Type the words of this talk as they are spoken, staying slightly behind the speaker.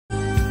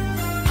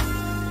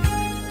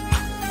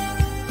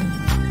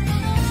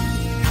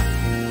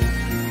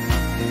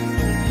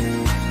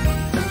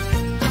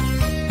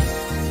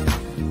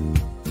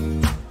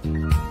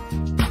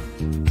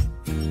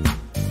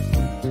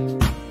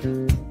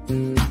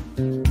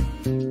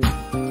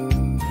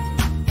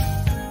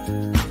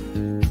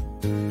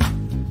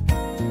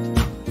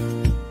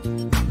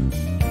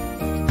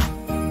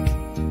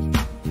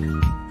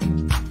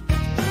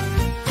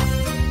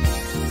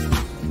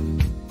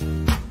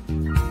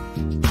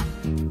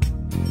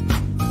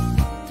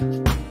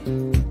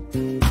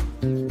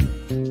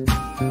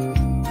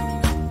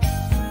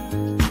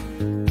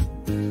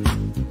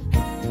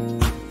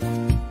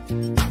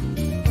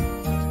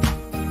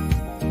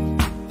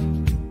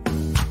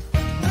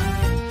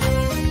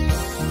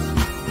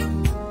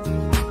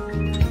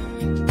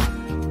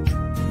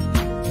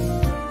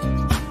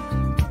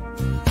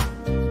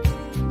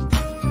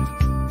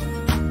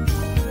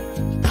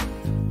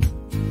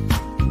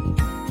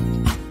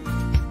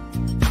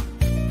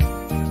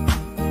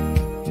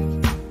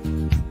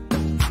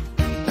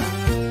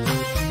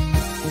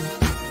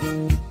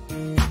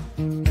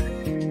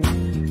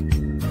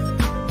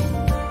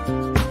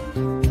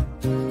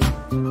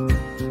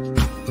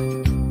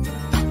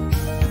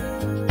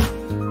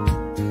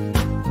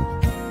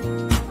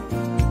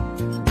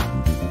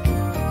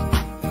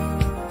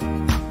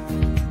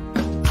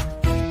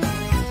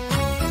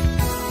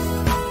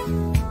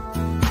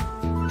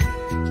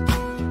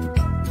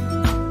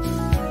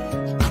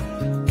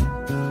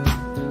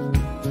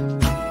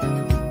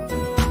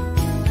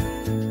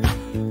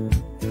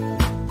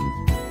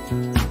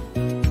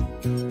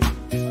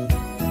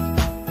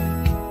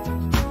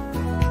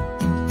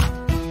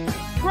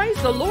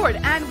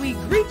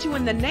you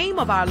in the name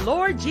of our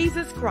Lord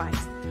Jesus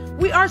Christ.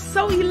 We are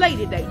so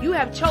elated that you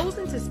have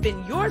chosen to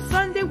spend your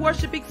Sunday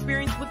worship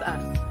experience with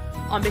us.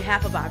 On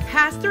behalf of our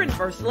pastor and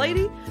first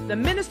lady, the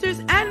ministers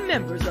and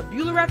members of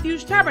Beulah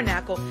Refuge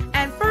Tabernacle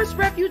and First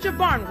Refuge of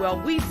Barnwell,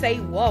 we say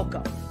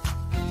welcome.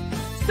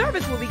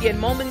 Service will begin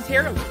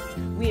momentarily.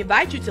 We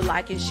invite you to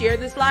like and share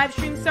this live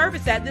stream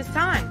service at this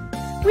time.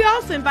 We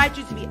also invite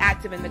you to be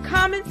active in the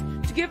comments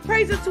to give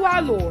praises to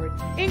our Lord,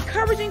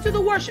 encouraging to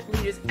the worship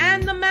leaders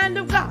and the man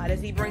of God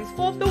as he brings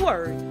forth the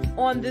word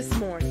on this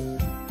morning.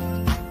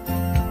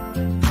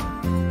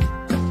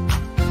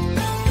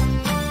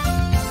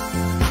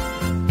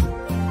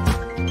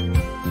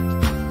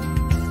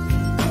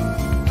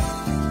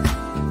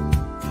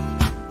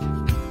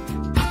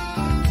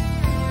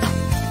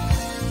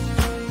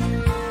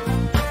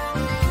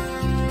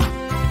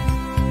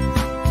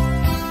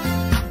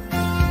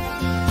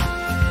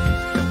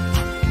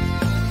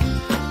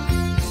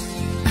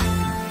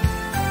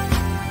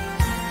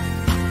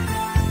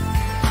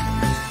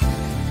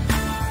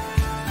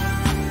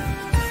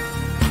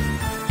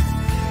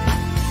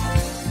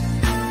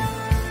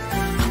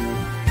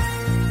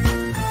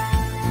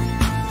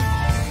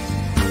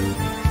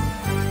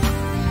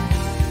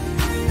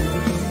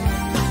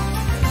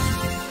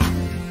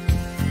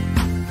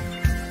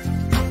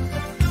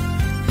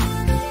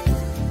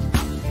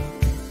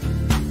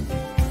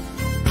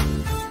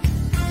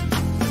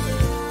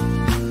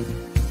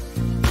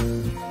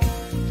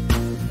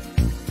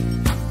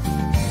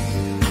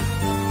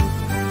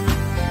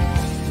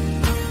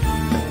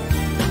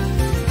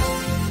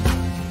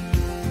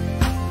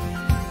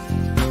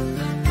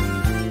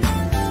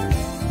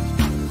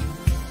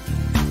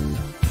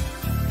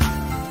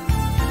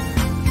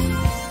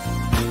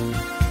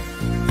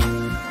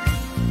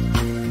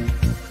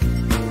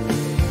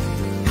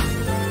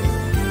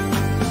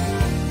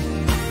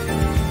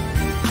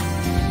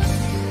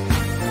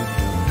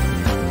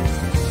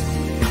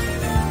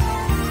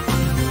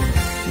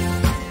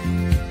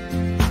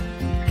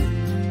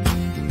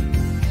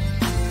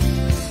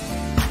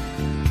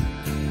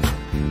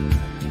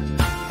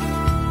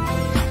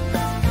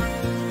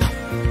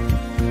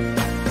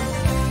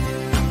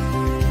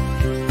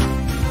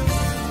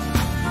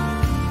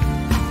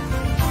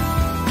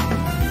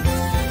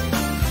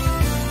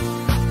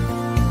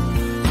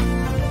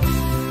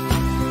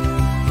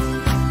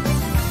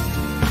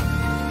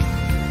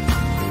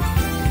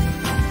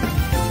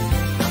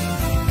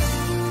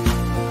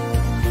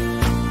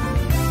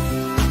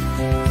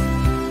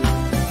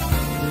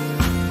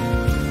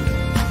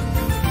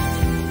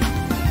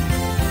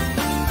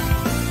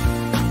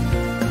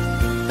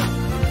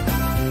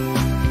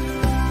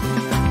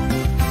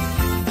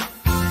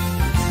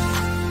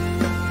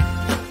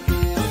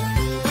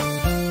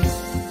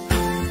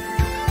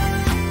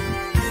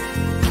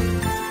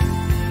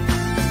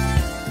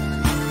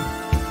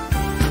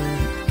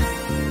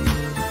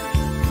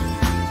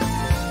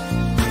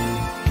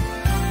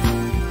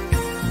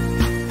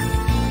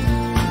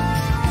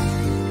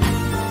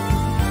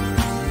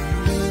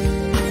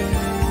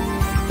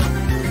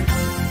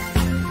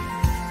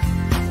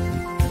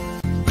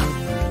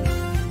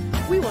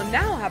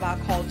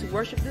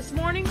 Worship this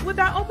morning with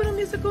our opening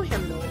musical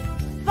hymnal,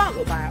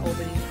 followed by our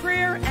opening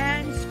prayer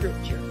and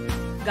scripture.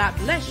 God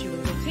bless you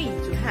and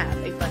continue to have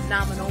a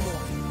phenomenal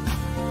morning.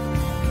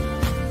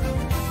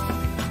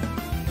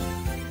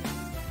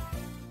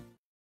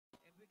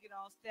 If we can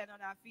all stand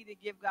on our feet and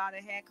give God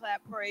a hand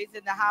clap praise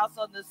in the house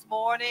on this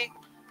morning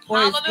for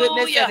his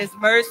goodness and his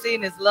mercy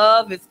and his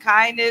love, his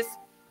kindness,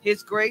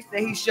 his grace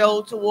that he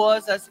showed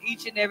towards us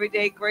each and every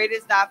day. Great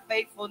is thy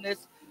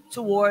faithfulness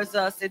towards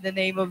us in the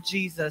name of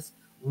Jesus.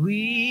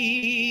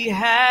 We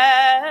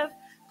have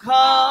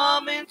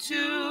come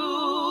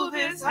into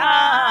this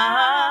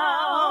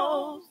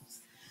house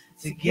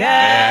to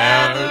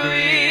gather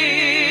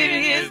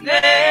in his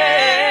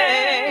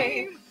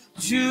name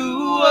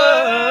to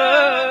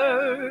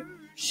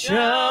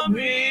worship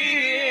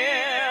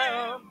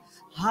him.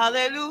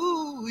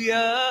 Hallelujah.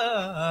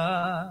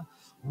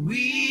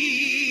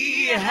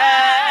 We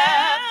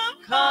have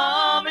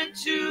come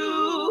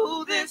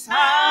into this house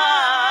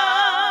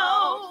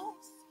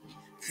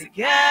to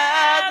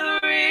gather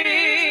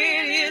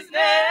in his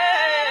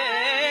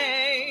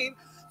name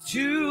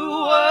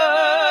to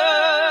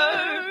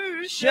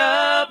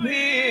worship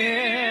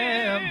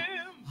him.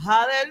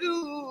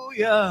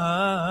 Hallelujah.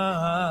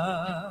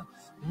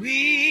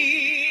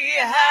 We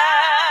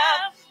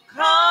have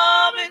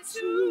come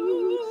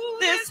into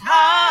this house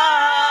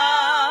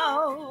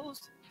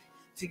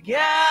to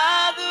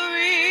gather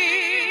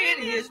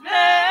in his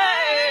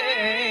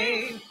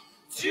name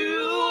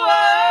to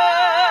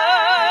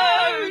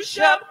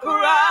worship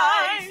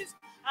Christ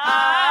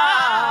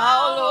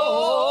our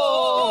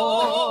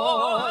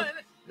Lord.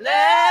 Let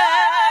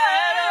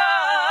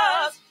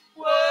us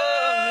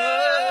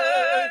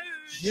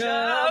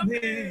worship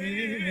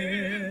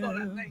him. Lord, I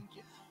thank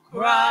you.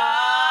 Christ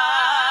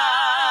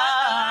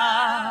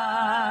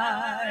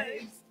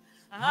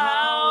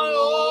our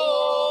Lord.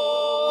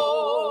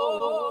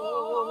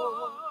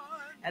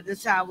 At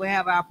This time we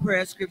have our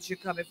prayer scripture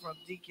coming from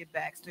Deacon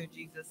Baxter in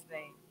Jesus'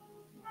 name.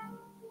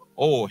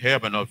 Oh,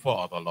 Heavenly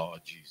Father,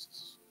 Lord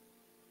Jesus,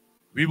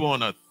 we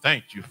want to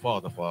thank you,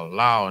 Father, for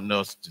allowing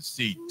us to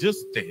see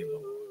this day,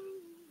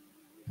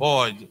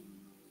 Lord. For,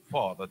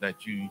 Father,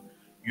 that you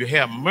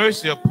have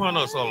mercy upon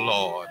us, oh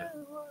Lord,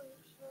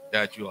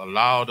 that you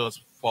allowed us,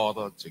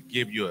 Father, to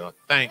give you a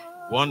thank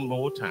one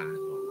more time,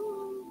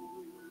 Lord.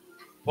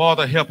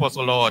 Father, help us,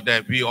 oh Lord,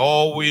 that we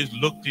always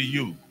look to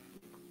you,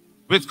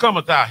 which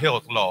cometh our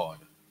health, Lord.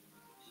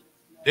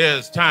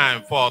 There's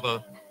time,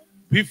 Father,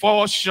 we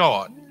fall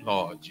short,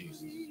 Lord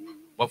Jesus.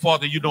 But,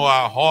 Father, you know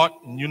our heart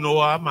and you know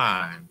our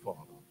mind, Father.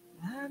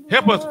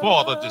 Help us,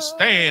 Father, to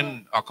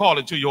stand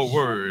according to your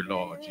word,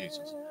 Lord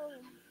Jesus.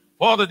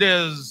 Father,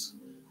 there's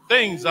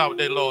things out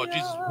there, Lord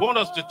Jesus, want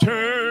us to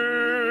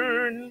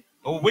turn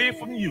away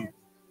from you.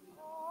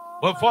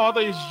 But, Father,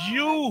 it's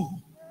you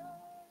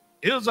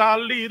is our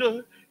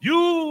leader.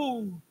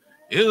 You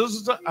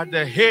is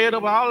the head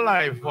of our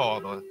life,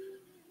 Father.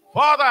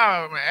 Father,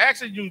 I'm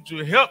asking you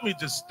to help me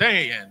to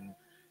stand.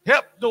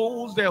 Help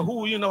those that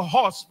who in the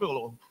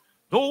hospital,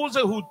 those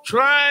that who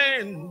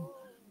trying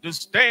to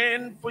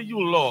stand for you,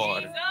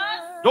 Lord. Jesus.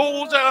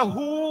 Those that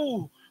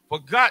who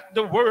forgot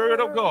the word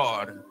of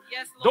God.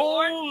 Yes,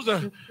 Lord. Those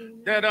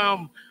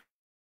that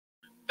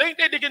think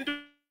that they can do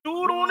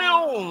it on their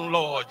own,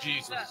 Lord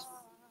Jesus.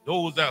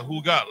 Those that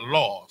who got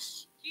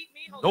lost.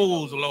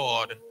 Those,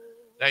 Lord,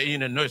 that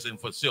in a nursing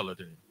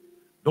facility.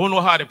 Don't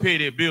know how to pay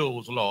their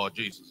bills, Lord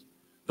Jesus.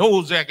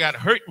 Those that got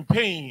hurt and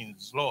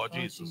pains, Lord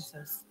Jesus.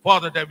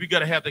 Father, that we got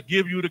to have to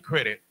give you the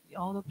credit.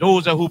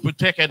 Those that who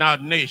protecting our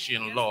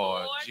nation, yes,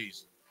 Lord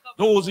Jesus.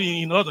 Those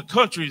in other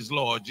countries,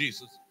 Lord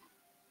Jesus,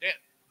 that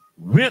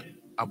went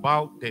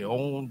about their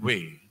own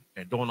way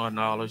and don't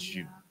acknowledge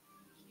you.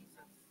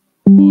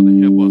 Father,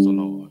 help us,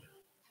 Lord.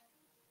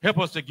 Help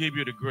us to give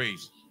you the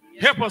grace.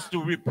 Help us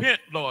to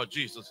repent, Lord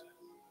Jesus.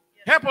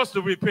 Help us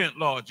to repent,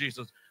 Lord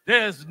Jesus.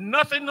 There's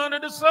nothing under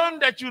the sun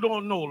that you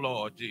don't know,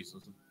 Lord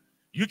Jesus.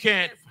 You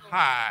can't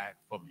hide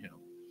from him.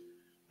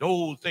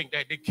 Those think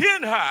that they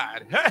can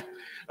hide.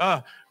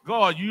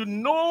 God, you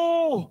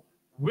know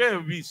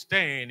where we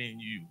stand in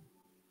you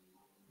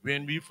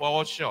when we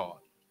fall short.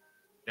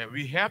 That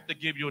we have to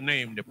give your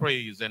name the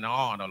praise and the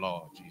honor,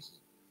 Lord Jesus.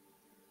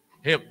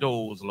 Help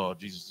those, Lord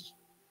Jesus,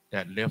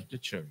 that left the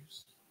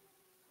church.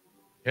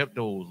 Help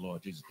those,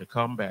 Lord Jesus, to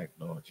come back,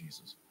 Lord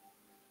Jesus.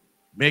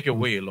 Make a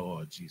way,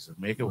 Lord Jesus.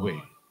 Make a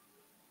way.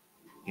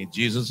 In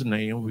Jesus'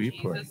 name we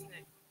pray.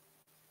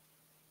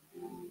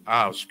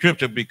 Our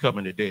scripture be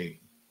coming today,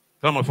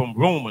 coming from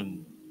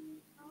Romans,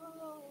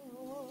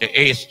 the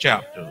 8th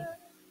chapter,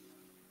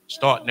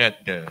 starting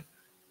at the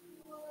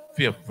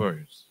 5th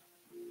verse.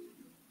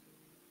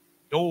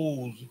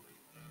 Those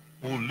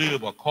who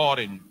live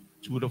according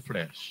to the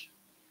flesh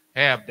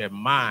have their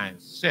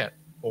mind set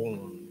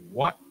on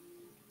what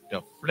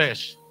the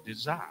flesh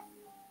desires.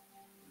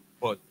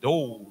 But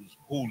those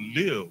who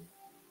live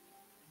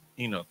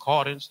in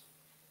accordance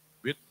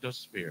with the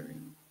Spirit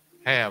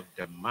have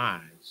their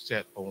mind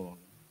set on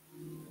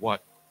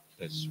what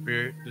the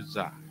Spirit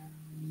desires.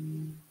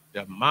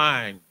 The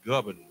mind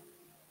governed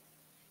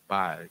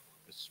by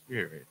the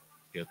Spirit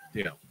is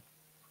death,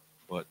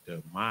 but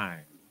the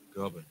mind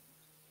governed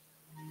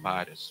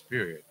by the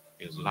Spirit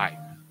is life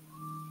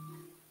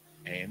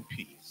and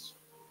peace.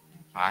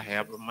 I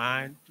have a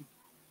mind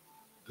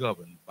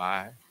governed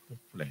by the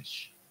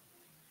flesh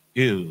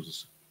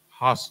is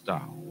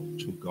hostile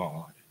to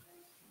God.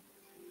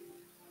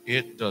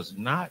 It does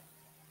not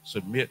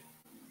submit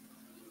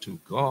to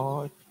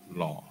God's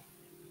law,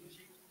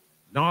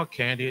 nor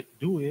can it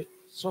do it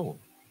so.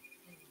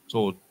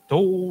 So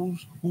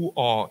those who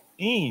are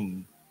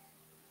in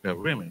the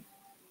remnant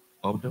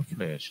of the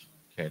flesh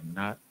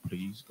cannot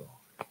please God.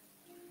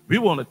 We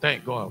want to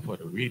thank God for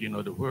the reading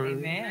of the word.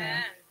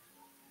 Amen.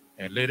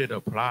 And let it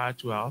apply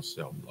to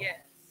ourselves. Lord.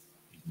 Yes.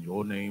 In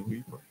your name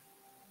we pray.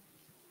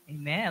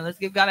 Amen. Let's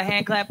give God a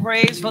hand clap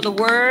praise for the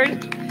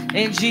word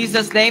in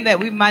Jesus' name, that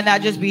we might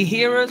not just be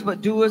hearers,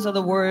 but doers of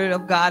the word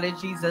of God in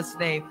Jesus'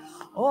 name.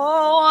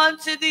 Oh,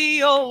 unto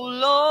thee, O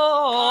Lord,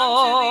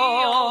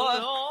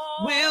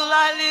 will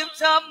I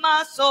lift up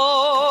my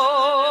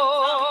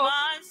soul.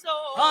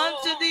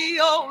 Unto thee,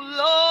 O Lord,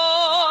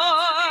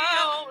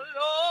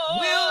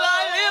 will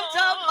I lift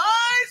up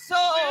my soul.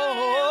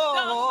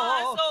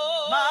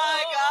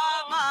 My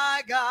God,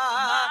 my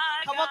God.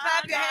 Come on,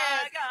 clap your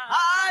hands.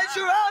 I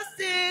trust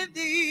in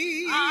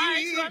thee.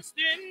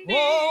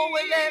 Oh,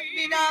 and let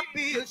me not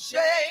be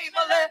ashamed,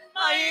 but let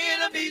my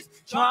enemies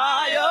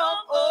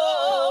triumph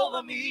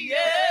over me.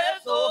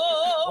 Yes,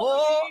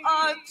 oh,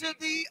 unto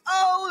thee,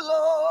 O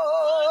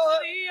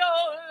Lord,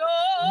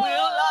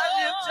 will I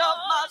lift up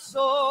my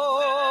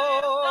soul.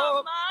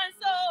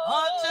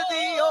 Unto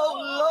thee, O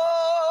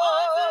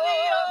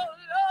Lord,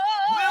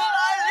 will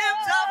I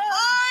lift up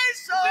my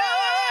soul.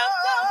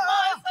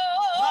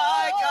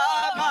 My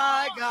God,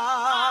 my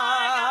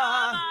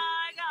God,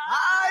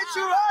 I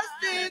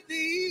trust in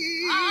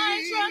thee.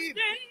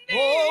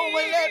 Oh,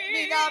 and let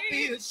me not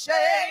be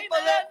ashamed,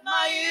 but let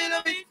my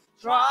enemies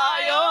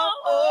triumph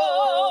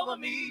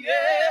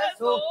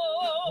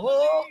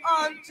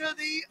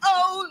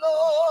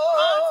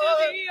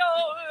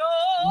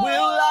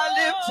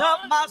lift up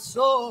my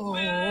soul. Will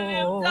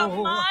lift up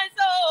my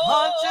soul.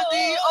 Unto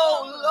thee, O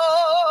Lord.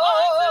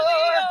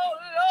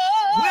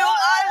 Will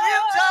I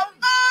lift up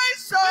my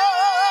soul.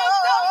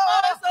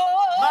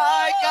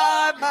 My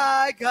God,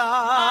 my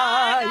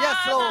God. Yes,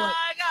 Lord.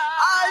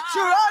 I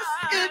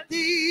trust in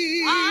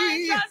thee.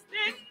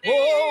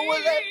 Oh,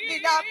 well, let me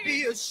not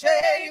be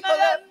ashamed, but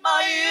let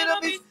my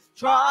enemies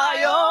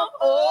triumph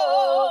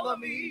over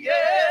me.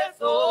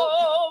 Yes,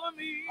 over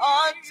me.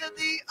 Unto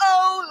thee,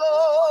 O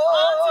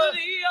Lord.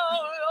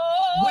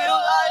 Will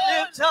I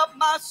lift up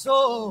my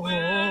soul. Unto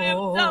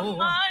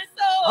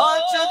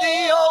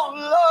thee, O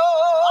Lord.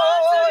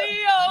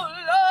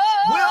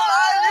 Will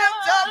I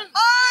lift up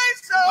my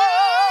soul.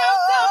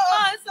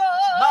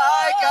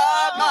 My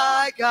God,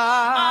 my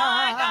God.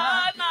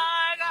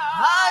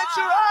 I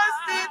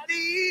trust in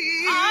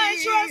thee.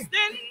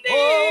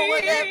 Oh,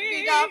 well, let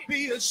me not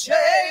be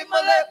ashamed,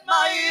 but let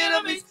my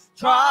enemies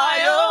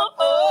triumph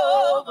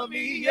over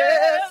me.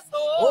 Yes.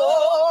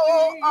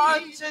 Oh,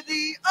 unto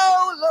thee,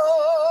 O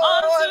Lord.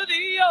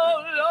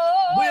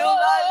 Will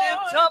I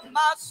lift up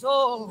my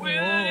soul. Unto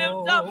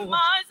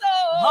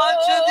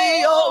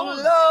thee, O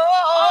Lord.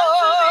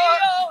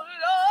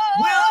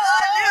 Will I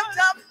lift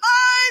up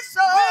my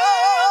soul.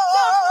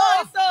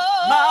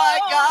 My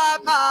God,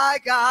 my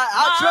God. I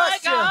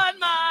trust you.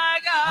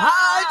 I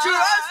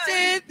trust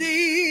in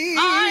thee.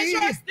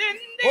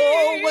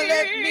 Oh, well,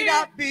 let me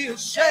not be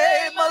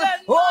ashamed.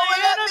 Let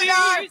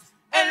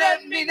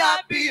me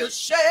not be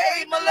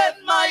ashamed.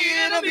 Let my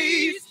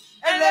enemies.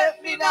 And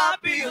let me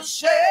not be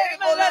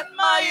ashamed. Let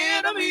my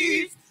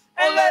enemies.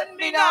 And let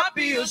me not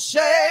be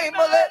ashamed.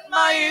 Let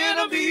my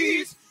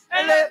enemies.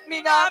 And let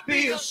me not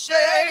be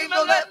ashamed.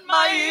 Let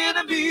my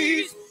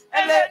enemies.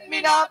 And let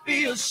me not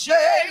be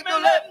ashamed.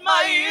 Let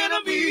my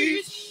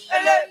enemies.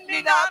 And let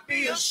me not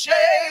be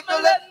ashamed.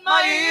 Let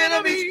my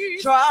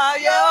enemies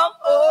triumph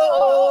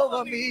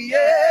over me.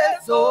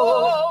 Yes,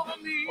 over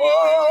me.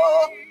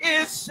 Oh,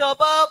 it's a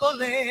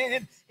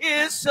bubbling.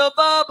 It's a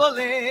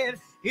bubbling.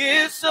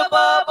 It's a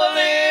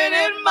bubbling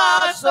in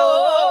my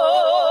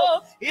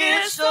soul.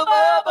 It's a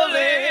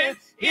bubbling.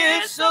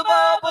 It's a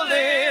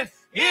bubbling.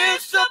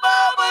 It's a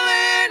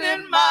bubbling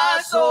in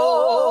my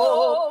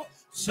soul.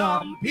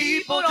 Some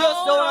people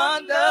just don't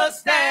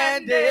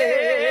understand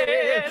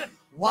it.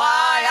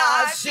 Why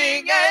I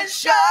sing and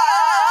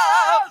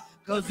shout.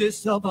 'Cause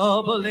it's a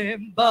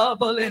bubbling,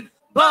 bubbling,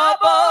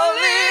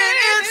 bubbling.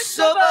 It's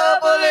a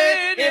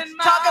bubbling. It's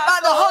talk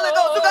about the Holy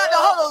Ghost. You got the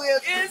Holy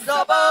Ghost. It's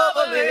a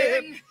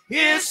bubbling.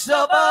 It's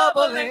a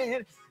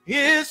bubbling.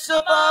 It's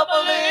a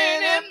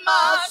bubbling in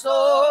my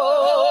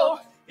soul.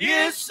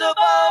 It's a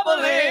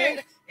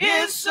bubbling.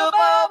 It's a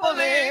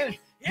bubbling.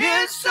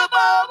 It's a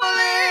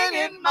bubbling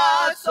in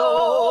my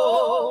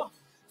soul.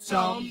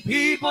 Some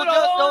people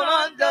just don't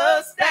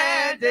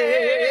understand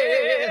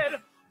it.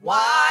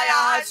 Why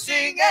I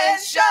sing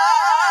and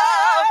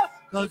shout.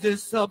 'Cause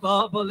it's a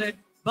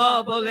bubbling,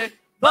 bubbling,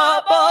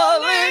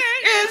 bubbling.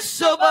 It's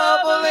a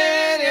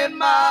bubbling in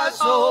my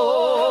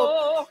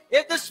soul.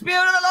 If the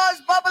Spirit of the Lord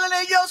is bubbling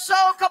in your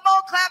soul, come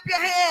on, clap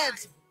your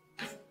hands.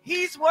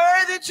 He's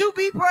worthy to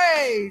be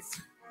praised.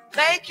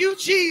 Thank you,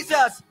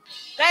 Jesus.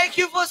 Thank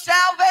you for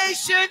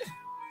salvation.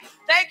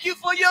 Thank you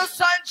for your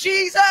son,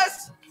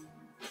 Jesus.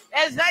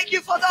 And thank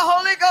you for the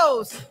Holy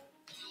Ghost.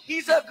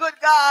 He's a good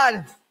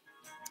God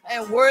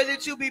and worthy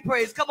to be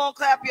praised. Come on,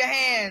 clap your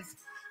hands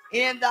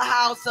in the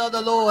house of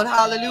the Lord.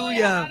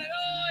 Hallelujah.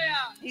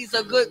 He's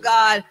a good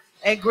God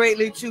and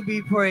greatly to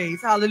be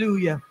praised.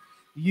 Hallelujah.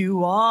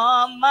 You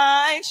are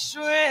my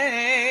strength,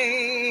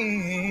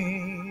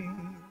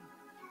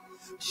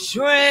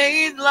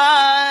 strength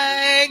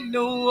like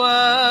no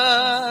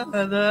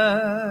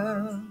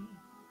other,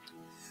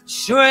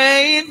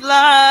 strength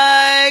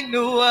like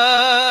no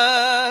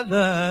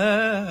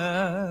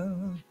other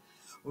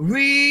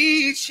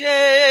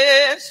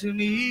reaches to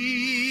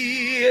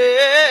me.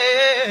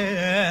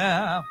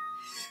 Yeah.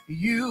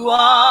 You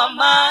are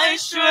my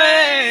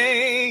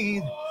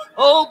strength.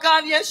 Oh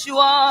God, yes you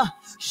are.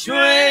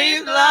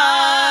 Strength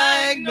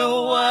like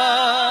no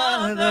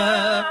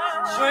other.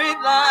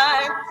 Strength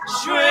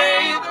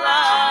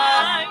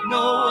like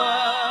no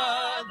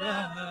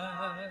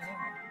other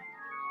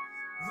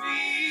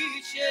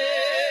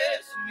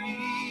reaches me.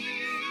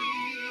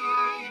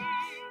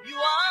 You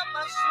are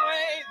my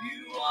strength.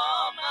 You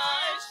are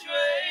my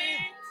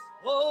strength.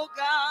 Oh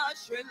God,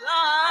 strength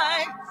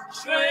like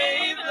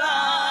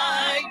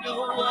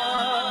no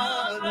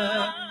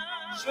other.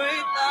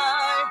 Strength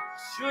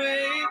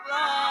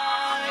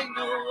like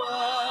no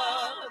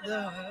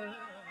other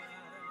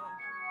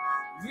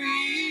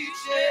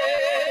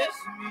reaches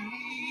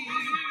me.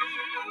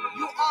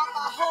 You are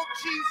my hope,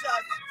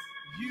 Jesus.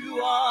 You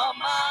are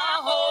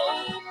my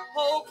hope,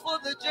 hope for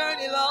the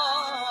journey,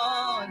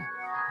 Lord.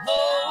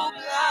 Hope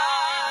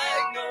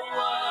like no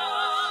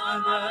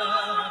other.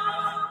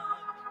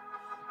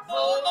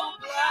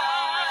 Hope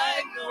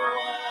like no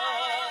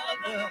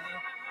other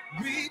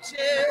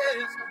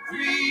reaches me.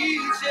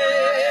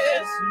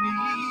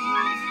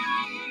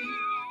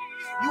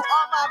 You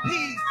are my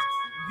peace.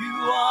 You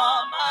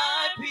are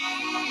my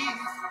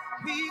peace.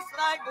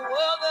 like no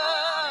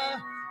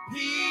other.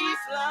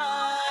 Peace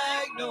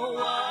like no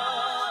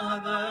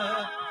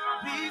other.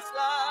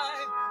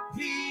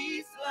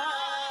 Peace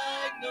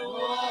like no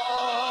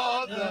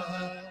other.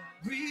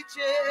 Reaches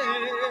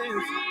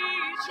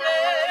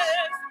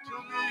to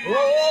me.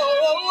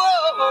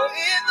 Oh,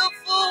 in the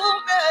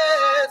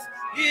fullness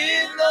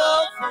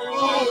of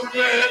your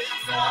grace,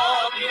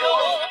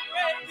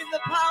 in the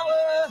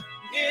power of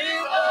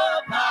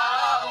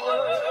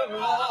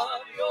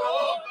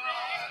your grace,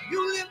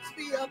 you lift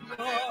me up,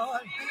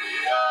 Lord.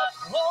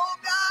 Oh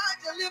God,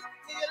 you lift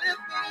me up.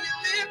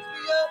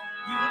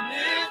 You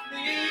lift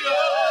me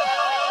up.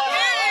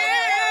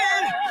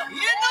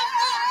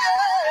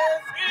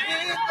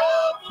 In the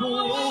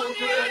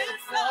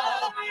fullness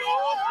of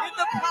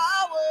the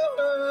power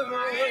of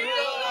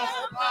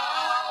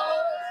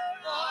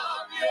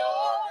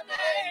your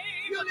name.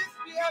 You lift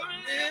me up.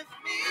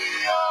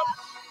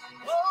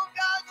 Oh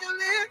God, you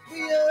lift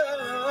me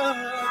up.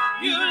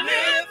 You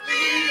lift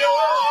me up.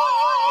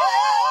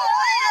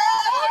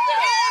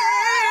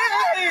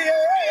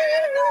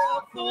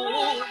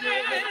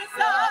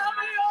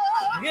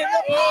 In the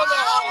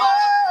power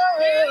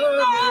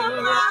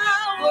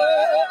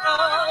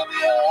of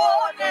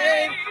your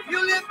name, you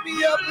lift me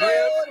up,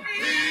 Lord.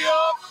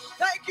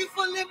 Thank you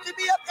for lifting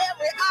me up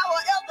every hour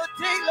of the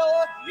day,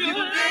 Lord. You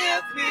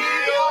lift me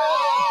up.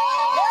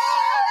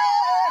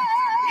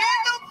 In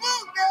the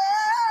fullness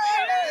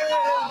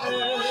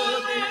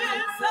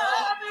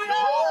of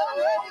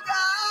your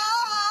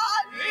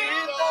God,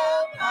 in the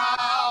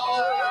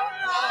power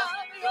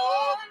of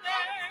your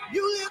name,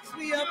 you lift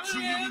me up,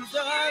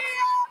 Jesus.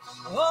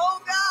 Oh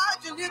God,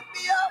 you lift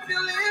me up, you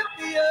lift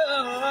me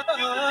up.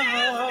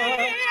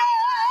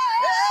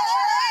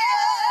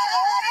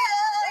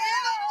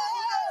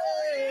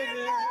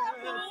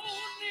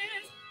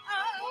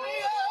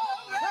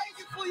 Thank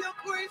you for your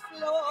grace,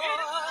 Lord.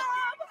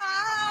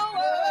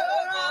 Power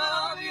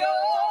of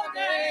your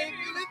name,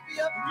 you lift me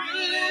up,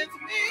 you lift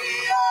me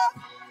up.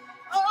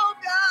 Oh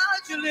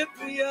God, you lift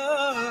me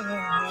up.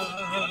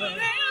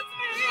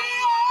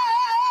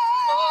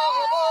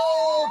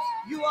 Oh,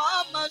 you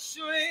are my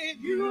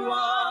strength. You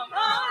are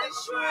my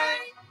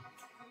strength.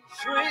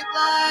 Strength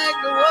like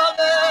no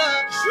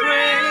other.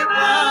 Strength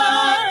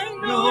like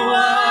no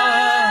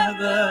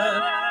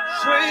other.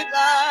 Strength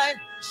like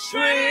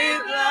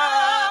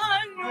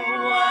no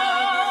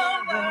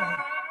other.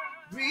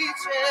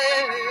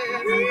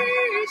 Reaches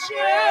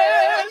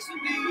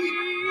me.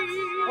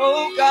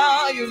 Oh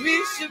God, you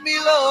reach to me,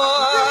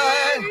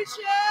 Lord.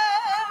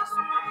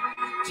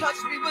 Touch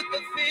me with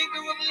the finger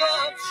of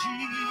love,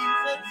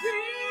 Jesus.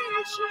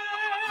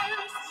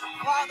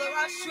 Father,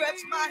 I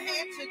stretch my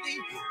hand to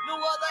thee. No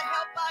other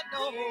help I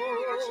know.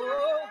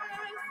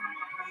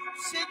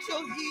 Send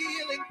your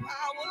healing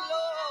power,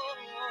 Lord.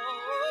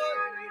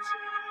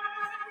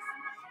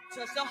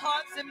 Touch the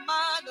hearts and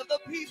mind of the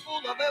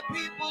people,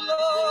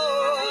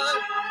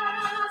 Lord.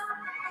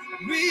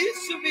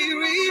 Reach to me,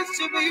 reach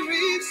to me,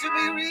 reach to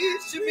me,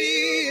 reach to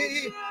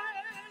me.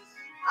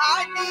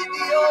 I need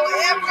thee, oh,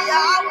 every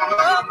hour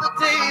of the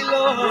day,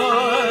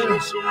 Lord.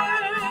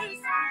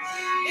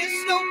 It's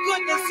no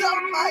goodness of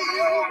my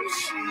own,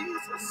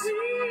 Jesus.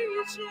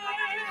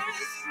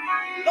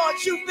 Lord,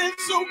 you've been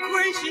so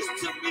gracious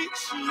to me,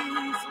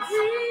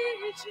 Jesus.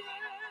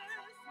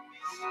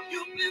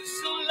 You've been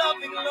so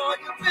loving, Lord.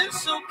 You've been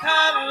so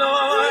kind,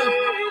 Lord.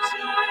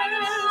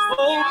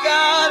 Oh,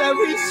 God, I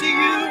reach to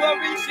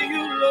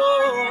you,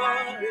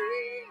 Lord.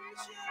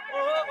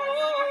 Oh,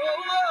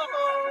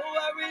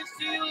 I reach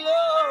to you,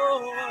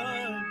 Lord.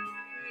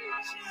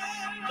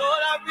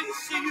 Lord, I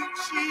reach to you,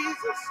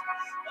 Jesus.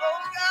 Oh,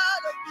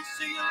 God, I reach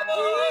to you,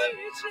 Lord.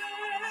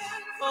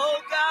 Oh,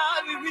 God,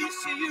 we reach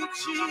to you,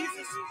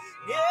 Jesus.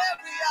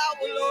 Every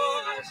hour,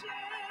 Lord.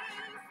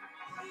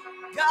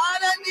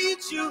 God, I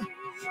need you.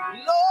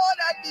 Lord,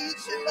 I need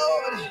you,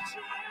 Lord.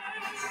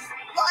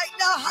 Right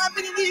now, how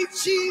many need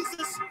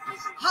Jesus?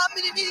 How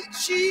many need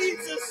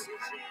Jesus?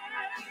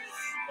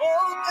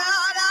 Oh,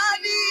 God, I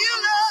need you,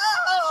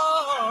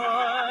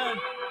 Lord.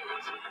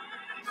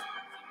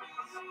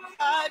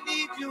 I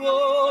need you,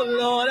 oh,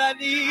 Lord. I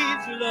need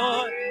you,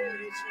 Lord.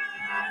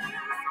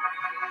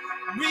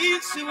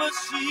 Reach to us,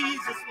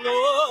 Jesus,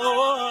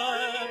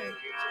 Lord.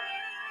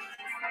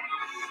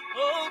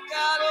 Oh,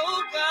 God,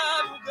 oh,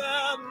 God, oh,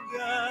 God, oh,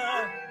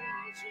 God.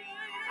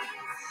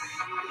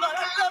 Lord, I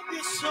love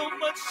you so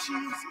much,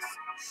 Jesus.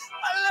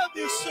 I love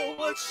you so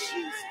much,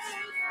 Jesus.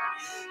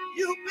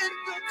 You've been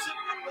good to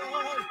me,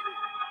 Lord.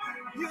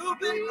 You've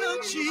been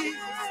good,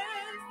 Jesus.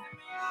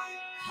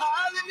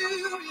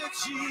 Hallelujah,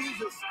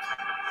 Jesus.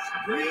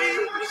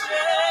 Reach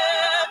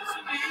out to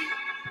me.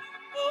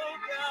 Oh,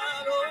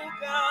 God, oh,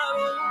 God,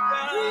 oh,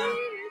 God.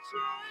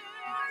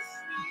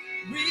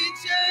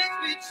 Reach out,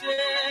 reach to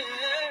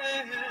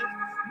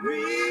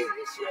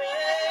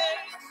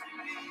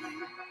me.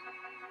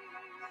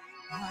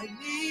 I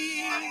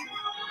need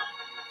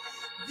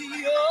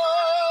thee,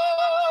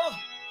 oh,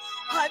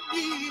 I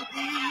need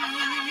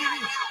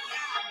thee.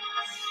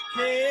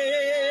 Every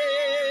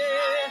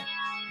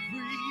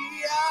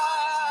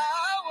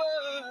hour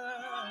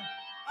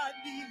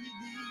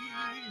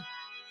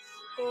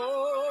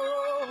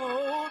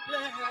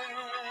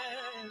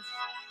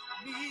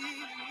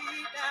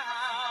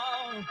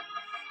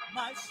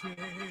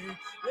Savior.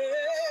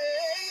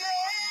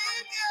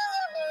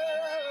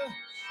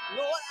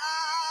 Lord,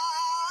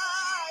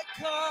 I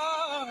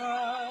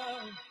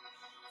come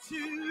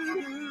to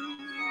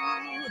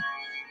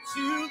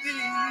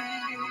thee.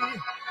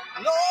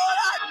 Lord,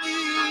 I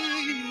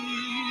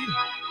need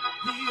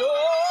thee. Oh,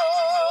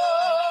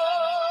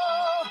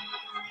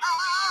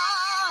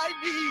 I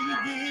need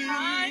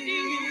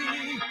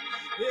thee.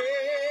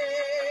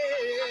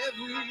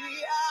 Every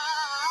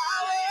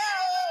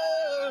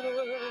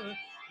hour.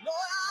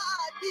 Lord, I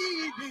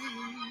need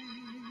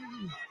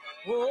thee.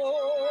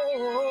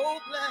 Oh,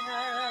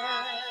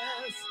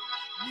 bless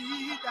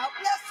me now.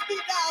 Bless me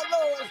now,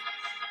 Lord,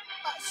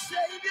 my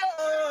Savior.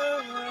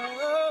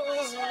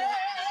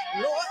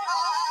 Lord,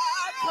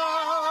 I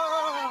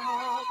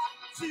come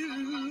to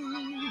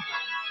thee.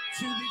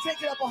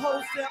 Take it up a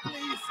whole step,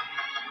 please.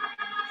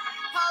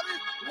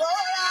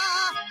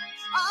 Lord,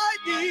 I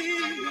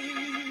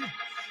need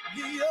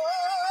thee. Oh,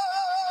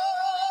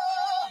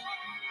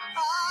 I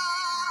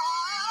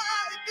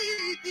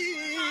need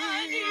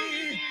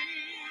thee.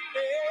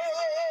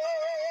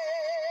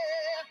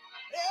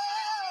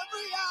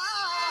 Every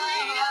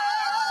hour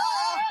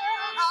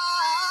I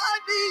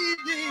need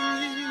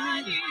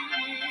thee.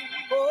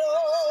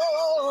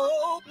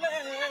 Oh,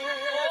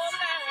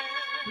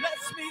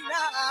 bless me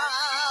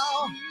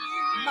now,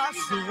 my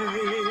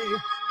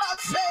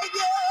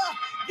Savior,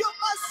 you're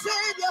my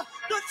Savior,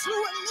 the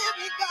true and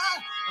living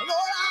God.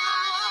 Lord,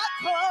 I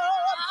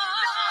come,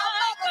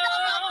 not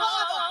my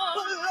mother,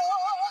 but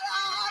Lord,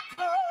 I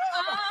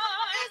come.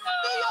 It's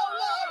me, oh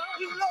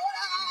Lord, Lord,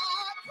 I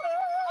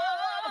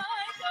come.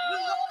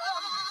 Lord, I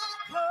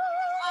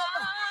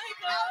come.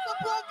 As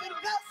a broken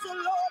vessel,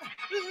 Lord,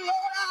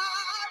 Lord, I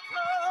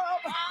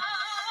come.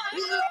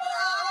 Lord,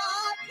 I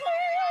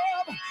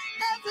come.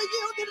 As a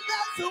yielded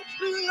vessel,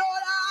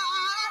 Lord, I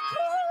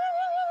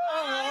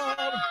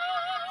come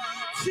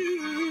to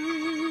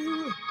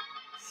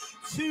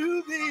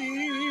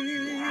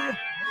thee.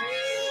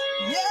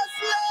 Yes,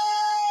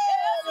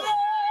 Lord.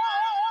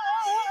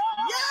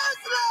 Yes,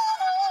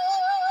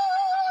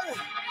 Lord.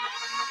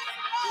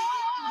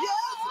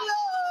 Yes,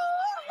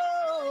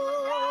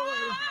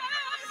 Lord.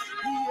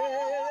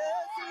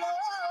 Yes,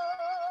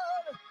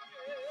 Lord.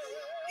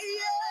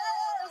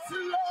 Yes,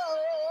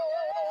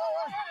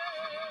 Lord.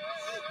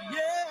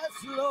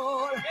 Yes,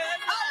 Lord. I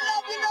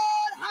love you,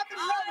 Lord. How can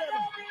I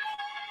love you?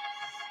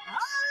 I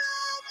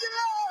love you,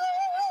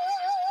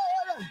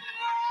 Lord.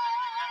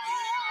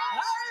 I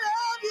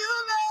love you,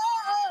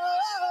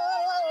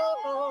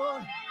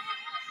 Lord.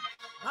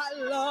 I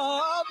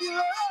love you,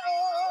 Lord.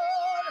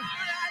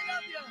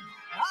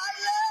 I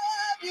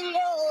love you,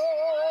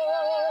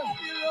 Lord.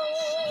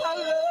 I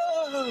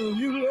love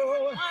you,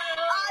 Lord.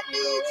 I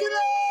need you,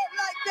 Lord,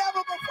 like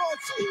never before,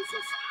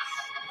 Jesus.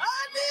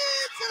 I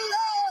need you,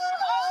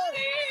 Lord.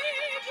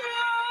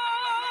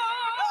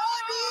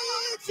 I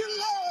need you,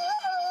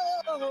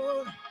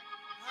 Lord.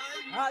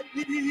 I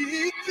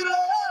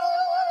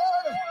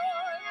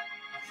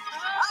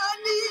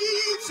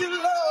need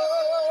you,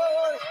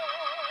 Lord.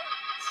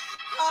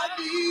 I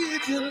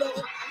need you,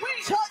 Lord.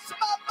 Touch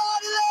my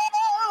body,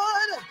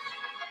 Lord.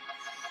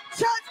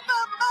 Touch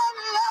my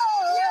body,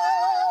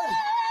 Lord.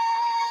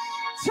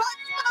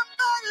 Touch my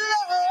body,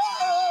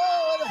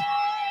 Lord.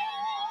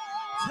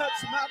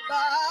 Touch my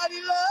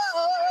body,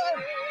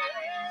 Lord.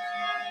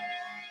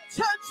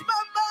 Touch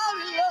my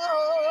body,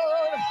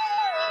 Lord.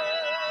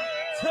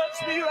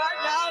 Touch me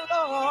right now,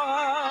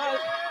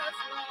 Lord.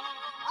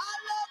 I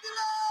love you,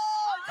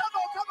 Lord.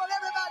 Come on,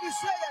 everybody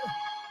say it.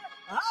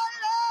 I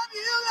love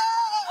you,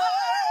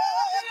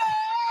 Lord.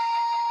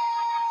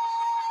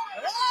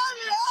 I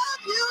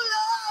love you,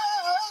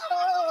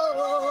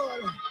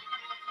 Lord.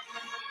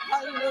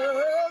 I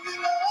love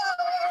you,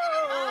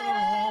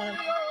 Lord.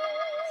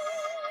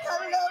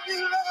 I love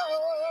you,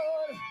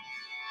 Lord.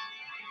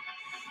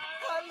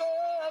 I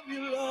love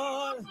you,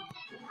 Lord.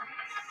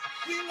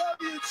 We love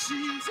you,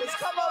 Jesus.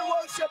 Come on,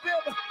 worship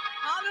him.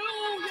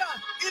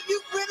 Hallelujah. If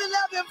you really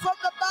love him from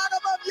the bottom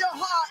of your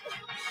heart,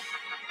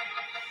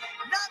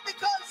 not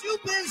because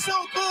you've been so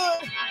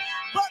good,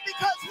 but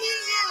because he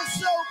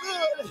is so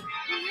good.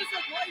 He is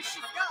a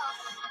gracious God.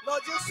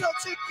 Lord, you're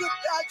such a good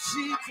God,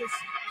 Jesus.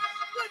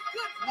 Good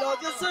Lord,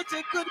 you're such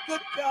a good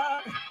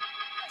God.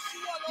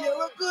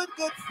 You're a good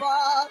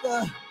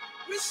Father.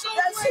 That's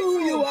grateful. Who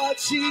you are,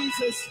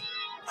 Jesus.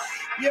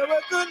 You're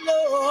a good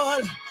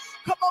Lord.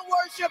 Come on,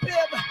 worship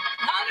him.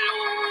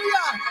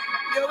 Hallelujah.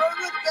 You're a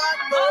good God,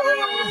 Lord.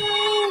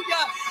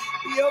 Hallelujah.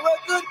 You're a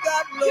good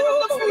God, Lord. Give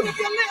him the fruit of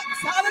your lips.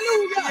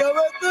 Hallelujah. You're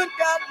a good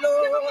God,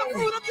 Lord. Give him the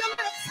fruit of your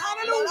lips.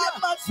 Hallelujah. Lord, I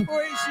must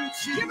praise you,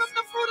 Jesus. Give him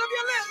the fruit of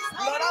your lips.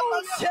 Hallelujah. Lord, I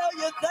must tell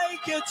you, thank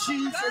you,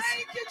 Jesus.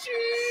 Thank you,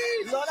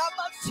 Jesus. Lord, I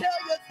must tell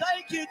you,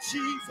 thank you,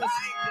 Jesus.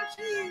 Thank you,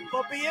 Jesus.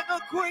 For being a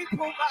great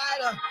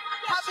provider.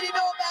 How many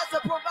know him as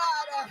a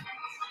provider?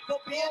 For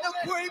being a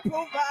great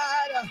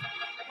provider.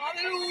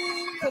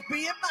 Hallelujah. For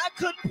being my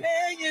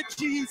companion,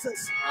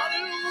 Jesus.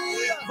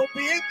 Hallelujah. For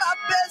being my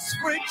best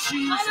friend,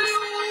 Jesus.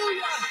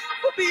 Hallelujah.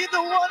 For being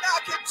the one I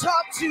can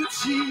talk to,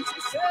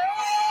 Jesus.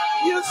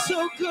 You're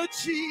so good,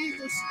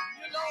 Jesus.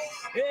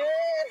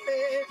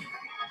 Hey.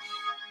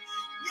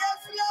 Yes,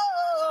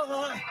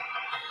 Lord.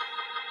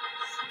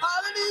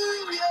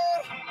 Hallelujah.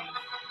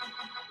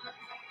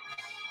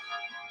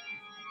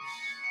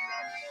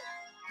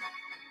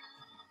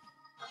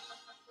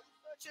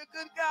 Such a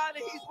good God,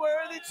 and He's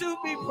worthy to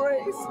be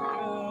praised.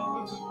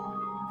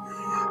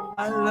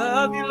 I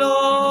love you,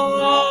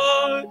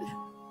 Lord,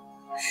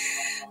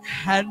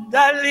 and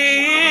I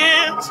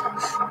lift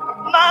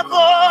my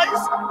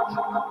voice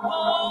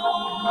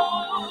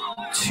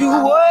to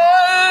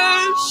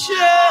worship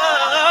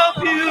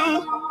you.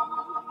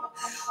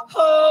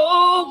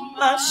 Oh,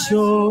 my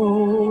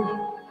soul,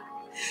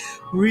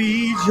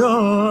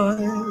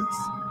 rejoice.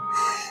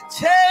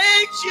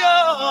 Take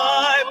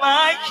joy,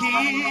 my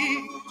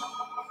King,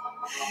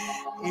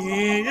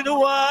 in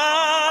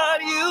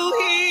what you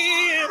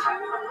hear.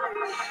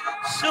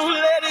 So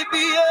let it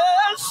be a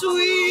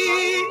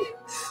sweet,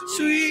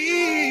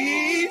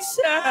 sweet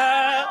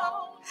sound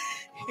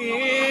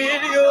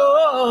in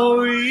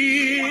your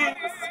ears.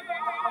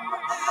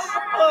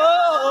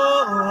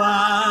 Oh,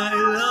 I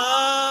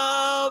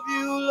love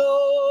you,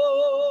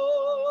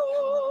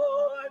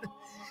 Lord,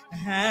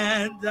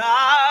 and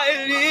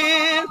I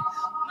lift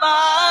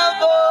my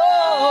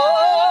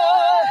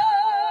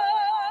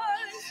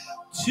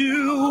voice to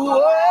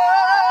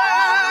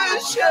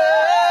worship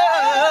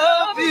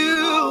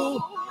you.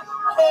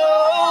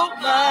 Oh,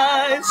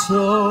 my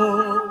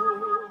soul,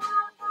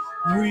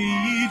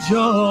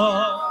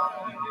 rejoice.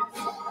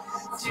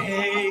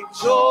 Take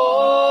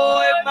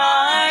joy,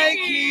 my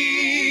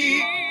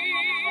King,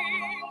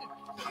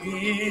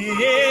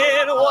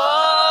 in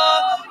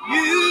what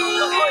you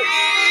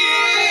hear.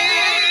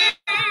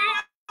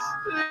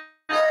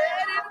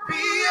 Let it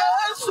be a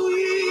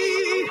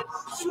sweet,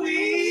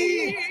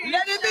 sweet.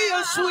 Let it be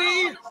a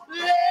sweet.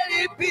 Let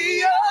it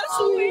be a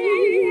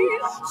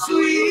sweet,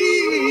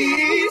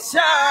 sweet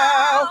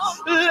sound.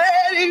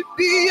 Let it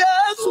be a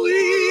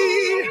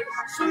sweet,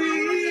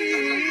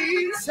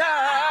 sweet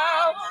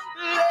sound.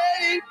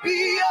 Let it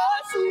be a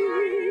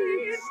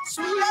sweet,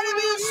 sweet. Let it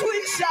be a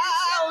sweet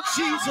sound,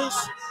 Jesus.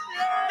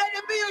 Let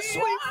it be a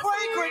sweet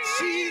fragrance,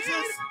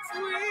 Jesus.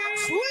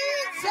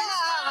 Sweet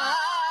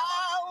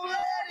sound.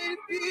 Let it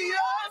be a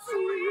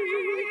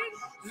sweet.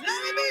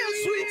 Let it be a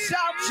sweet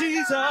sound,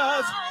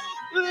 Jesus.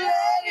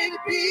 Let it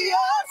be a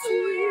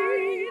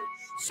sweet,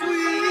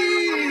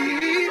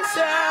 sweet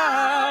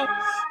sound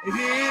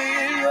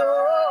in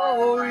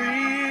your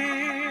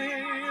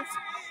ears.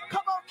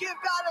 Come on, give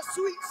God a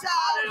sweet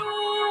sound.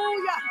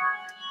 Hallelujah.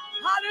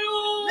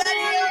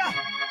 Hallelujah.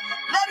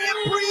 Let him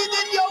breathe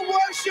in your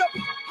worship.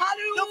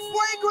 Hallelujah. The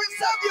fragrance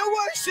of your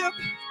worship.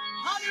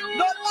 Hallelujah.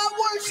 Lord, my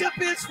worship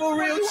is for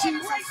real,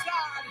 Jesus.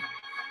 God.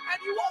 And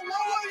you are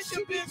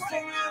worship is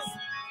for real.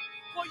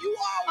 For you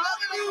are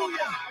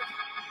hallelujah.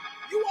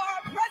 You are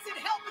a present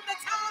help in the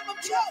time of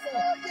trouble.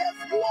 Yes,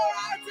 you are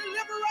our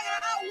deliverer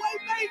and our way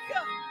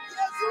maker.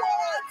 Yes, you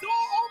are our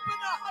door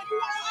opener. You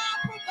are our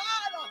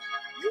provider.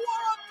 You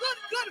are a good,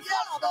 good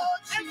Father.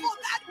 And for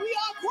that we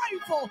are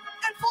grateful.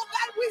 And for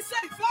that we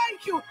say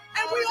thank you.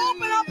 And we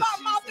open up our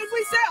mouth and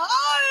we say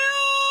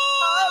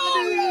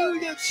hallelujah.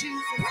 Hallelujah,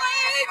 Jesus.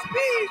 Praise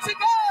be to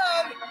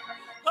God.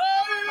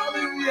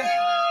 Hallelujah.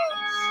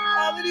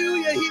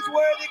 Hallelujah. He's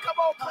worthy. Come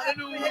on,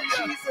 hallelujah,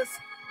 Jesus.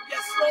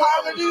 Yes, Lord.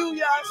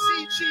 Hallelujah. I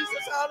see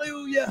Jesus.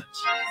 Hallelujah.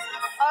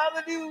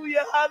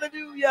 Hallelujah.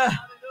 Hallelujah.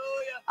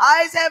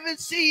 Eyes haven't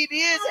seen,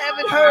 ears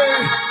haven't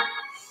heard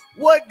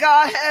what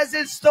God has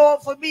in store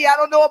for me. I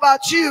don't know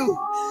about you,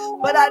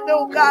 but I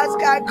know God's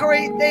got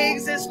great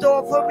things in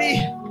store for me.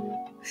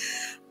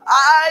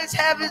 Eyes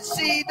haven't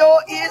seen,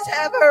 nor ears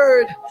have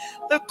heard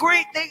the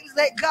great things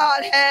that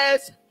God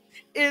has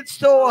in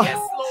store. Yes,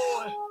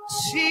 Lord.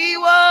 See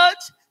what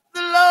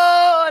the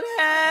Lord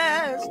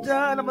has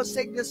done. I'm going to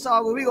sing this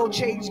song and we're going to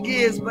change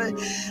gears, but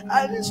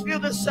I just feel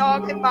the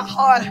song in my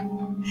heart.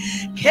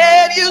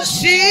 Can you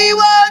see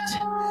what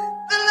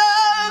the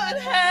Lord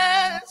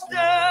has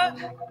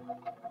done?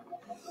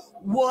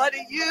 What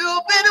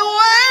you've been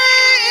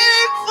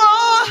waiting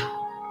for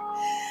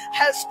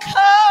has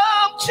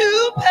come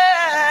to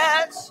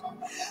pass.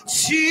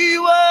 See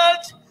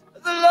what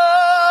the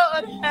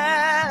Lord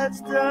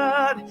has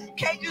done.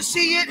 Can you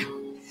see it?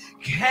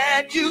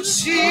 Can you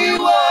see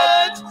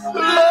what the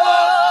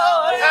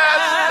Lord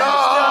has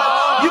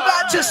done? You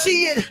got to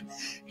see it.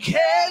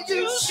 Can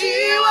you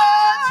see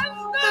what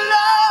the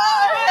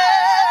Lord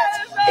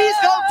has done? He's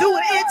going to do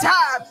it in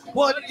time.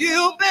 What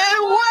you've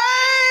been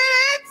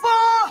waiting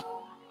for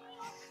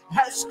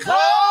has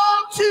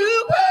come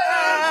to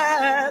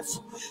pass.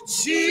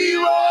 See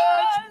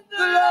what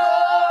the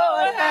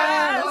Lord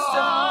has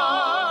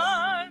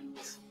done.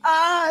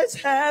 Eyes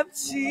have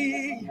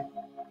seen,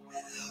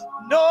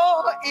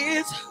 nor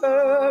is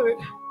heard.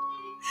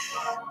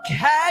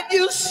 Can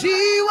you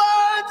see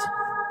what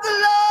the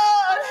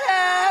Lord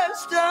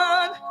has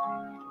done?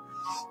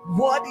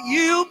 What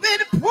you've been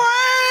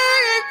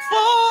praying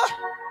for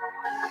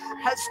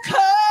has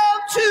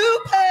come to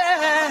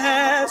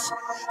pass.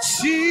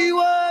 See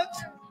what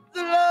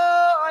the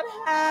Lord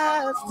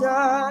has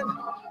done.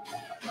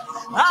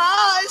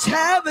 Eyes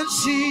haven't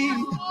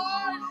seen,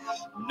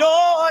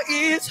 nor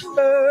is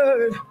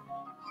heard.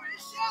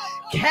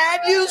 Can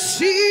you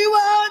see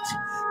what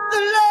the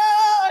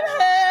Lord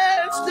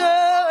has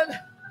done?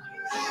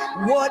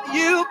 What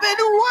you've been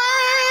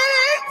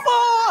waiting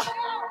for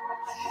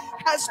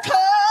has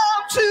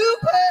come to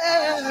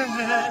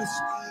pass.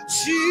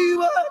 See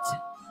what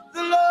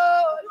the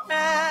Lord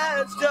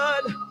has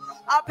done.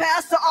 Our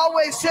pastor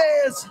always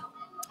says,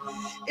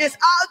 it's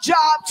our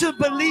job to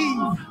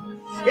believe.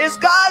 It's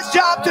God's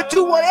job to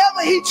do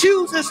whatever he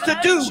chooses to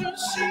do.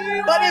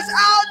 But it's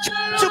our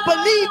job to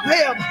believe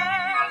him.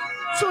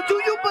 So do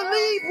you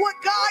believe what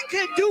God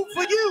can do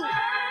for you?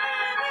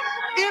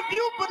 If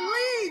you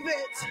believe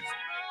it,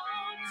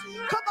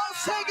 come on,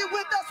 sing it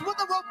with us with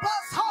a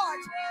robust heart,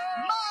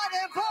 mind,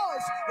 and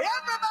voice.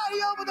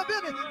 Everybody over the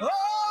building.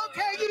 Oh,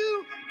 can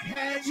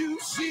you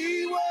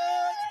see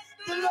what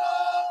the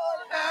Lord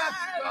has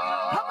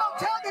done? Come on,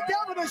 tell the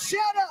devil to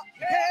shut up.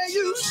 Can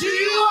you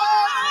see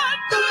what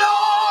the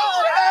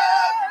Lord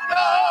has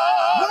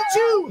done?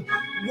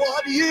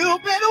 What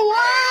you've been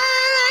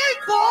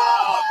waiting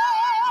for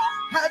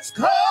has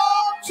come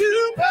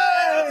to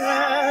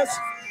pass.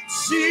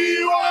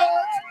 See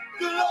what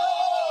the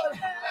Lord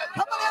has done.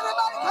 Come on,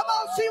 everybody, come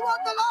on, see what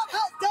the Lord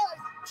has done.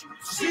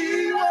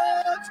 See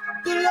what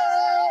the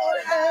Lord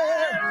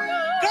has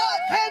done. God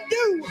can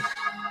do.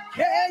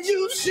 Can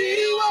you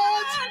see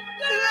what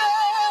the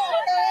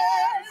Lord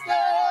has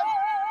done?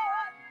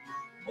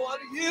 What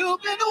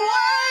you've been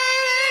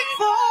waiting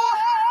for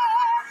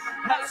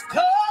has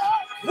come.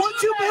 What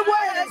you've been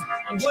waiting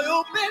for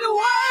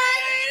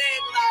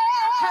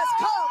has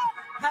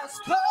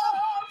come.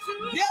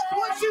 Yes,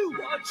 what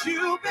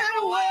you've been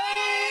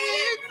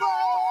waiting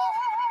for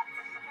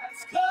has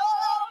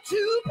come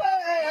to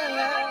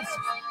pass.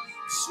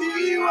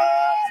 See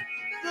what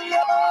the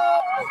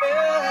Lord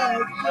has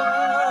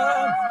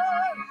done.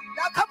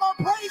 Now come on,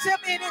 praise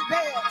him in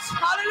advance.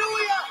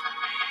 Hallelujah.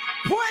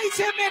 Praise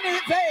him in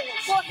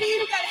advance. For he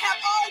that have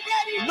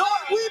already,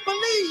 Lord, we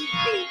believe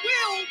he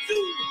will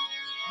do.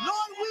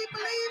 Lord, we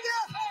believe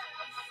you.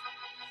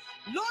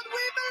 Lord,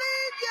 we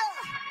believe you.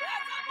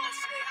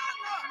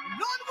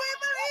 Lord, we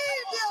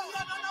believe you.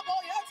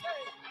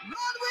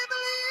 Lord, we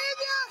believe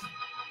you.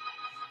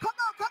 Come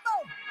on, come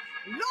on.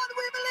 Lord,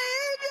 we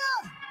believe you.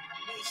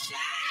 We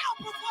shall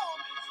perform.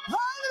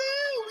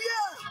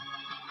 Hallelujah.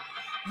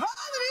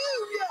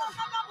 Hallelujah.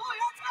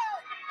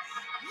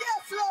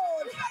 Yes,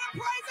 Lord. You better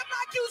praise him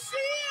like you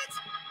see it.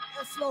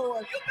 Yes,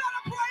 Lord. You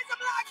better praise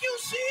him like you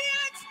see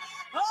it.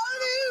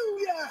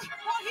 Hallelujah.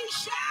 For he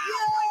shall.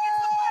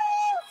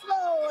 Yes,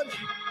 Lord.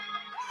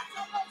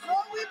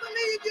 Lord, we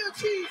believe you,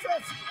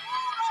 Jesus.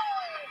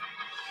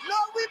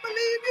 Lord, we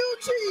believe you,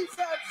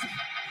 Jesus.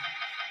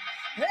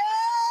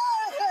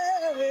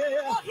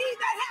 For he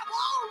that have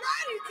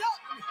already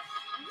done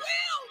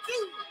will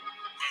do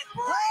and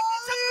bring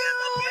it to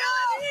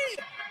visibility.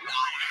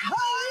 Lord,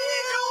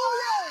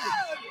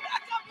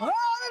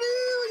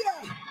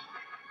 hallelujah.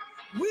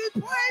 We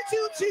praise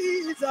you,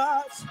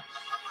 Jesus.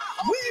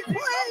 We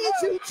praise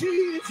you,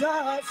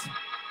 Jesus.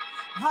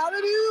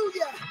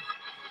 Hallelujah.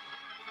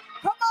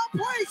 Come on,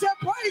 praise him,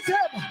 praise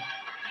him.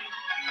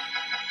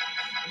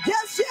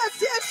 Yes, yes,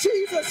 yes,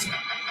 Jesus.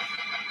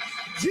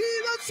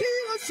 Jesus,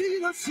 Jesus,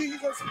 Jesus,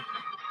 Jesus.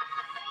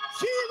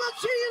 Jesus,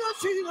 Jesus,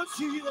 Jesus,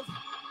 Jesus.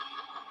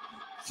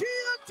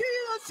 Jesus,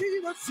 Jesus,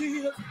 Jesus,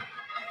 Jesus.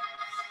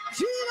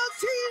 Jesus,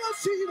 Jesus,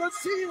 Jesus,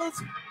 Jesus.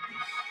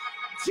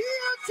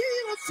 Jesus,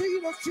 Jesus,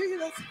 Jesus,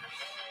 Jesus.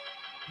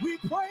 We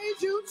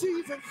praise you,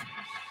 Jesus.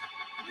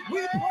 We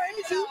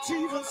praise you,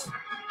 Jesus.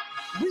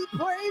 We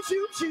praise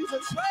you,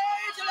 Jesus.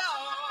 Praise the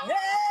Lord.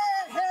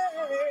 Hey,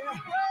 hey.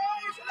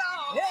 Praise the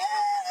Lord. Hey,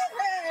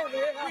 hey. We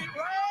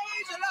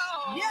praise the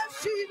Lord. Yes,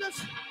 Jesus.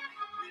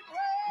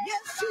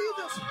 Yes,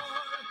 Jesus.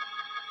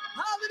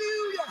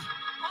 Hallelujah.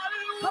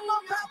 Hallelujah. Come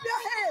on, clap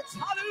your hands.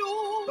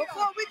 Hallelujah.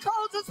 Before we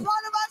close this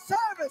part of our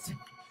service,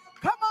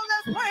 come on,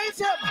 let's praise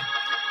him.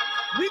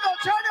 We're going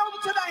to turn it over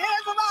to the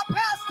hands of our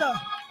pastor.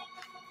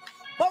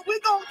 But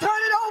we're going to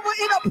turn it over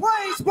in a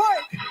praise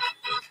break.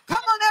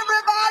 Come on,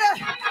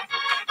 everybody.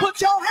 Put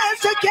your hands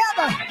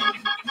together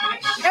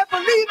and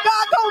believe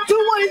God gonna do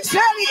what he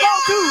said he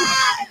gonna do.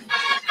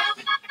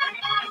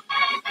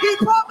 He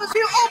promised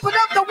he'll open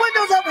up the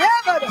windows of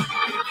heaven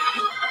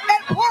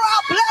and pour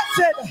out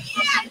blessing.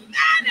 Yes,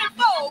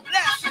 manifold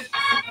blessing.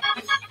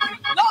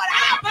 Lord,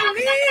 I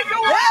believe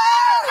your word.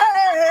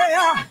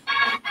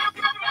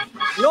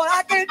 Lord,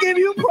 I can give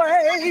you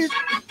praise.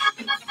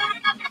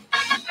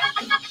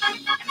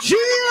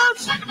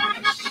 Jesus.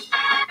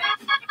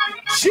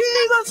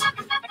 Jesus.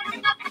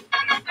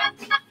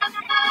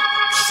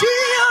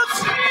 Jesus.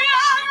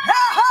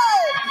 Hey,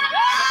 hey.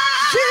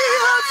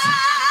 Jesus.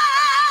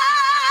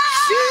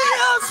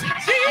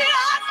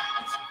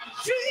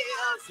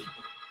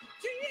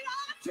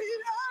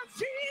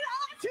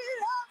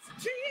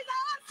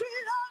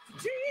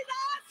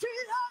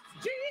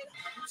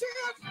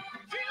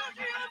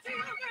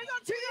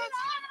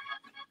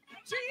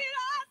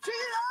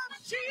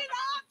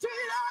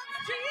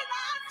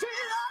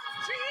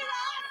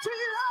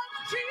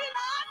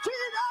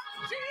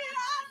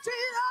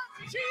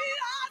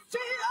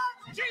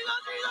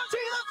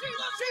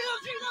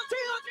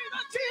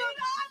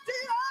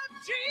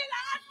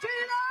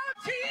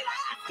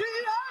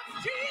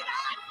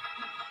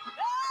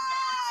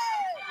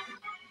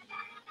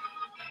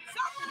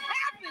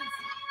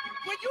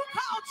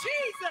 call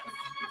Jesus.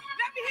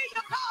 Let me hear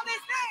you call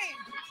his name.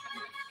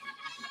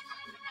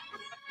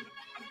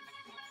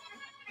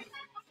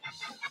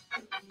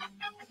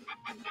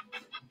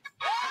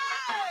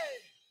 Hey!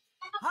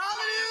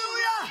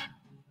 Hallelujah.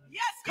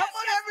 Yes, Come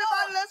on, everybody.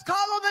 Lord. Let's call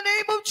on the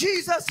name of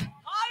Jesus.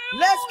 Hallelujah.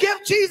 Let's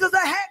give Jesus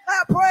a hand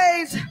clap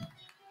praise.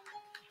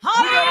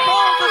 We're going to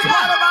close this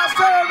part of our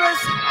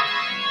service.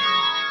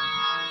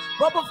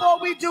 But before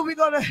we do, we're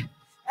going to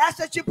ask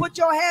that you put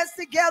your hands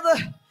together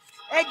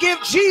and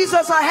give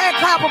Jesus a hand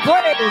clap of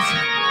praise.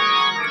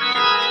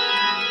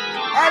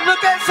 And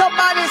look at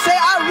somebody and say,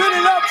 I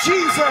really love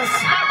Jesus.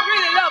 I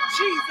really love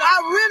Jesus. I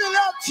really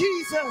love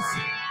Jesus.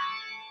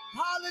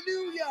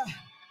 Hallelujah.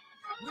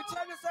 We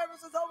turn the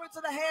services over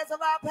to the hands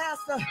of our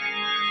pastor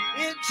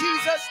in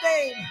Jesus'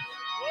 name.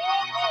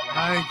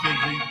 Thank you,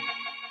 Jesus.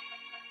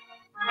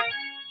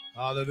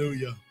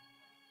 Hallelujah.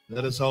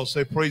 Let us all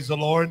say, praise the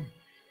Lord.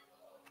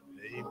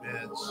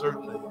 Amen.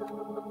 Certainly.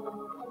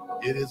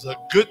 It is a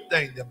good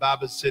thing, the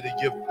Bible said, to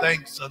give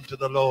thanks unto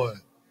the Lord.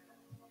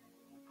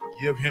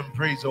 Give him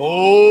praise,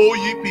 oh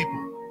ye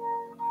people.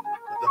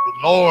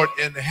 The Lord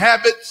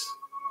inhabits,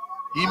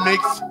 he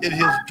makes it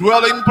his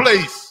dwelling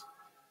place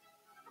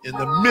in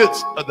the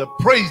midst of the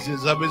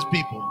praises of his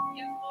people.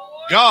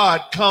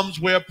 God comes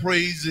where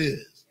praise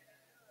is.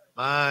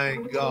 My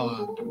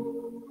God.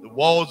 The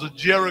walls of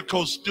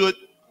Jericho stood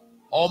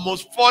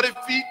almost 40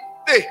 feet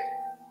thick.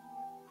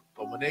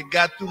 But when they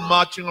got through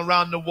marching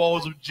around the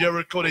walls of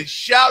Jericho, they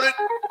shouted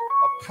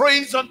a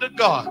praise unto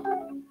God.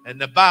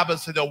 And the Bible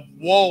said the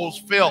walls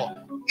fell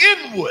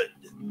inward.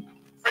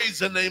 Praise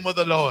the name of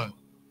the Lord.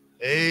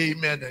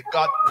 Amen. And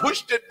God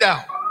pushed it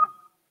down.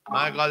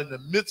 My God, in the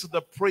midst of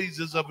the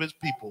praises of his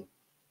people.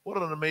 What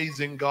an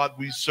amazing God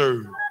we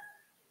serve.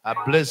 I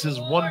bless his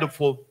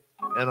wonderful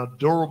and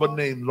adorable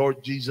name,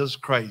 Lord Jesus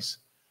Christ.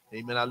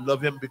 Amen. I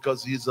love him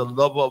because he's the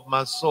lover of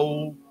my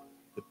soul,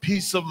 the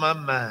peace of my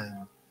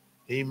mind.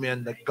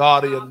 Amen. The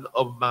guardian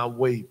of my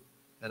way.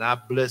 And I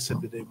bless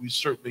him today. We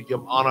certainly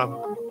give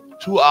honor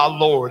to our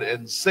Lord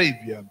and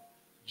Savior,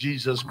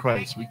 Jesus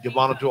Christ. We give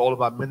honor to all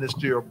of our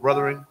ministerial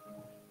brethren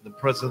in the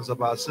presence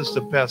of our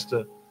assistant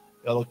pastor,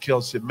 Ella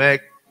Kelsey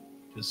Mack,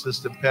 to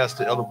assistant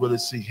pastor, Ella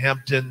Willis C.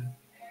 Hampton,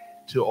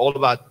 to all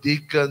of our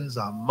deacons,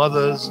 our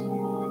mothers,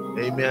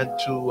 amen,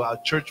 to our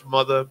church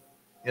mother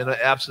in her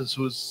absence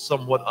who is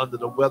somewhat under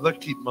the weather.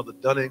 Keep Mother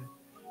Dunning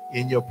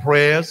in your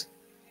prayers.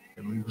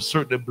 And we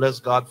certainly bless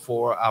God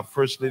for our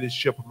First Lady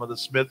Shepherd, Mother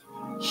Smith.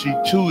 She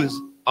too is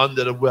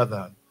under the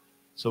weather.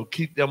 So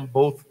keep them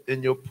both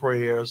in your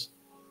prayers.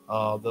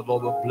 The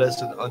Lord will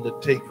bless and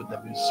undertake for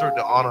them. We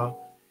certainly honor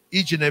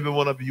each and every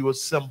one of you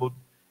assembled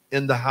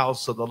in the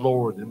house of the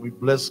Lord. And we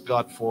bless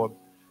God for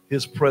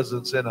his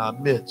presence in our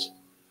midst.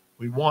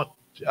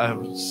 I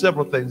have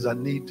several things I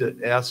need to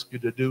ask you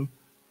to do.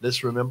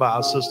 Let's remember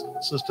our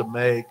sister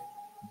Meg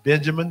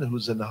Benjamin,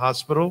 who's in the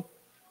hospital.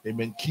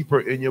 Amen. Keep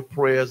her in your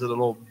prayers, and the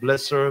Lord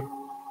bless her.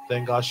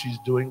 Thank God she's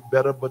doing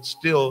better, but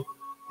still,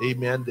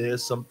 amen,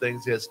 there's some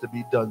things that has to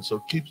be done. So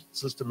keep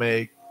Sister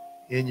Meg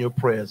in your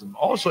prayers. I'm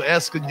also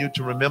asking you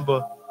to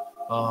remember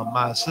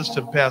my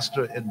assistant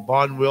pastor in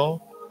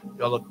Barnwell,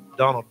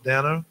 Donald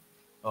Danner.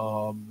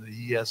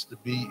 He has to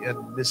be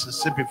in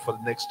Mississippi for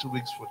the next 2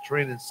 weeks for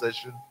training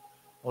session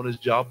on his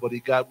job, but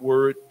he got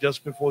word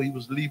just before he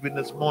was leaving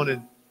this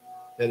morning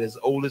that his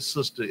oldest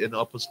sister in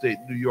upstate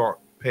New York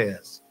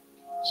passed.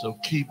 So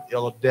keep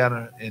Ella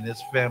Danner and his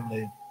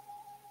family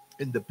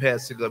in the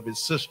passing of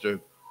his sister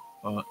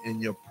in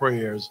your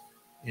prayers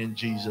in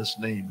Jesus'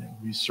 name. And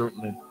we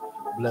certainly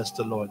bless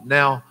the Lord.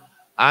 Now,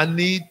 I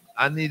need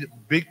a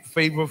big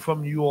favor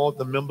from you all,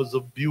 the members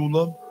of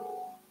Beulah,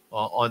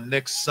 on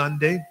next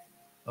Sunday.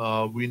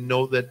 We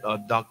know that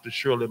Dr.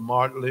 Shirley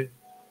Martley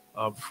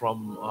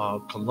from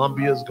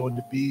Columbia is going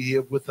to be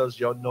here with us.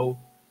 Y'all know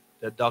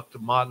that Dr.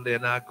 Martley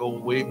and I go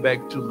way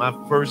back to my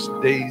first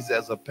days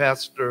as a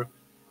pastor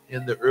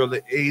in the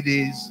early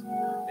 80s.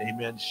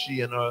 Amen.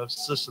 She and her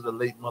sister, the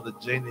late Mother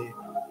Janie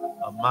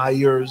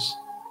Myers,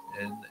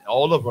 and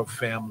all of her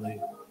family.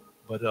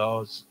 But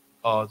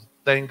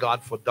thank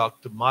God for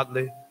Dr.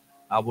 Motley.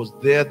 I was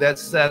there that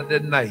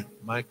Saturday night,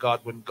 my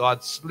God, when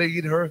God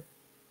slayed her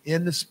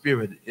in the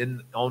spirit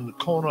on the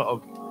corner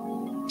of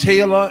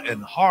Taylor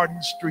and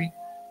Hardin Street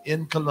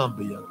in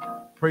Columbia.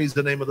 Praise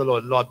the name of the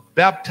Lord. Lord,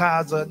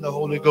 baptize her in the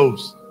Holy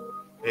Ghost.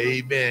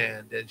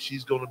 Amen. And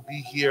she's going to be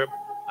here.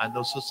 I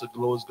know Sister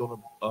Glow is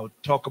going to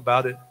talk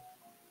about it.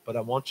 But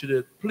I want you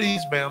to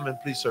please, ma'am, and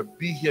please, sir,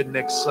 be here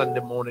next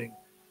Sunday morning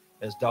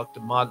as Dr.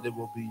 Motley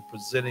will be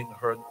presenting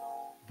her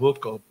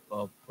book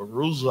of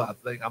perusal. I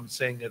think I'm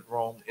saying it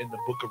wrong, in the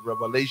book of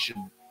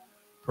Revelation.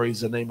 Praise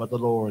the name of the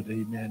Lord.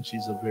 Amen.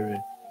 She's a very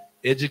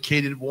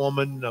educated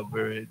woman, a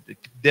very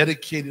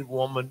dedicated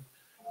woman,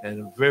 and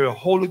a very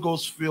Holy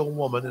Ghost-filled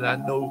woman. And I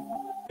know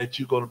that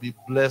you're going to be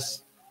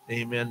blessed,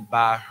 amen,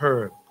 by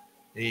her.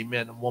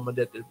 Amen. A woman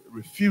that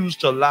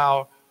refused to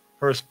allow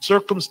her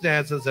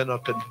circumstances and her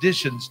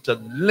conditions to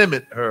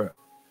limit her.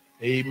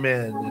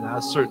 Amen. And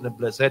I certainly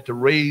bless. Had to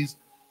raise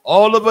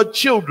all of her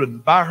children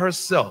by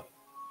herself.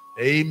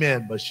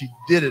 Amen. But she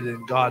did it,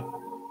 and God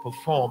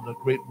performed a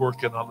great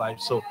work in our life.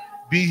 So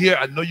be here.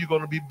 I know you're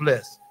going to be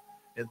blessed.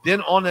 And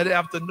then on that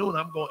afternoon,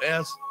 I'm going to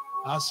ask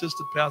our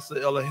sister,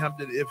 Pastor Ella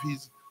Hampton, if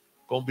he's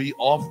going to be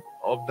off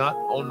or not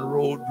on the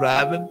road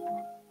driving.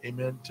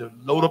 Amen. To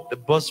load up the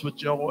bus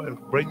with y'all and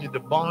bring you to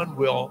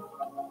Barnwell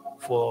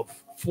for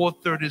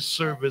 4:30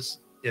 service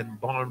in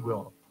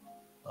Barnwell.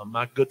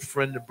 My good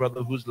friend and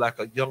brother, who's like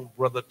a young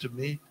brother to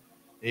me,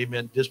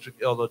 amen, District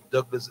Elder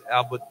Douglas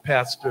Albert,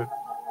 pastor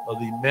of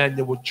the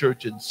Emmanuel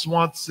Church in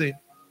Swansea,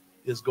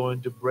 is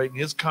going to bring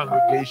his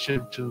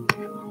congregation to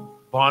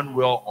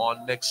Barnwell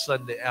on next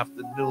Sunday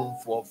afternoon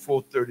for a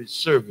 4:30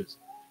 service.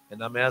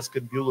 And I'm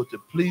asking Beulah to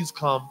please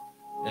come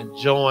and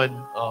join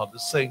the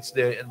saints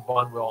there in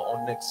Barnwell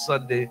on next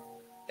Sunday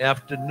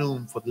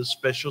afternoon for this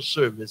special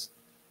service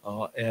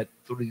at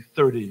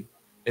 4:30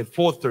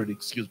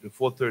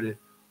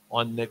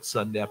 on next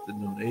Sunday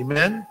afternoon.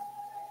 Amen.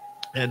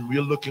 And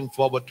we're looking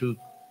forward to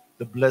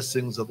the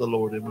blessings of the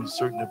Lord, and we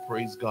certainly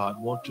praise God.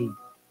 Want to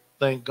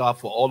thank God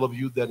for all of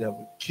you that have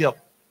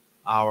kept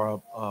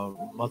our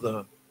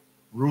mother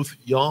Ruth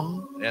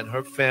Young and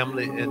her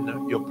family in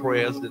your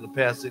prayers in the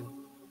passing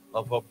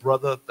of her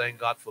brother. Thank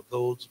God for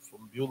those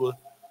from Beulah.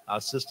 Our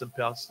assistant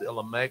pastor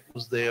Ella Mack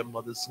was there.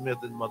 Mother Smith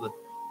and Mother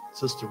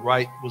Sister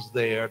Wright was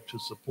there to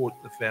support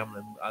the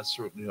family. I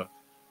certainly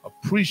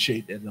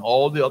appreciate it. And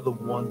all the other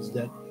ones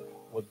that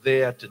were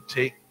there to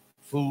take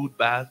food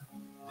by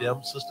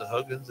them, Sister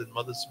Huggins and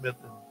Mother Smith,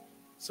 and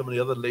some of the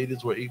other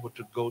ladies were able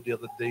to go the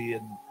other day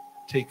and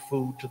take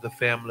food to the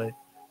family.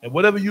 And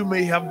whatever you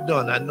may have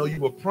done, I know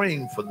you were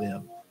praying for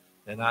them.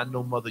 And I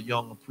know Mother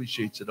Young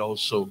appreciates it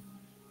also,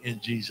 in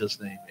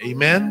Jesus' name.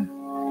 Amen.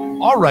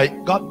 All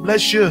right. God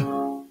bless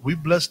you. We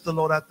bless the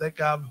Lord. I think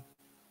I've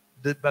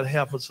did about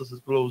half of Sister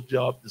Glow's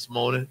job this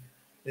morning,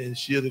 and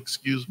she'll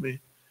excuse me.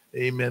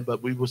 Amen.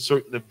 But we will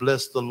certainly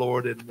bless the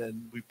Lord,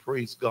 and we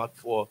praise God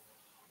for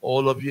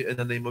all of you in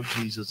the name of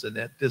Jesus. And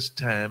at this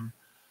time,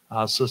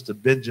 our Sister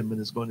Benjamin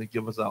is going to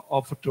give us our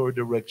offertory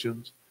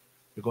directions.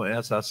 We're going to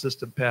ask our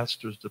assistant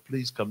pastors to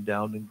please come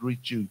down and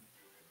greet you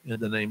in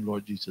the name of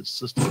Lord Jesus.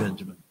 Sister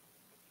Benjamin.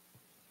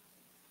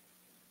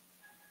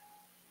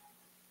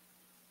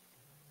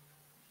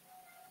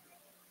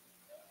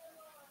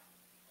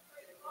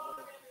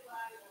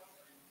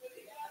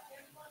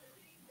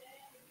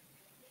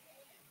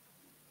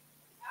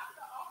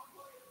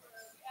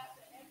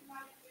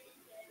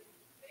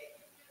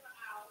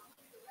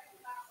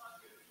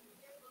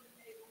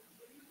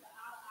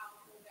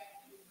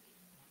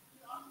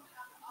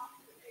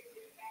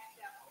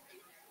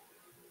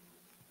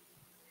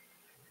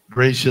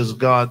 Gracious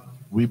God,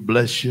 we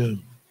bless you.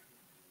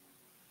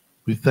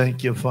 We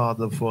thank you,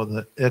 Father, for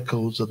the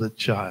echoes of the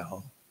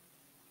child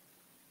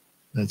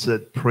that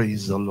said,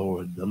 praise the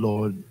Lord. The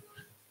Lord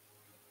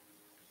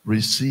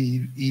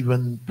receive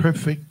even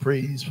perfect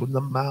praise from the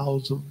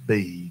mouths of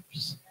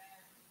babes.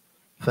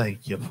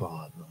 Thank you,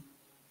 Father.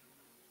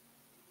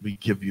 We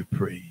give you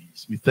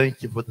praise. We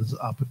thank you for this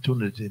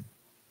opportunity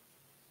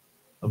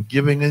of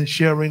giving and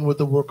sharing with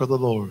the work of the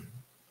Lord.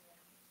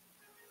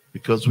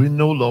 Because we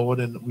know,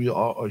 Lord, and we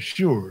are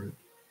assured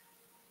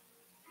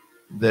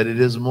that it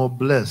is more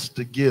blessed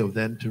to give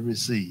than to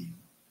receive.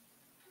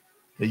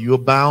 That you are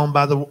bound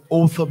by the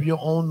oath of your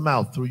own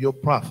mouth through your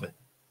prophet,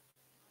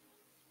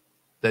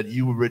 that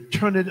you will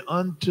return it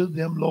unto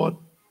them, Lord,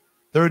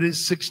 30,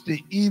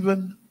 60,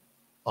 even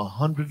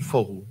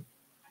 100-fold.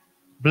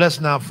 Bless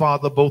now,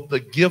 Father, both the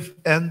gift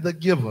and the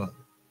giver.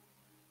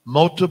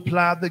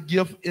 Multiply the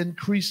gift,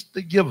 increase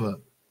the giver.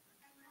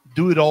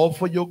 Do it all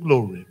for your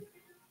glory.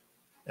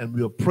 And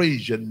we'll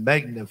praise you and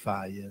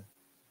magnify you.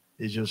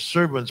 Is your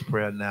servant's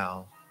prayer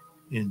now.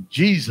 In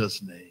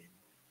Jesus' name,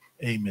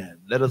 amen.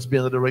 Let us be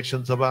in the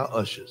directions of our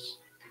ushers.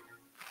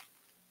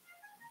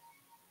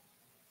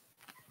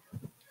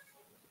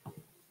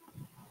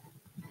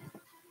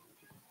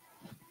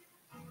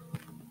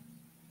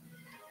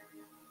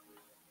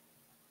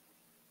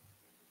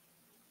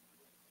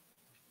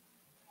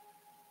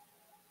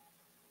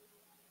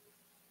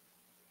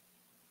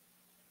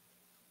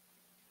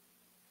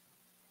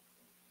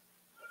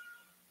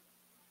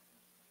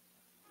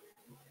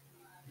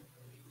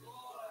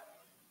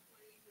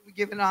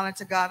 Giving honor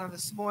to God on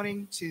this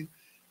morning, to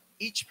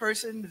each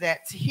person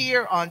that's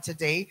here on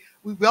today.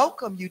 We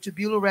welcome you to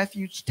Beulah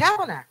Refuge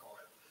Tabernacle,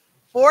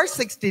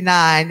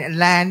 469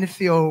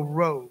 Landfill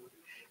Road.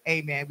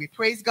 Amen. We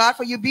praise God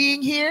for you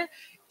being here.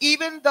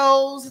 Even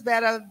those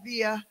that are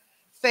via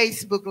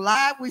Facebook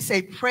Live, we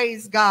say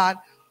praise God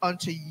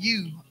unto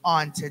you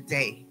on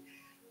today.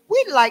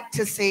 We'd like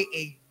to say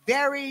a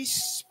very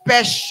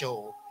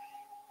special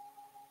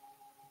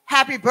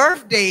happy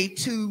birthday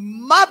to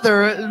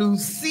Mother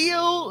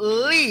Lucille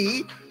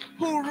Lee,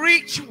 who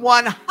reached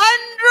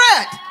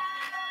 100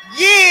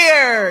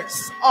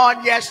 years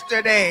on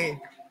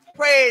yesterday.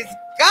 Praise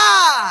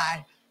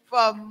God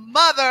for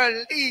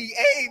Mother Lee.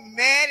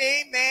 Amen,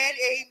 amen,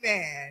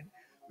 amen.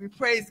 We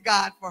praise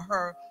God for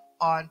her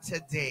on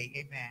today.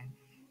 Amen.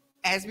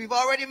 As we've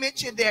already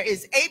mentioned, there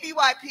is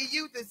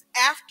ABYPU this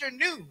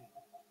afternoon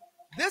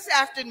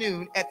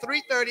at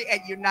 3:30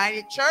 at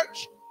United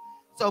Church.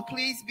 So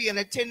please be in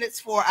attendance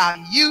for our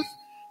youth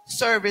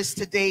service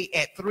today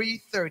at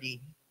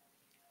 3:30.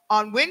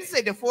 On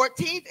Wednesday the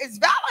 14th is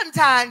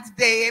Valentine's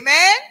Day,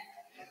 amen?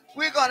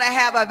 We're going to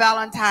have a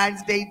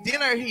Valentine's Day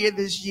dinner here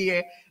this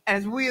year.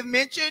 As we have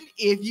mentioned,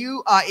 if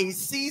you are a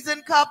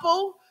seasoned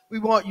couple, we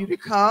want you to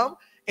come.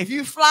 If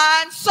you're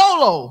flying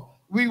solo,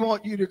 we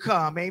want you to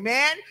come,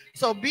 amen?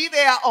 So be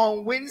there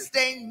on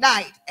Wednesday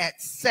night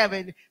at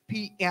 7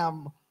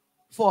 p.m.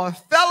 for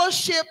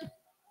fellowship,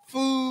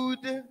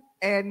 food,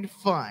 and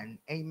fun,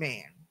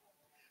 amen.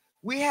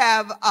 We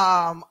have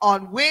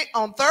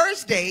on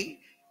Thursday,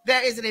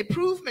 there is an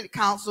improvement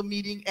council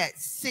meeting at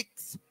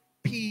 6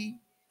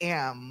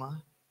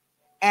 p.m.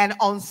 And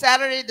on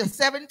Saturday, the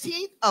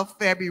 17th of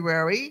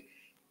February,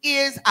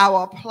 is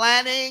our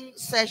planning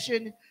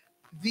session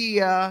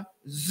via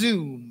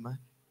Zoom.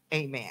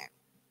 Amen.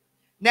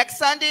 Next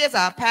Sunday, as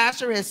our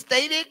pastor has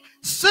stated,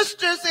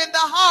 sisters in the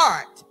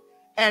heart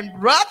and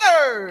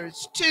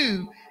brothers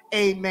too.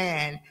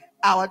 Amen.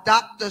 Our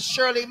Dr.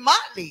 Shirley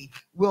Motley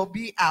will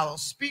be our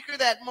speaker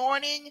that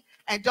morning.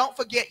 And don't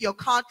forget your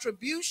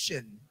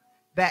contribution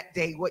that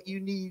day, what you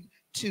need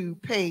to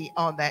pay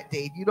on that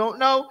day. If you don't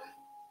know,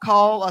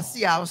 call or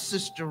see our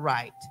sister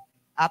Wright.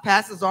 Our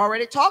pastor's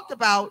already talked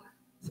about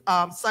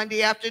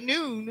Sunday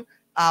afternoon,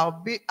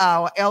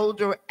 our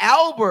elder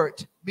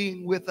Albert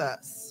being with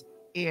us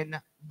in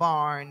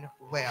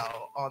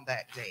Barnwell on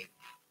that day.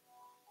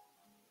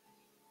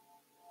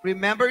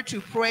 Remember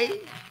to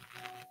pray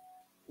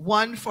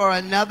one for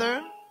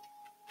another.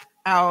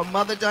 Our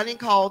Mother Dunning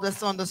called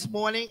us on this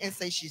morning and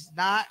said she's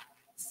not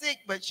sick,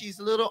 but she's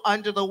a little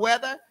under the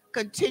weather.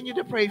 Continue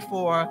to pray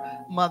for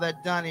Mother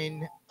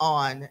Dunning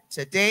on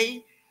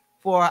today.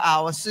 For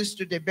our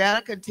sister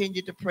Debetta,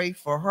 continue to pray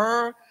for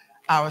her.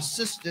 Our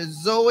sister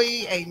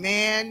Zoe,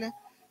 amen.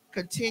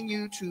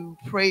 Continue to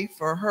pray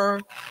for her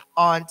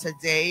on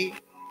today.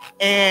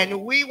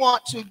 And we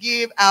want to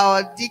give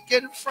our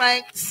Deacon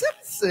Frank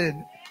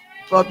Simpson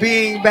for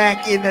being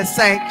back in the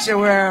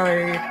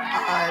sanctuary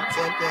on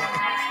today.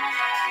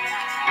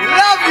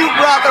 Love you,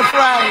 Brother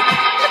Frank.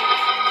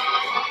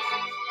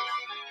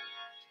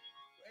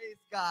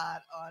 Praise God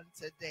on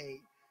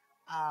today.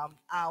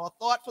 Our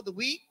thought for the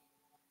week: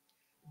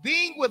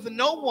 being with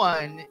no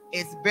one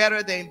is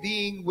better than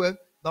being with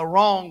the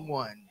wrong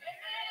one.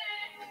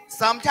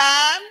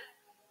 Sometimes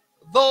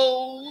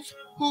those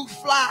who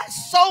fly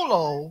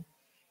solo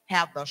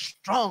have the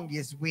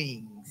strongest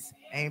wings.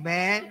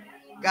 Amen.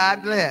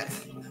 God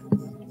bless.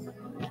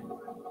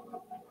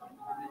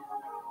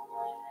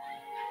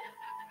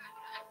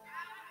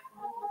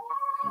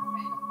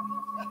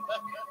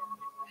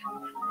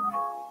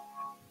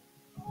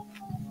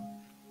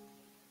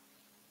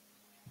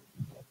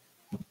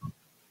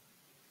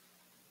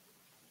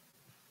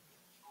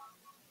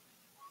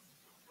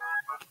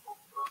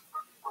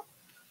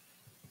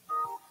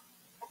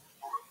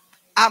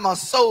 I'm a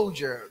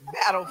soldier,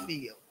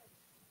 battlefield.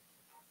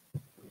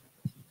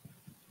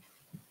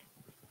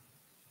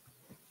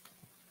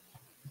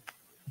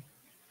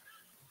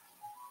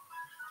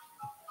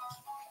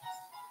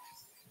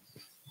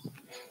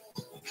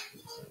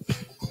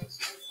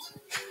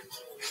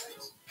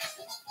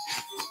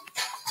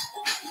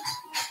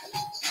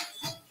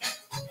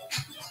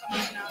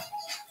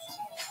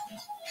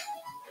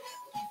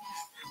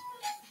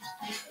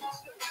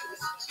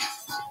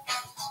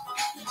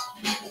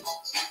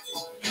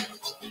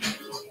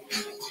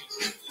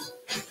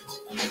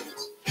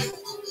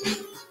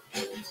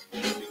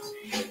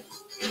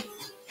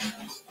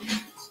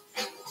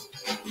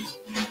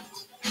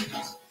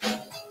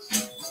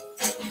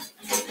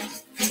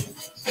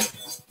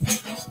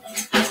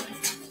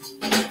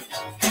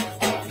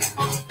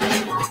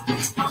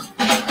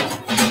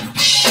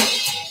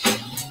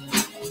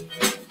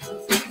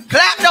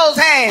 Clap those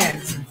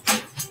hands.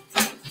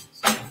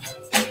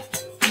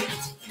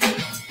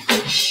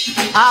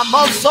 I'm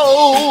a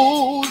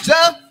soldier.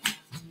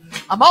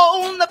 I'm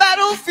on the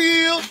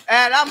battlefield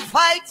and I'm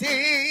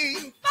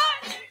fighting.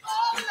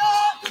 Oh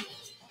Lord.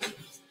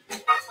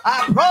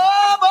 I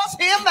promise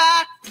him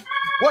I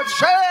would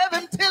serve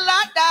him till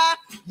I die.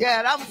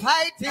 Yet I'm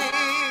fighting.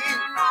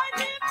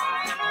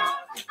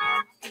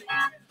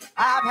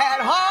 I've had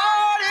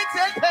heartaches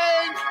and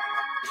pain,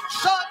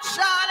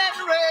 sunshine and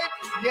rain,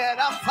 yet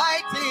I'm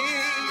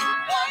fighting.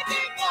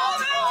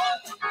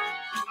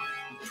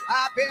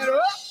 I've been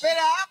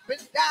up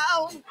and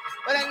down,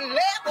 but I'm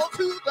level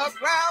to the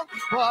ground,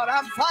 but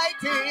I'm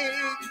fighting.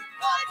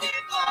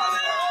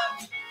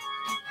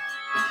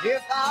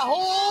 If I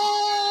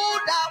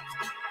hold out,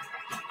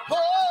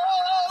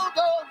 hold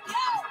on,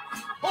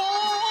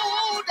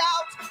 hold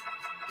out,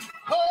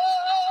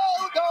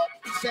 hold on,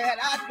 said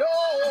I know.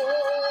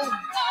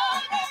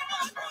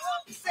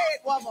 Say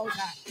it one more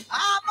time.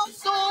 I'm a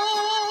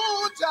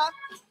soldier.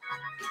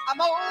 I'm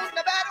on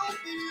the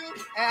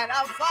battlefield and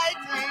I'm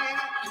fighting.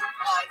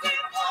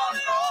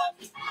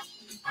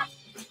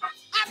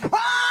 I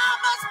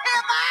promise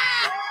him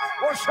I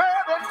will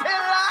serve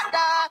until I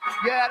die.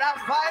 Yet I'm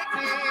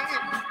fighting.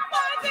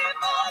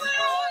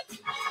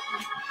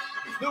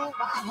 Through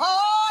my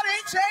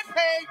heartaches and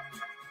pain,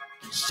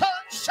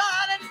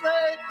 sunshine and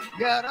rain,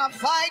 yet I'm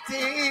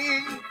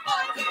fighting.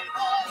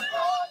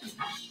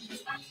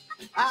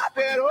 I've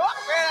been up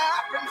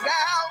and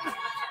down,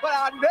 but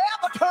I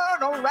never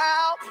turn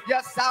around.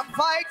 Yes, I'm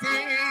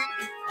fighting.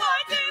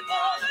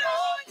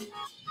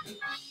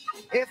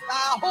 If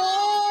I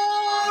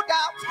hold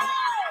out,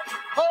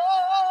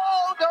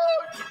 hold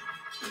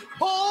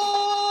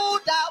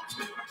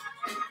out,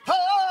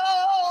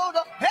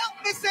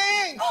 help me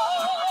sing.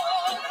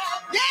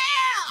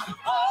 Yeah.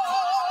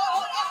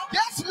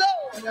 Yes,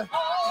 Lord.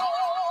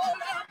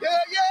 Yeah,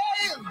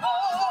 yeah.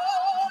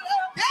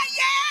 Yeah.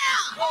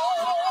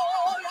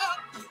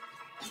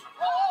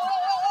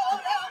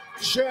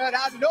 Should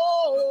I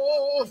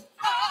know?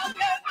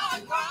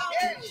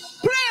 Yeah.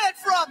 Play it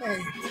from me.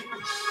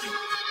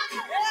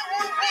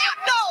 Clap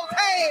those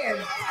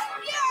hands.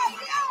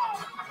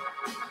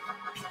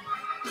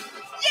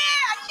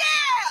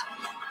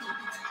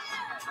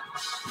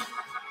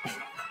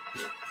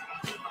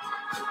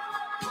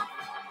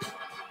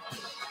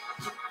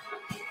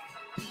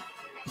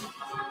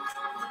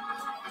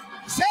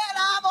 Said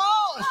I'm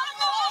on.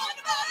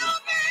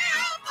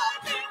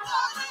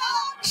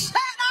 Said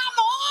I'm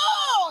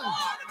on.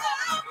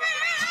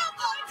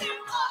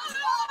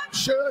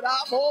 Should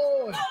I'm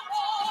on.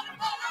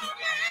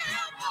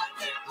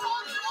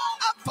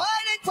 I'm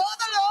fighting for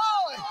the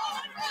Lord.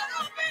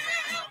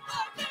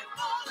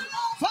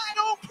 Fight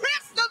on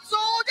Christian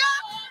soldier.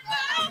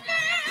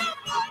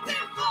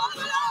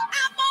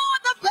 I'm on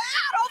the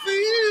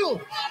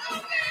battlefield.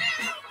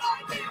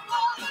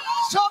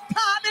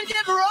 Sometimes it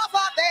gets rough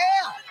out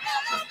there.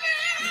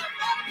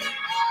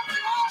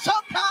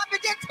 Sometimes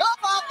it gets tough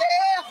out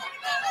there.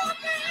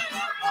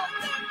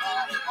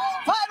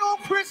 Fight on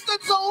Christian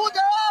soldier.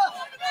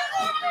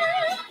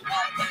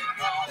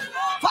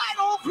 Fight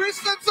on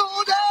Christian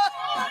soldier.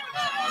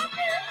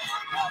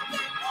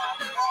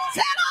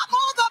 Said I'm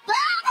on the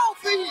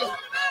battlefield.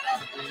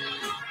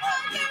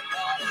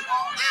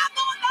 I'm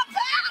on the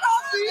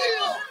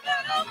battlefield.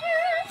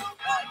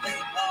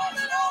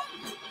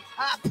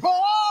 I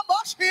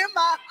promise him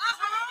I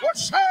will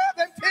serve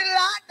him till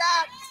I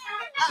die.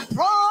 I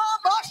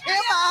promise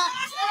him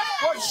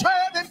I will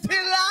serve him till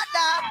I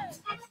die.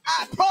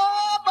 I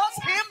promise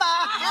him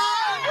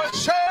I will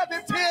serve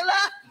him till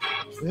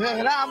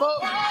and I'm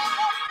up.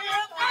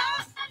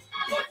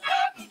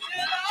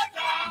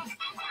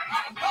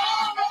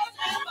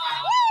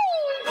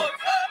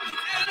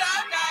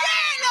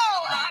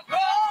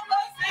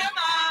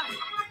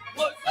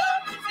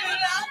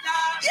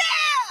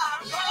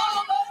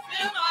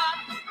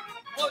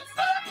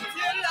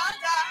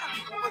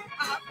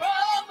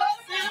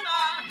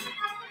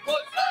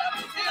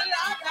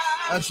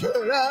 I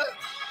should have.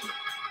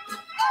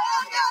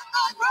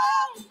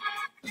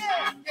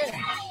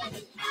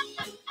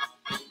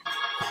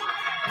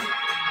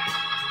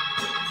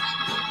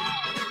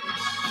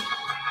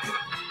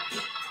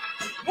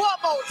 One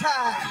more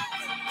time.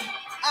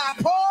 I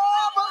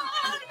promise.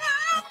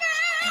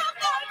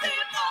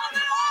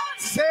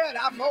 Said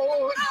I'm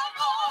on.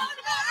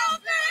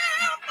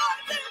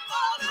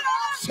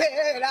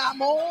 Said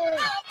I'm on.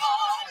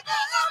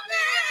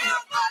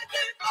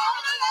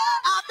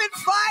 I've been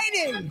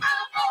fighting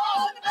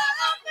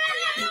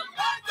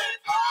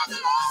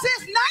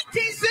since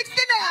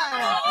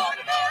 1969.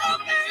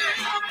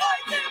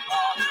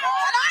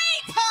 And I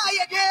ain't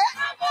tired yet.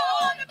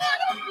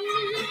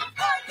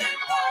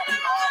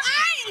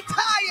 I ain't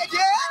tired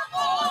yet.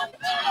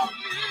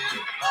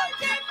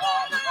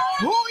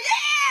 Oh,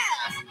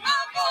 yeah.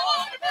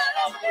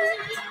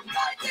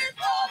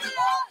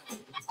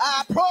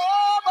 I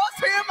promise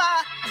him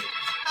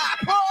I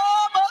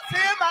promise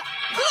him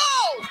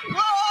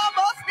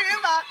promise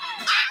him I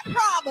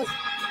promise.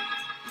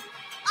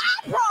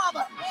 I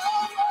promise.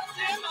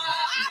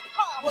 I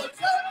promise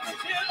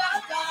until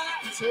I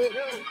die. Said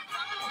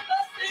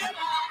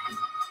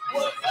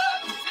what's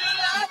up until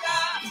I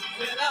die?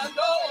 Then I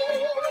know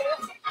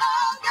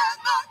I'll get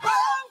my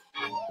crown.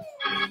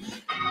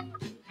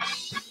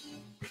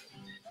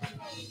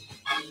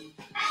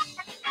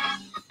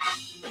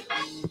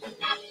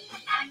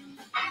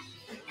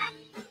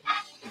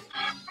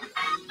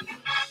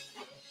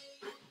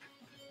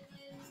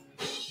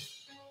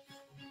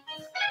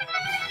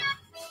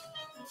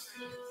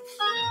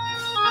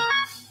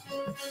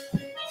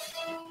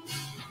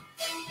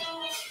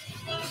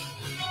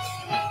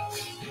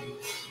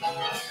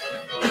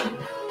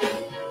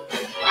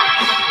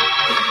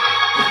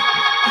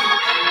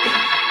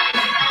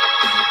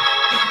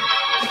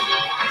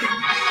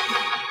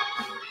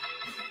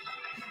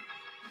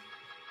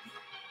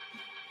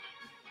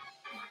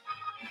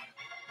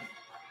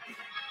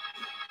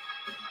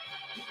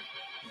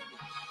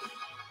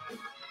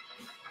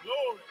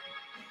 Glory.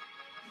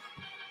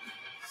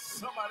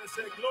 Somebody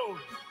say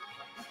glory.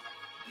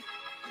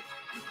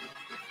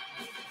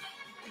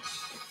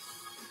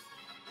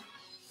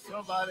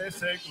 Somebody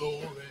say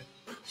glory.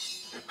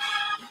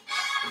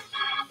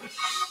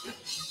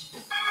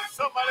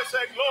 Somebody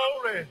say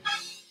glory.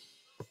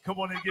 Come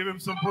on and give him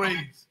some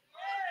praise.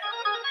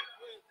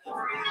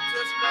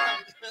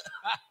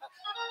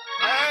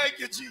 Hey, Thank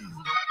you, Jesus.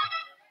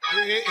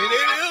 And it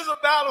is a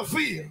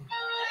battlefield.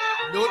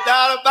 No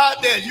doubt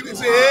about that. You can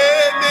say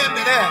amen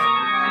to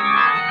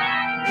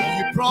that.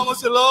 And you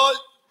promise the Lord,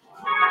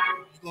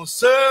 you're going to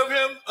serve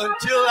him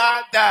until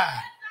I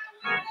die.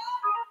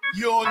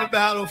 You're on the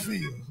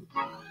battlefield.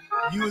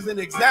 You is an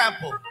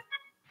example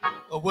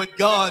of what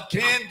God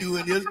can do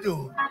and is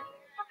doing.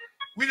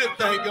 We just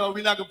thank God.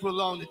 We're not going to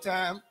prolong the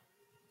time.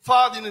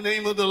 Father, in the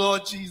name of the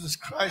Lord Jesus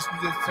Christ, we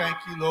just thank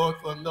you, Lord,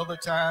 for another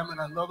time and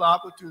another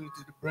opportunity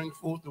to bring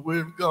forth the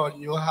word of God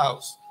in your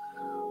house.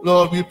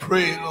 Lord, we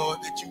pray, Lord,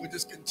 that you would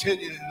just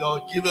continue,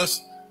 Lord, give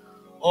us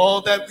all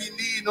that we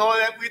need and all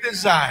that we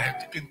desire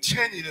to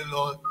continue,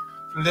 Lord,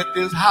 to let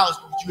this house,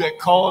 which you had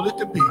called it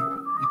to be.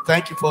 We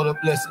thank you for the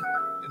blessing.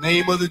 In the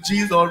name of the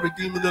Jesus, our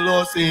Redeemer, the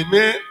Lord, say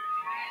amen.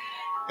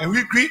 And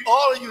we greet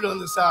all of you on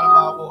the side of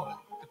my voice,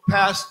 the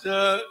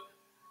pastor,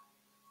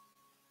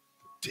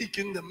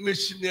 deacon, the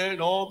missionary,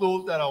 and all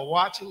those that are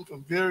watching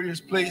from various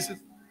places.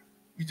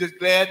 We're just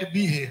glad to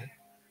be here.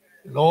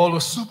 And all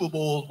the Super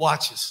Bowl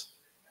watchers,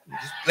 we're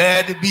just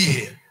glad to be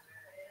here.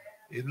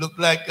 It looked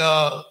like,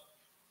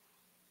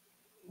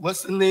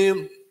 what's the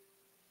name?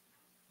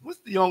 What's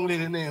the young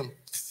lady name?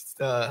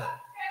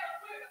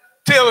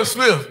 Taylor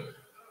Swift.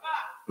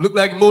 Looked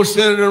like more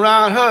centered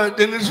around her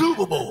than the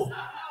Super Bowl.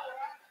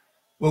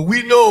 Well,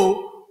 we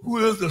know who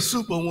is the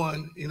super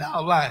one in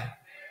our life.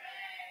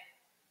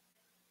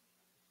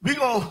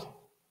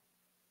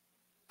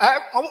 I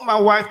want my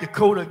wife to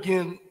quote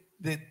again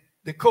the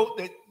quote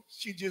that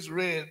she just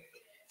read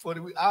for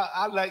the week.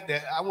 I like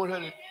that. I want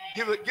her to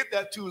get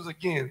that to us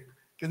again,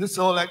 because it's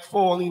all like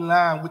falling in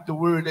line with the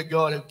word that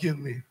God has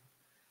given me.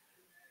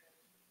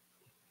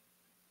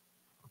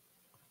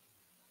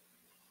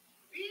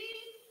 Be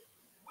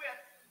with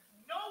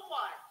no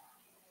one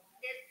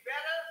is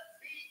better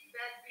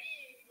than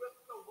being with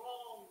the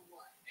wrong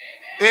one.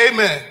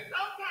 Amen.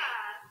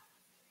 Sometimes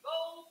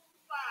those who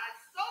fight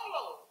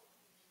solo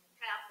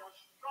have the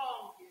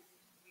strongest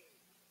win.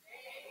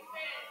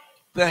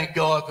 Thank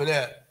God for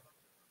that.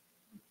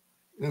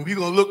 And we're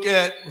going to look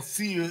at and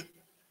see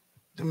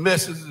the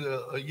message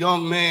of a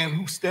young man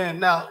who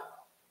stand out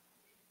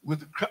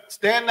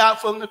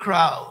from the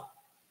crowd.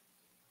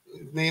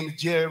 His name is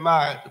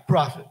Jeremiah, the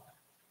prophet.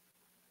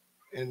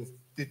 And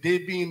today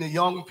being the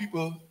young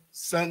people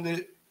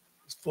Sunday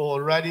is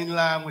fall right in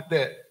line with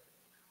that.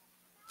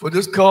 For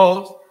this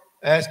cause,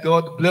 I ask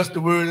God to bless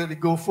the word that it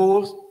go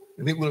forth,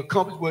 and it will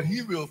accomplish what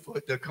he will for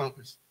it to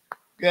accomplish.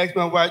 I ask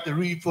my wife to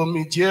read for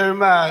me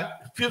Jeremiah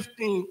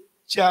 15,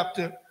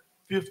 chapter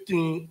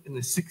 15 and the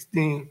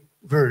 16th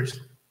verse.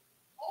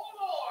 O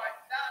Lord,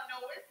 thou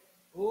knowest.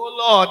 O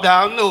Lord,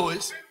 thou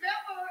knowest.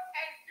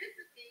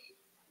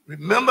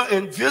 Remember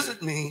and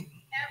visit me. And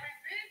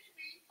revenge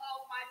me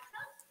of my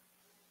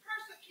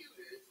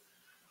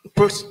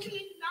persecutors.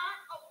 Keep not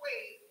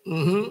away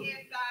in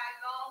thy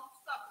long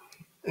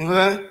suffering.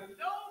 Amen.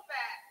 Know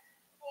that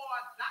for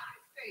thy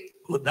sake.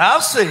 For thy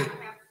sake.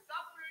 I have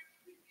suffered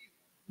with you.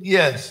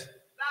 Yes.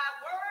 Thy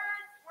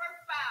words were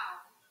found,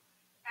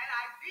 and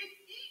I did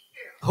eat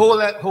them.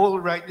 Hold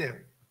it right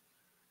there.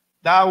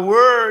 Thy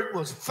word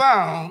was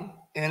found,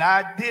 and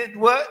I did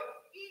what?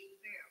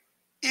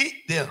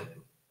 Eat them.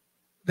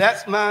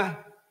 That's my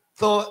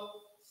thought.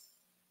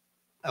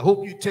 I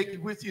hope you take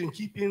it with you and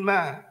keep it in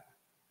mind.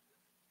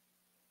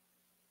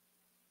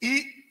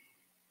 Eat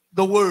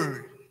the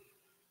word.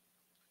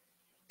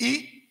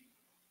 Eat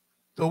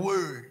the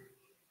word.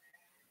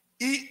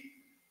 Eat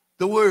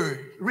the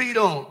word. Read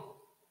on. And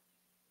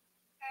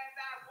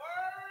thy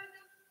word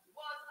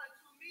was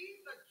unto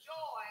me the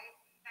joy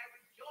and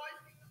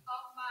rejoicing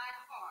of my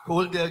heart.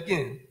 Hold it there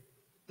again.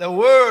 The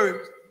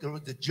word, the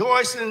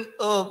rejoicing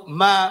of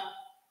my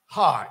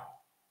heart.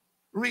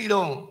 Read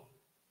on. For I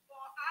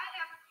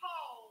am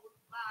called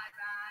by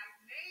thy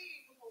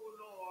name, O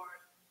Lord,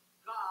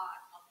 God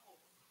of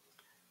hosts.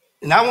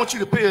 And I want you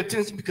to pay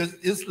attention, because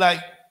it's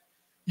like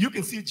you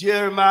can see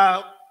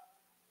Jeremiah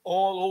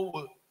all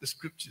over the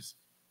scriptures.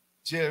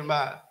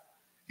 Jeremiah.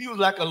 He was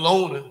like a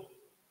loner.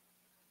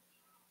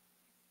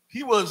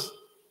 You're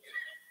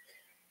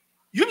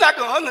not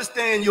going to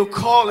understand your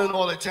calling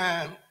all the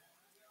time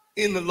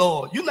in the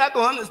Lord. You're not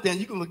going to understand.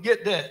 You can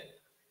forget that.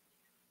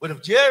 But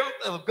if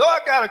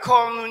God got a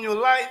calling on your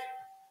life,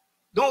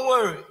 don't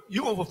worry.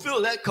 You're going to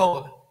fulfill that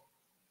calling.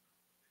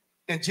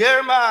 And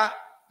Jeremiah,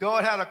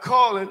 God had a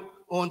calling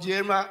on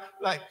Jeremiah.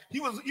 Like he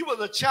was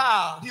a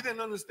child. He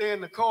didn't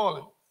understand the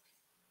calling.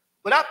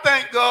 But I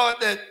thank God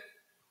that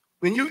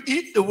when you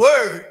eat the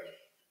word,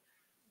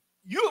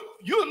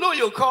 you'll know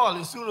your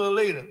calling sooner or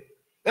later.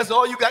 That's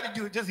all you got to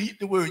do, just eat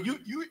the word. You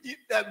eat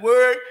that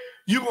word,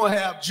 you're going to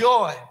have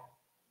joy.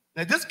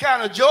 Now, this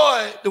kind of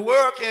joy, the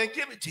world can't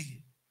give it to you.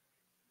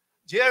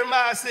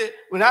 Jeremiah said,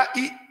 when I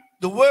eat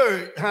the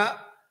word,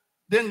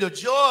 then the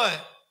joy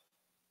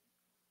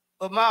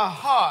of my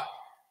heart.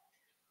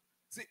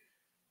 See,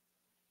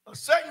 a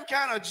certain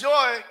kind of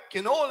joy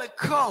can only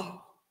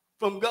come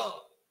from God.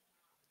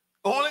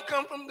 Only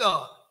come from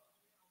God.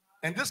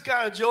 And this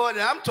kind of joy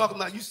that I'm talking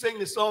about, you sing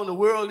the song, the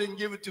world didn't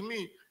give it to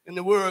me. and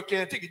the world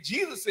can't take it.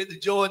 Jesus said, the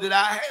joy that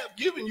I have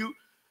given you,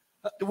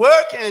 the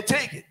world can't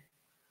take it.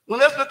 Well,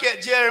 let's look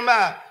at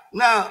Jeremiah.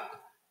 Now,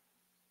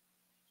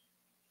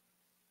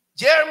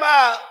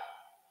 Jeremiah,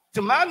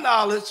 to my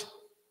knowledge,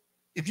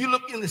 if you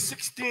look in the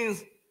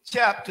 16th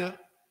chapter,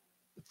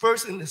 the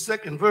first and the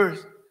second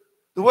verse,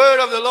 the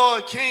word of the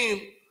Lord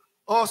came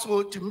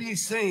also to me,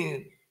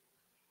 saying,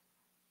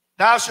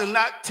 thou shalt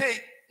not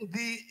take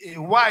thee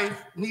a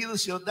wife, neither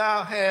shalt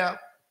thou have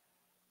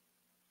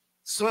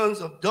sons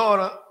of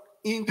daughter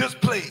in this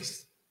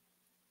place.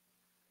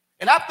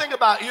 And I think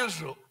about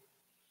Israel.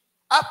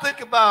 I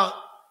think about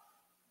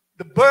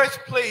the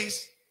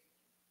birthplace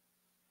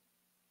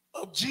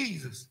of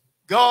Jesus,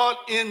 God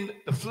in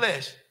the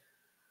flesh.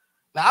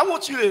 Now, I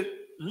want you to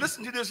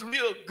listen to this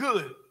real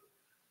good.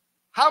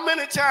 How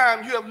many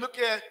times you have looked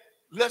at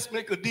Let's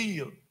Make a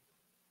Deal?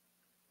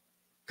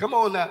 Come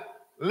on now,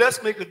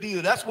 Let's Make a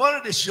Deal. That's one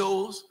of the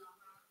shows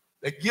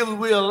that gives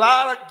away a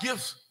lot of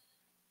gifts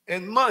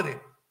and money.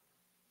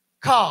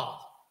 Cars.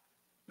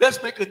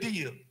 Let's make a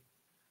deal.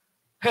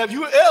 Have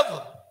you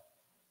ever,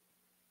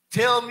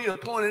 tell me or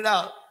point it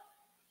out,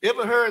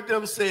 ever heard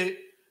them say,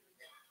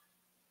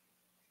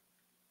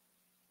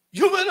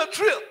 you in a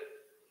trip,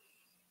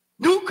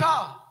 new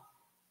car,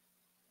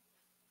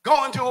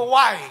 going to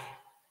Hawaii,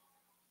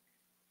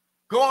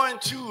 going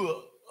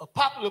to a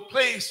popular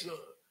place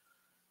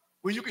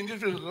where you can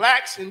just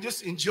relax and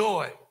just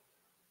enjoy.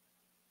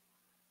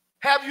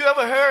 Have you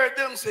ever heard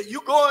them say,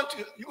 you're going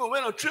to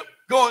win a trip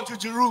going to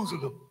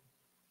Jerusalem?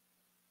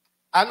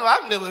 I know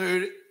I've never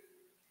heard it.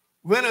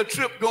 Win a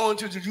trip going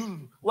to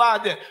Jerusalem. Why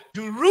that?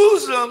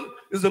 Jerusalem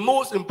is the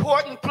most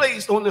important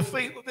place on the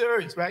face of the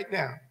earth right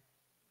now.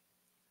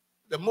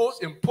 The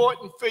most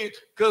important place,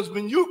 because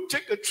when you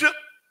take a trip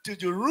to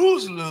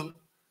Jerusalem,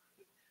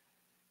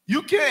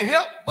 you can't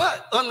help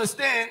but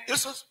understand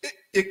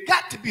it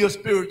got to be a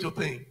spiritual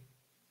thing.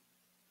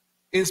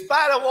 In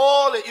spite of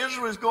all that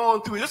Israel is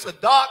going through, it's a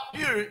dark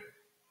period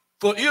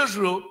for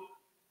Israel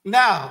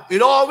now.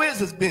 It always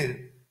has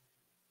been.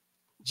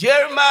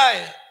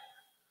 Jeremiah,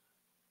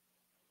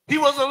 he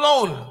was a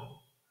loner.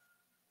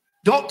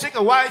 Don't take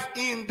a wife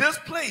in this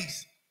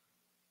place.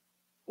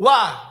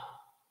 Why?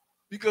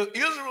 Because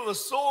Israel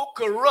was so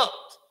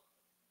corrupt.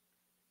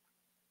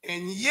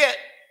 And yet,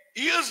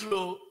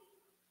 Israel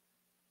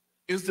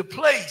is the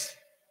place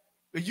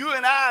where you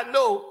and I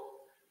know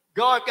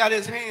God got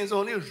his hands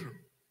on Israel.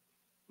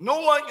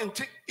 No one can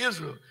take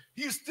Israel.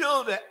 She's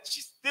still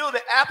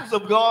the apples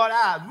of God's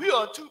eyes. We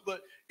are too,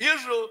 but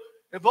Israel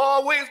have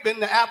always been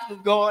the apples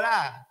of God's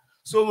eyes.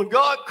 So when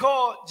God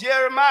called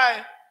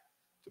Jeremiah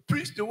to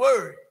preach the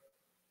word,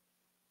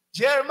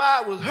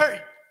 Jeremiah was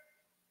hurt.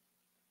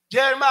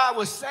 Jeremiah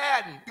was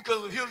saddened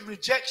because of his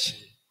rejection.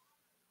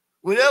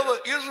 Whenever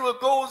Israel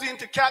goes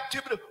into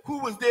captivity, who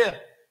was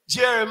there?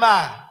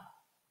 Jeremiah.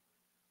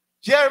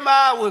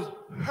 Jeremiah was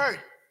hurt.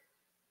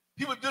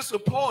 He was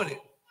disappointed.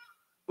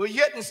 But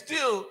yet and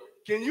still,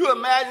 can you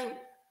imagine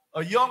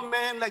a young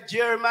man like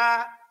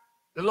Jeremiah?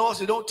 The Lord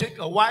said, don't take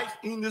a wife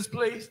in this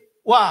place.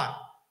 Why?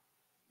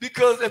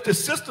 Because if the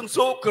system's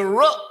so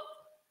corrupt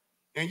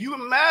and you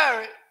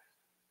marry,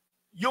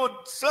 your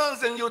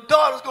sons and your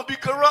daughters going to be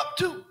corrupt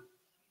too.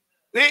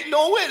 There ain't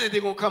no way that they're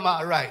going to come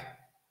out right.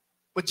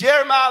 But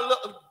Jeremiah,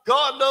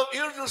 God loved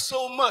Israel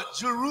so much.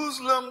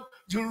 Jerusalem,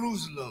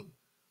 Jerusalem.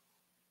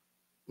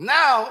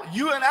 Now,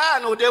 you and I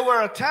know there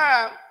were a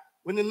time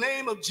when the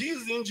name of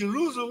Jesus in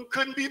Jerusalem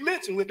couldn't be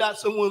mentioned without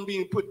someone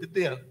being put to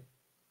death.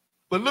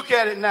 But look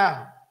at it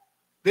now.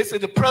 They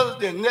said the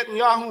president,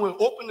 Netanyahu, will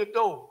open the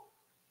door,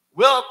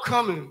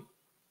 welcoming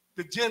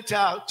the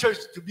Gentile church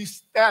to be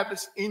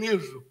established in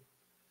Israel.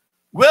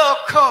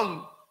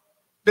 Welcome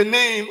the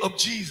name of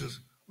Jesus.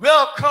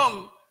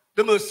 Welcome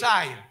the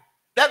Messiah.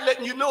 That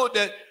letting you know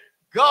that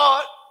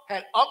God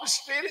had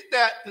orchestrated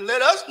that to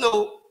let us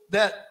know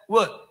that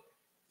what?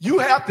 You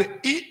have to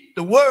eat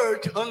the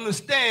word to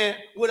understand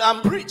what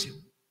I'm preaching.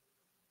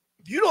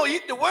 If you don't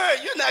eat the word,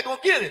 you're not going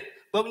to get it.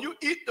 But when you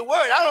eat the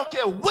word, I don't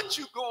care what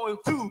you're going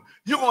through,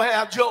 you're going to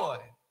have joy.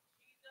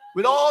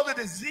 With all the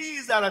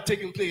disease that are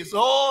taking place,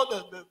 all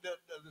the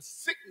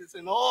sickness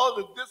and all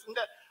the this and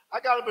that. I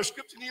got a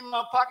prescription in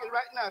my pocket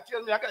right now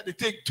telling me I got to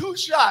take 2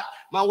 shots.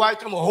 My wife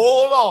told me,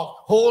 hold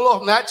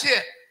off, not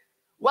yet.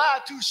 Why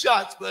 2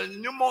 shots? For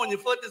pneumonia,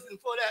 for this and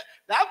for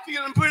that. I'm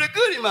feeling pretty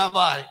good in my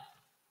body.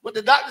 But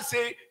the doctor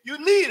said,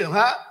 you need them,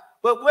 huh?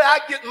 But where I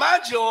get my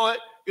joy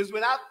is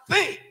when I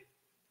think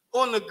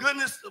on the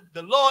goodness of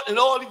the Lord and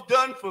all he's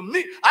done for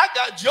me. I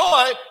got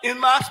joy in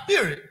my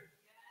spirit,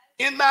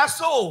 in my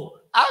soul.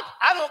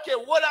 I don't care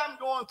what I'm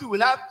going through.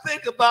 When I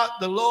think about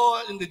the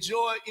Lord and the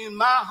joy in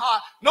my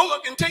heart, no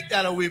one can take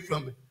that away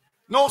from me.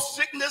 No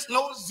sickness,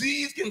 no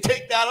disease can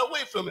take that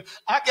away from me.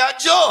 I got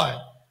joy.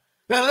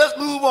 Now let's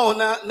move on.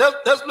 Now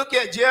let's look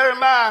at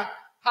Jeremiah,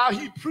 how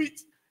he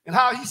preached and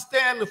how he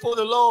stand before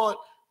the Lord.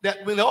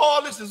 That when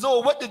all this is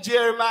over, what did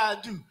Jeremiah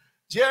do?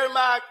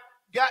 Jeremiah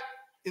got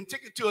and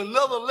took it to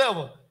another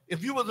level.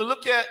 If you were to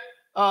look at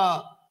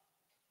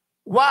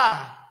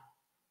why,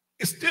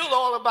 it's still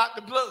all about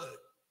the blood.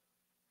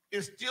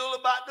 is still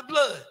about the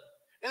blood.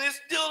 And it's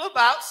still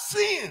about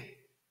sin.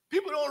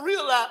 People don't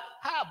realize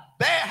how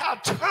bad, how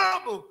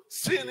terrible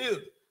sin is.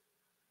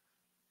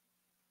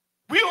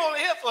 We're only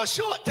here for a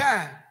short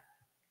time.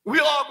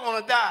 We're all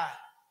going to die.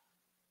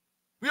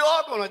 We're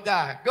all going to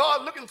die.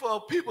 God's looking for a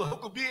people who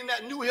could be in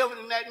that new heaven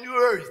and that new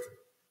earth.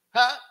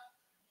 Huh?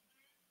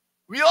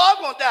 We all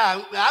going to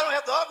die. Now, I don't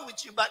have to argue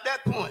with you about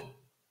that point.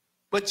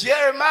 But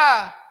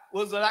Jeremiah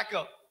was like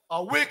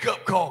a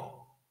wake-up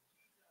call.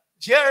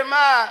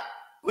 Jeremiah,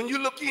 when you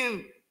look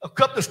in a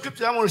couple of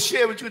scriptures I want to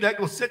share with you that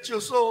will set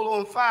your soul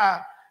on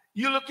fire.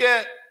 You look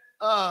at,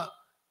 but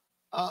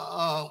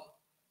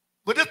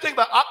just think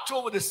about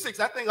October the 6th.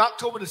 I think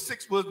October the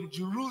 6th was when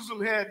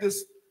Jerusalem had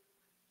this,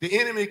 the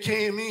enemy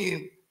came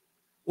in.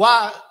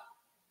 While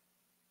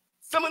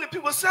some of the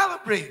people were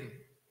celebrating,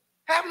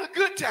 having a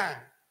good time.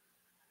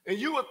 And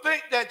you would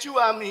think that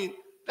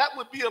that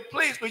would be a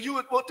place where you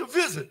would want to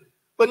visit.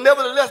 But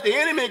nevertheless, the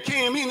enemy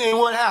came in, and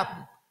what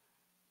happened?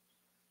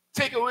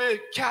 Take away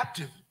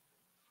captive.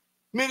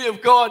 Many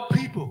of God's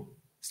people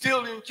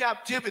still in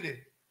captivity,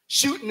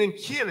 shooting and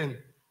killing,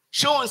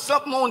 showing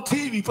something on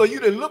TV for you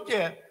to look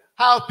at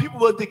how people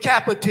were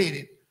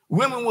decapitated,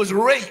 women was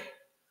raped.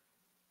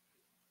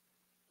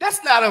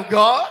 That's not of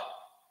God.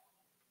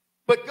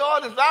 But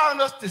God is allowing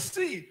us to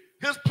see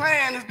his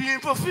plan is being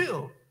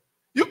fulfilled.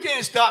 You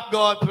can't stop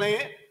God's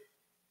plan.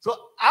 So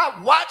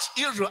I watch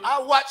Israel.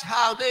 I watch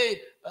how they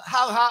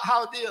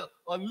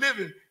are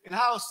living, and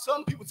how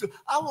some people say,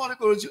 I would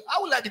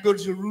like to go to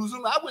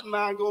Jerusalem. I wouldn't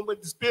mind going,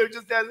 but the Spirit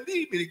just doesn't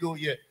lead me to go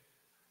yet.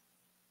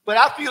 But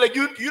I feel like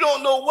you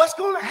don't know what's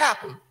going to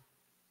happen.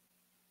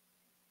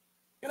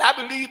 And I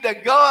believe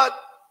that God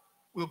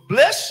will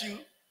bless you.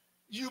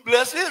 You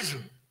bless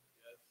Israel.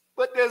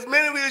 But there's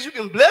many ways you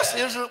can bless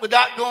Israel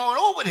without going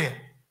over there.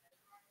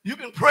 You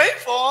can pray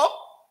for them.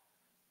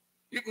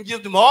 You can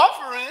give them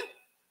offering.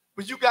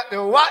 But you got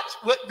to watch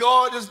what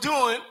God is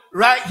doing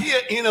right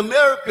here in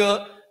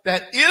America,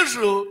 that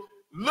Israel,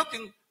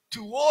 looking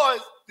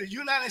towards the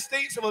United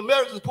States of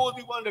America, is supposed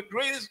to be one of the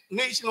greatest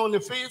nations on the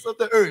face of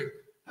the earth.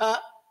 Huh?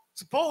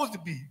 Supposed to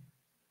be.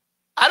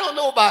 I don't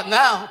know about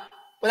now,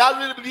 but I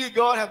really believe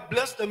God has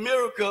blessed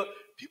America.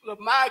 People are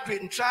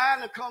migrating,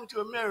 trying to come to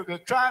America.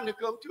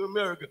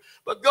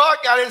 But God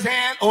got his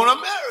hand on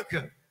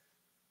America,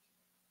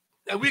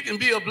 that we can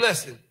be a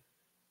blessing.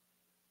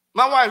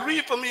 My wife,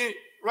 read for me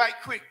right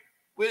quick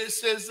where it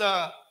says,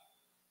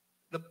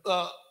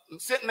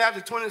 St.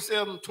 Matthew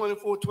 27,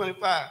 24,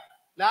 25.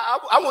 Now,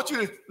 I want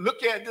you to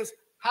look at this,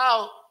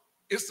 how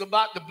it's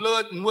about the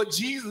blood and what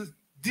Jesus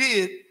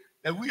did,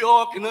 that we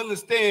all can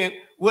understand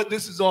what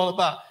this is all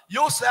about.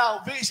 Your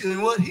salvation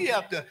and what he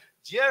have done.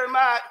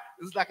 Jeremiah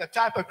is like a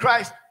type of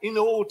Christ in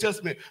the Old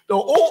Testament. The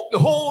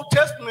whole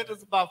Testament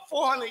is about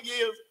 400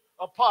 years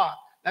apart.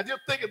 Now,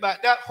 just think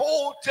about that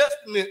whole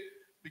Testament,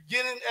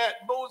 beginning at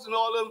Moses and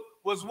all of them,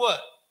 was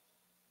what?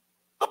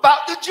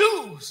 About the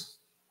Jews.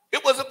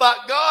 It was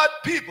about God's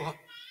people.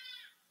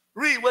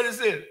 Read what it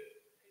says.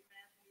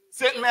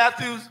 St.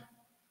 Matthew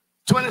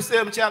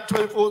 27, chapter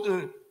 24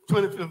 to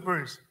 25th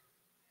verse.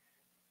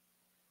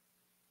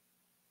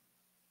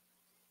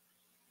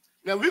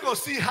 Now we're going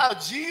to see how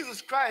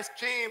Jesus Christ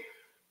came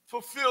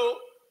fulfill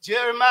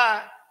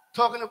Jeremiah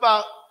talking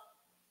about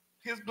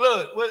his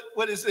blood.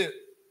 What is it?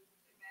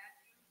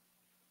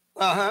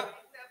 Uh-huh.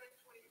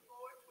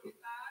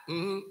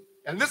 Mm-hmm.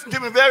 And listen to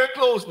me very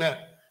close now.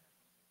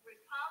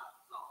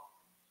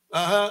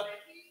 Uh-huh. That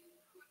he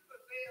could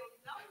prevail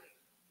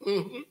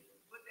nothing,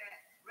 but that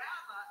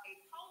rather a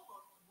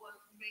tumult was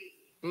made.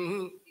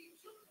 He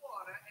took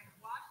water and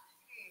washed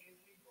his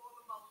hands before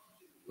the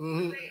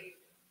multitude, saying,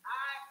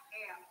 I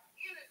am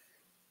innocent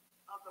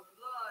of the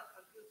blood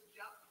of this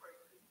just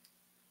person.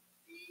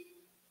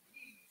 See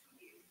ye to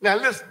it. Now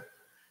listen,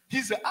 he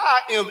said,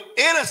 I am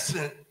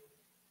innocent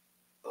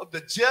of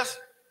the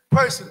just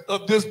person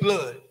of this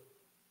blood.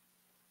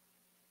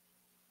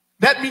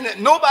 That means that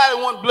nobody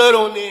wants blood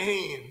on their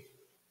hands.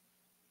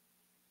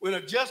 When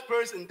a just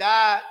person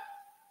died,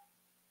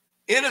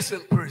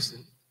 innocent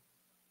person,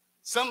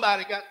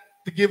 somebody got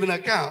to give an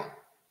account.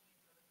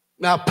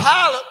 Now,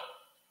 Pilate,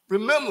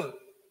 remember,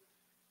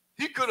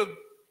 he could have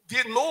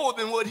did more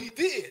than what he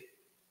did.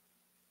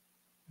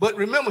 But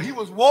remember, he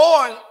was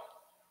warned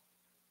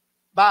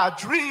by a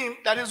dream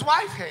that his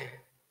wife had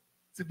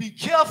to be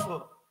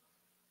careful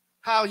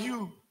how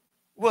you,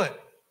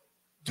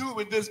 do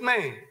with this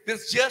man,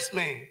 this just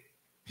man.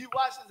 He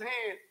washed his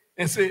hand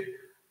and said,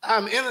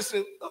 I'm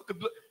innocent of the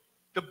blood.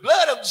 The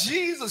blood of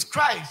Jesus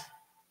Christ,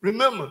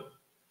 remember,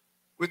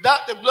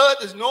 without the blood,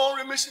 there's no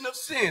remission of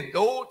sin. The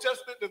Old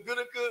Testament, the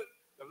Leviticus,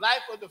 the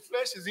life of the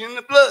flesh is in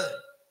the blood.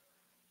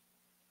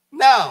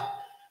 Now,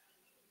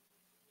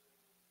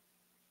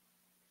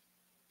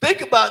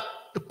 think about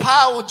the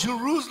power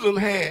Jerusalem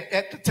had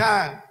at the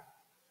time.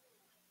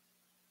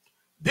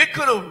 They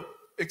could have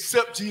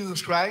accepted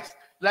Jesus Christ.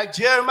 Like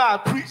Jeremiah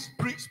preached.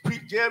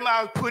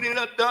 Jeremiah was put in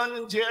a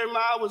dungeon.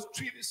 Jeremiah was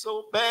treated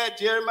so bad.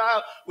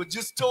 Jeremiah was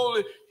just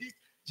told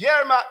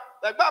Jeremiah,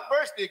 like my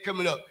birthday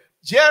coming up,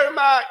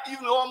 Jeremiah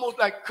even almost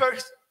like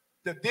cursed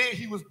the day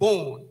he was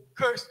born.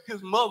 Cursed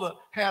his mother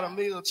had a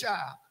male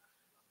child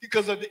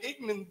because of the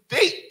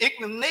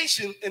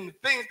indignation and the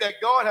things that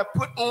God had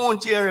put on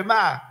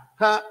Jeremiah.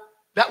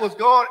 That was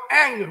God's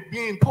anger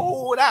being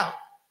poured out.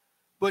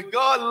 But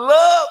God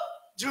loved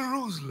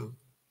Jerusalem.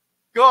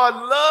 God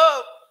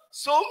loved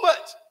so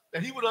much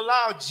that he would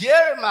allow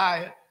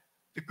Jeremiah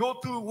to go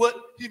through what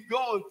he's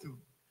going through.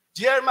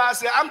 Jeremiah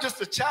said, I'm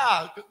just a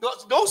child.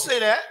 Don't say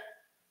that.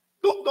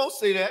 Don't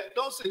say that.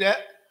 Don't say that.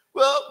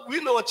 Well,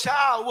 we know a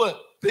child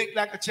what? Think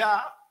like a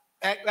child,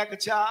 act like a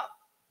child.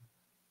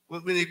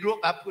 When they grew up,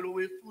 I put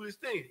away foolish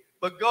things.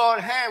 But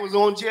God's hand was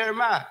on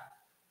Jeremiah.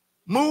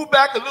 Move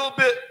back a little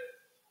bit.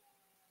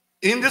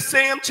 In the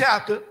same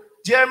chapter,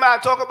 Jeremiah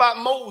talk about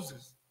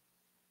Moses.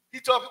 He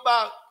talked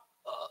about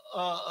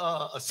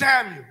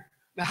Samuel.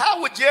 Now,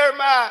 how would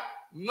Jeremiah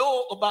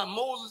know about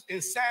Moses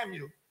and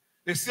Samuel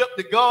except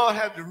that God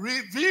had to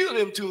reveal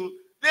him to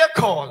their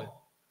calling?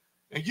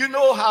 And you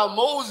know how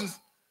Moses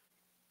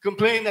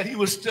complained that he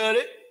was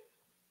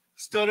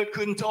stuttered,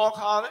 couldn't talk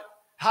hardly,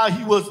 how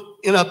he was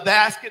in a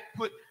basket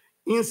put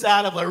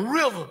inside of a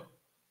river,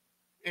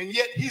 and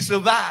yet he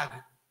survived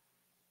it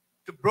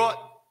to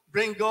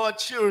bring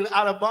God's children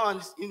out of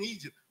bondage in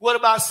Egypt. What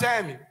about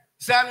Samuel?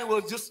 Samuel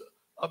was just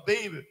a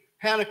baby.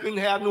 Hannah couldn't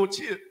have no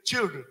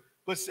children,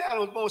 but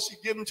Samuel was born. She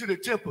gave him to the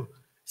temple.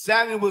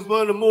 Samuel was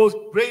one of the most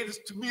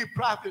greatest to me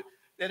prophet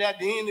that at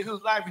the end of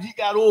his life, when he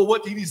got old,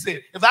 what did he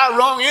say? If I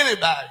wrong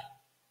anybody,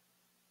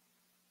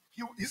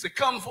 he said,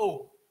 come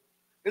forward.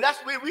 And that's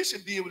the way we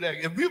should deal with that.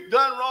 If we've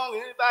done wrong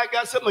and anybody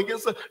got something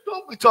against us,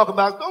 don't be talking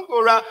about it. Don't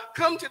go around.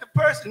 Come to the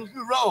person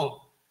who's wrong.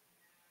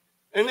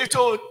 And they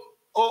told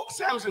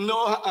Samuel said,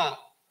 no,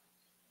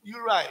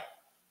 you're right.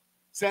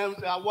 Samuel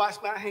said, I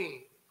washed my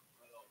hands.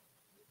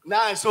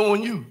 Now it's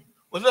on you.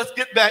 Well, let's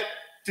get back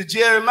to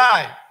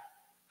Jeremiah.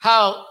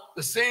 How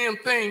the same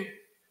thing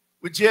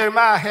with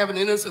Jeremiah having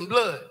innocent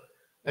blood.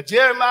 Now,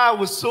 Jeremiah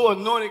was so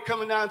anointed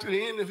coming down to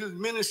the end of his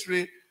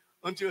ministry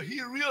until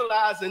he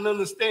realized and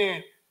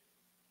understand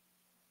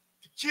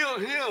to kill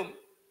him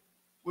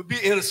would be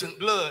innocent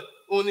blood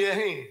on their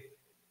hand.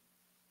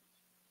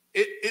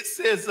 It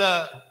says,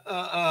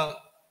 I'll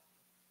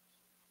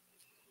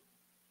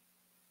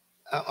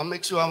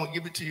make sure I'm going to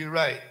give it to you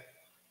right.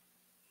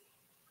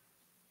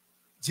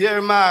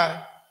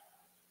 Jeremiah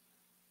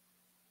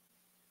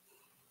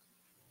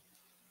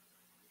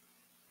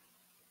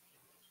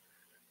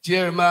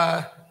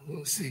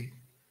let's see.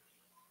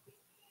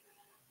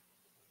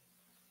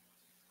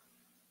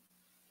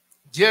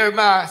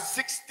 Jeremiah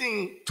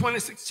 16,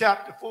 26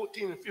 chapter,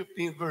 14 and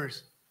 15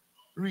 verse.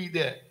 Read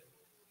that.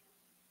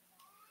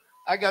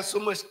 I got so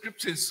much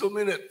scripture, so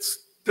many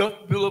stuff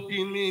built up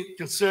in me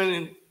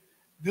concerning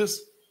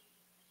this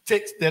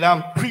text that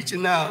I'm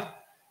preaching now.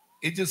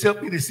 It just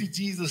helped me to see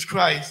Jesus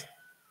Christ.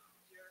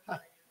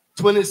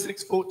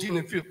 26, 14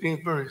 and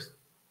 15 verse.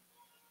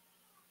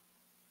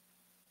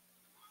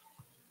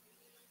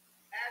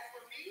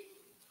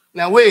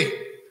 Now wait,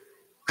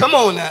 come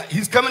on now.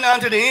 He's coming down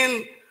to the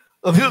end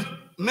of his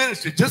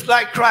ministry, just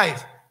like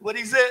Christ. What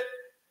he said?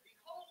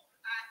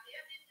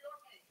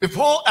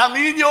 Behold, I'm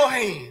in your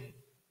hand.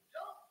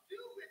 Don't do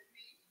with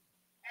me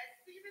as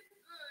seemeth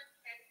good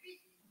and meet.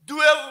 Do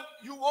whatever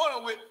you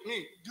want with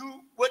me.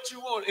 Do what you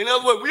want. In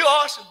other words, we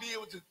all should be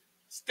able to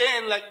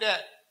stand like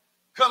that,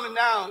 coming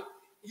down.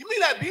 You may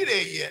not be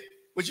there yet,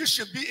 but you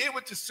should be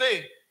able to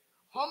say,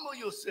 humble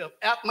yourself.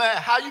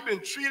 How you've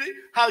been treated,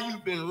 how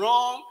you've been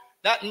wrong.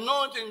 That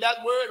anointing,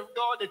 that word of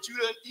God that you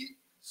didn't eat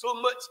so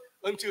much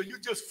until you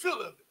just full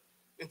of it.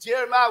 And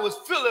Jeremiah was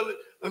full of it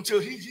until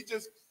he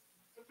just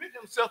committed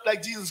himself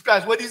like Jesus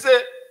Christ. What he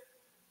said?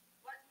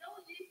 But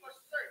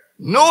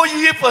know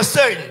ye for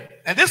certain.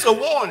 And this is a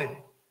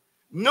warning.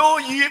 Know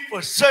ye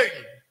for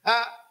certain.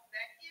 That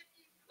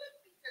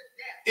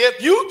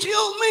if you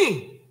kill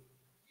me,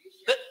 you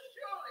shall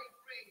surely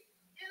bring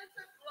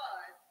innocent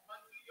blood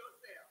unto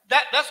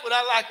yourself. That's what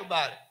I like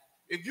about it.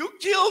 If you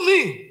kill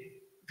me,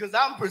 because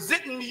I'm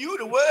presenting to you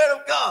the word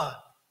of God.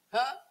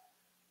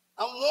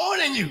 I'm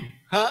warning you.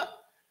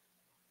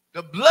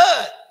 The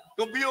blood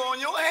gonna be on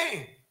your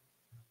hand.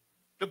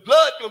 The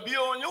blood gonna be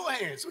on your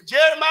hand. So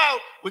Jeremiah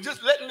was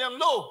just letting them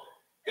know.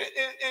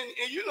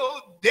 And you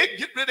know, they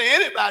get rid of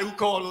anybody who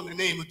called on the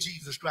name of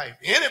Jesus Christ.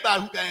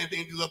 Anybody who got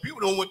anything to do. People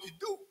don't want to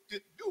do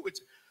with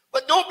you.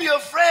 But don't be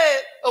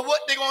afraid of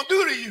what they're gonna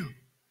do to you.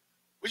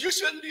 But you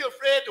shouldn't be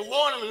afraid to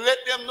warn them and let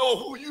them know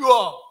who you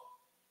are.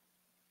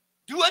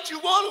 Do what you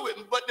want with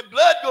them, but the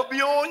blood will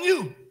be on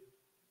you.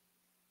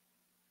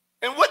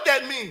 And what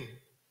that means,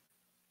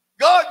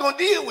 God gonna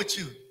deal with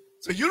you.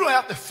 So you don't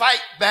have to fight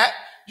back.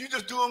 You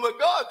just doing what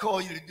God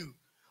called you to do.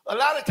 A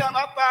lot of times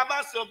I find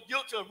myself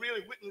guilty of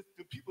really witnessing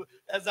to people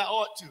as I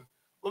ought to.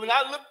 But when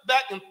I look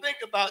back and think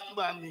about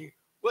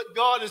what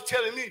God is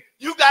telling me,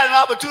 you got an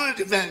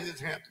opportunity,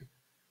 Evangelist Hampton.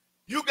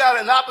 You got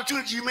an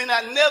opportunity you may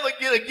not never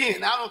get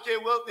again. I don't care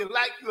whether they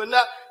like you or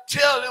not.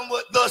 Tell them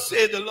what thus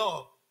said the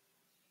Lord.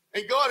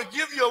 And God will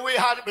give you a way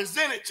how to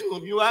present it to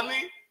them, you know what I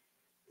mean?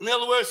 In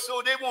other words,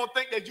 so they won't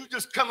think that you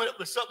just coming up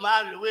with something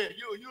out of the way.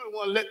 You don't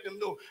want to let them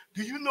know.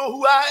 Do you know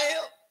who I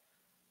am?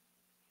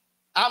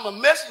 I'm a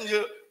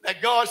messenger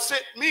that God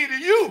sent me to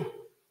you.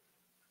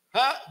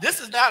 Huh? This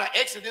is not an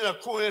accident or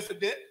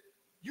coincidence.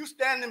 You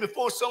standing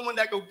before someone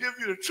that will give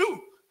you the truth.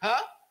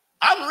 Huh?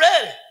 I'm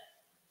ready.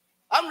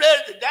 I'm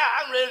ready to die.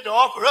 I'm ready to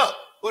offer up.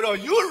 But are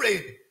you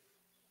ready?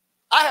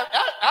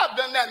 I've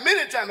done that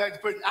many times as a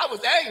person. I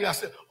was angry. I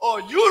said,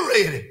 are you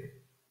ready?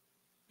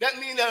 That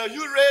means that are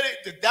you ready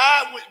to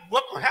die with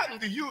what will happen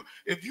to you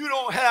if you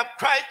don't have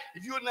Christ,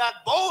 if you're not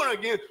born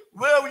again?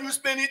 Where will you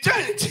spend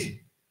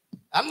eternity?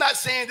 I'm not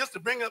saying this to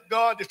bring up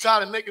God to try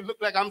to make it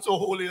look like I'm so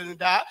holy and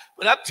die,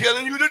 but I'm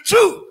telling you the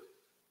truth.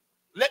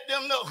 Let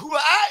them know who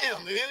I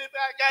am. If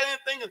anybody got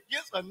anything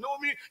against or know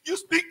me, you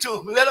speak to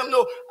them. Let them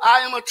know I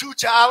am a true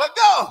child of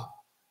God.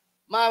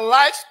 My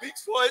life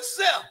speaks for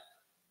itself.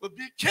 But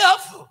be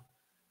careful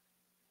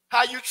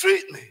how you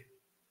treat me.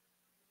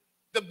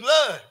 The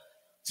blood,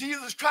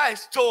 Jesus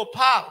Christ told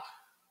Paul,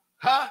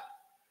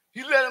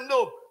 he let him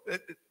know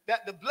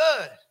that the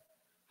blood,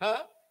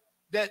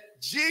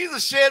 that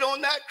Jesus shed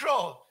on that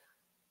cross,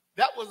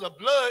 that was a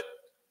blood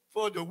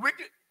for the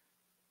wicked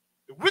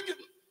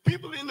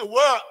people in the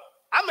world.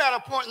 I'm at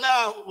a point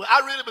now where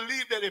I really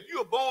believe that if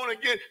you're born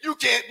again, you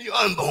can't be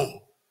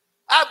unborn.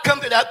 I've come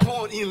to that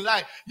point in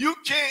life. You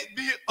can't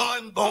be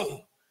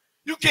unborn.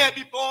 You can't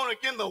be born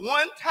again the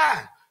one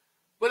time.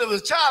 But if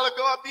a child of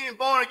God being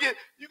born again,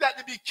 you got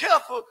to be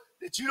careful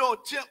that you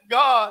don't tempt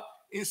God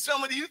in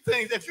some of these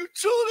things. If you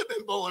truly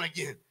been born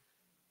again,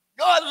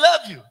 God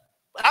loves you.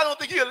 But I don't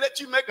think he'll let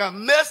you make a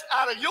mess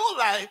out of your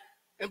life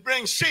and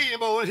bring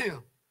shame on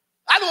him.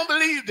 I don't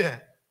believe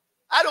that.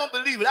 I don't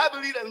believe it. I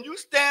believe that when you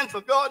stand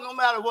for God, no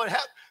matter what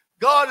happens,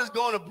 God is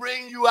going to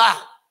bring you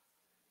out.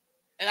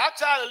 And I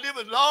try to live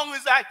as long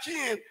as I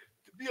can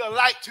to be a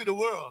light to the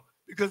world.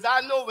 Because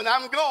I know when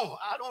I'm gone,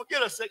 I don't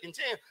get a second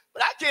chance.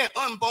 But I can't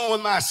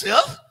unborn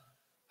myself.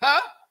 I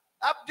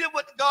did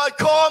what God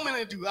called me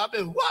to do. I've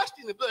been washed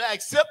in the blood. I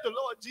accept the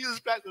Lord Jesus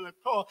Christ on the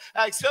cross.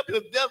 I accept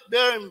his death,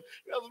 burial, and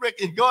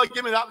resurrection. God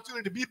gave me the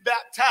opportunity to be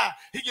baptized.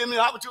 He gave me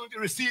the opportunity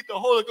to receive the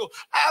Holy Ghost.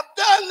 I've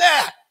done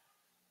that.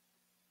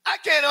 I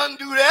can't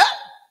undo that.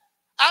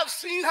 I've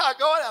seen how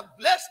God has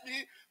blessed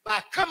me by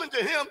coming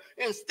to him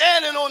and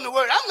standing on the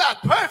word. I'm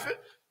not perfect,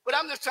 but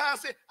I'm just trying to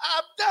say,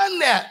 I've done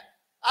that.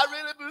 I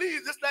really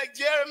believe, just like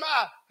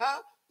Jeremiah,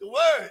 the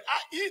word.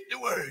 I eat the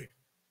word.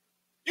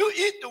 You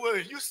eat the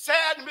word. You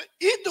sad,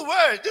 eat the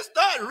word. Just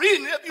start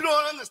reading it if you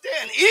don't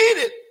understand. Eat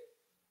it.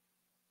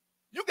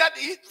 You got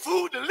to eat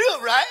food to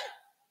live, right?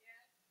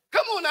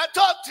 Come on now,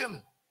 talk to me.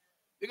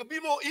 There could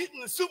be more eating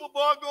than Super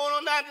Bowl going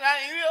on 99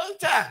 any other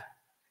time.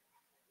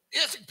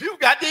 Yes, people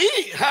got to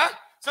eat,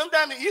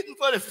 Sometimes they're eating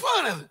for the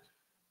fun of it.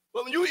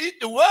 But when you eat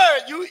the word,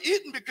 you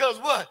eating because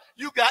what?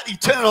 You got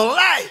eternal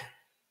life.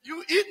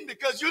 You eating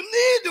because you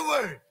need the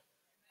word.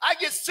 I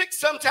get sick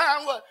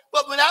sometimes,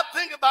 but when I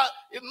think about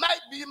it, might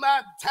be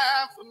my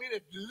time for me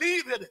to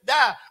leave here to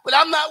die, but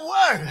I'm not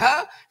worried,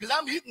 because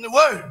I'm eating the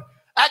word.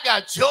 I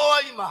got joy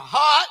in my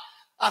heart.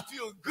 I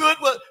feel good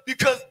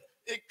because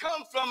it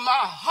comes from my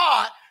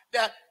heart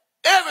that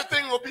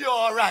everything will be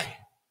all right.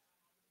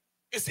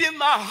 It's in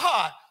my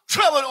heart.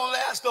 Trouble don't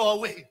last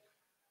always.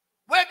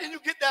 Where can you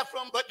get that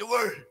from but the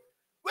word?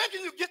 Where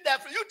can you get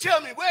that from? You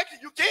tell me,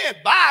 you can't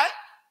buy it.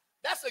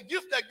 That's a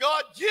gift that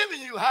God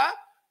given you,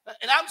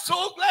 And I'm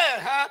so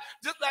glad,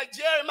 Just like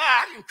Jeremiah,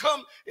 I can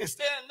come and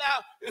stand now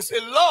and say,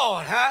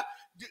 Lord, let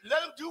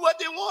them do what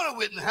they want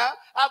with me,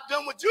 I've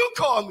done what you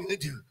called me to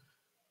do.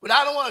 But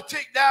I don't want to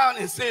take down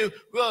and say,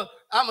 well,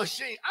 I'm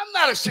ashamed. I'm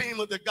not ashamed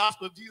of the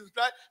gospel of Jesus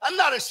Christ. I'm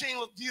not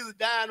ashamed of Jesus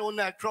dying on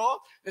that cross.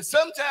 And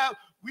sometimes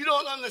we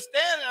don't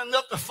understand it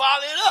enough to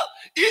follow it up.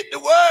 Eat the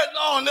word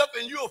long enough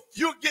and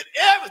you'll get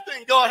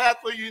everything God has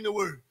for you in the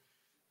word.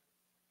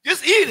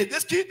 Just eat it.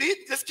 Just keep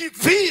eating. Just keep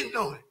feeding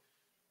on it.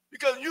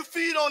 Because when you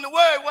feed on the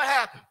word, what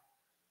happens?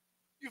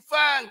 You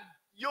find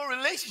your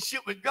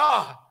relationship with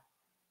God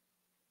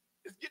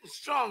is getting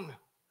stronger.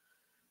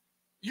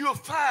 You'll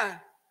find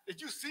that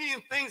you're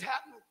seeing things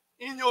happen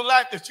in your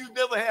life that you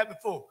never had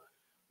before.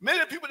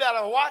 Many people that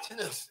are watching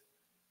us,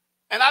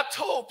 and I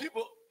told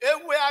people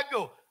everywhere I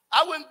go,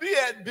 I wouldn't be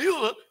at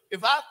Beulah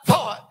if I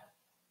thought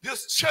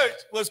this church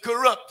was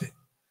corrupted.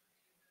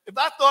 If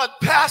I thought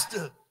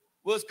pastor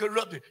was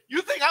corrupted.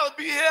 You think I would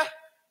be here?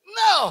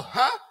 No,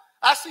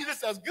 I see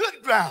this as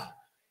good ground,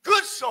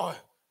 good soil.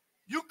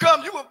 You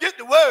come, you will get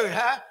the word,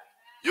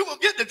 You will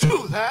get the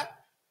truth,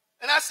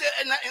 And I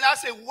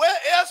said, where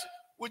else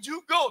would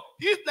you go?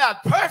 He's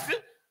not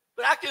perfect,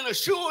 but I can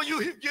assure you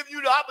he'll give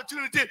you the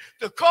opportunity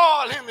to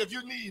call him if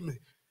you need me.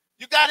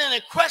 You got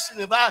any question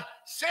if I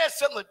said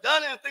something or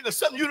done anything or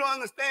something you don't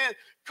understand,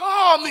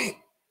 call me.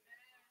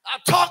 I'll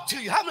talk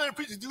to you. How many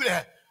preachers do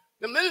that?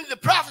 The minute the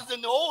prophets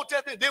in the Old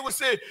Testament, they would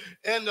say,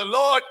 and the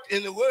Lord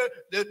in the word,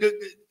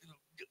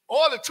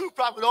 all the true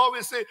prophets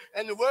always say,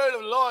 and the word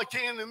of the Lord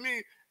came to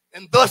me,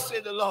 and thus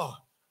said the Lord.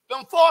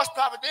 Them false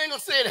prophets, they ain't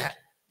going to say that.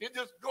 They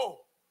just go.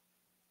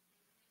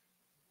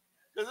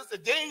 Because it's a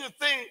dangerous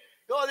thing.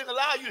 God didn't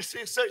allow you to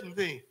say certain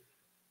things.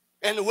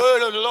 And the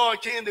word of the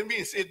Lord came to me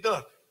and said,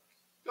 thus.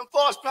 Them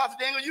false prophets,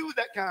 they ain't going to use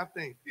that kind of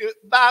thing. You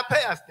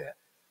bypass that.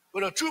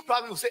 But a true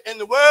prophet will say, and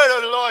the word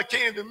of the Lord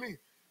came to me.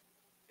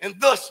 And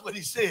thus what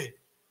he said.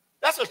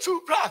 That's a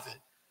true prophet.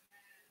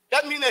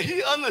 That means that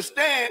he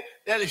understands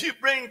that if you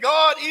bring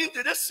God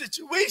into this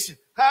situation,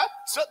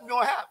 something's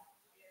going to happen.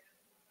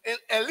 And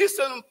at least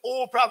some of them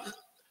old prophets,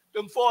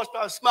 them false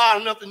prophets,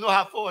 smart enough to know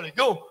how far they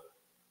go.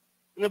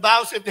 And the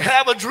Bible says, if they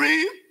have a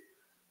dream,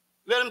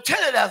 let them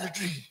tell it as a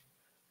dream.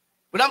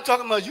 But I'm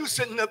talking about you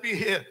sitting up in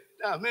here.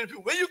 Now, many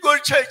people, where you go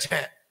to church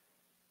at?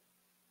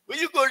 Where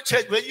you go to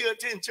church, where you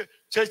attend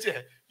church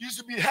at? You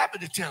should be happy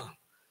to tell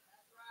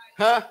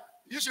them.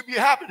 You should be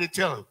happy to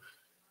tell them.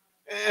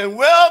 And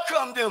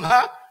welcome them,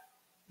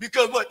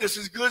 because what? This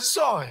is good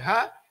soil,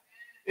 Am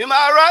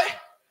I right?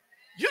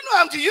 You know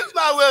I'm to use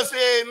my word,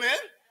 say amen.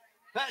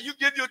 You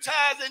give your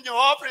tithes and your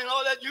offering and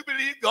all that, you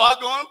believe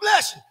God's going to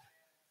bless you.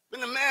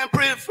 When the man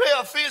prays a prayer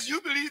of faith, you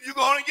believe you're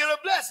going to get a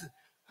blessing.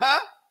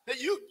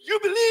 You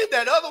believe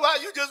that.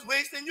 Otherwise, you're just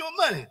wasting your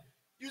money.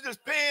 You're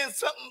just paying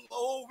something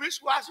old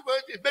wish-washy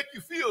word to make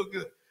you feel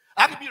good.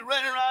 I could be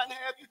running around and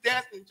have you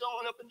dancing and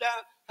jumping up and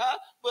down,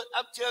 but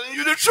I'm telling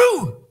you the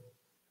truth.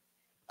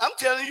 I'm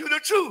telling you the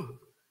truth.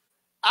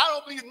 I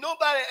don't believe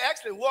nobody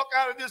actually walk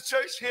out of this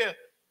church here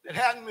that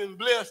hasn't been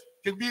blessed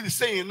can be the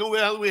same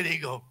nowhere else where they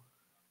go.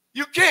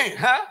 You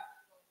can't, I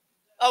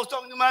was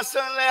talking to my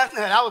son last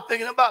night. I was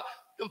thinking about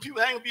them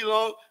people, ain't gonna be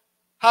long,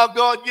 how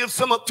God gives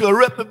some up to a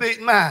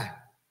reprobate mind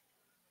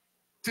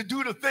to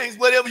do the things,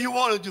 whatever you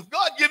want to do.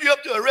 God give you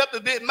up to a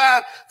reprobate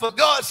mind, for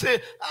God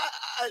said,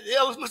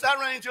 I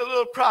ran into a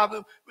little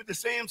problem with the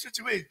same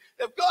situation.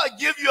 If God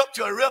give you up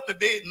to a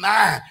reprobate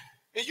mind,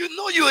 and you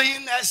know you're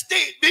in that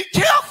state, be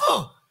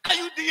careful how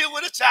you deal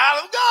with a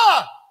child of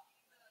God.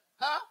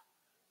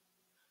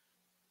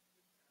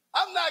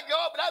 I'm not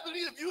God, but I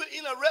believe if you're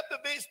in a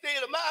reprobate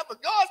state of mind,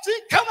 but God said,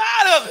 come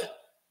out of it.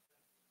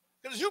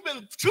 Because you've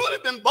been truly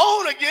been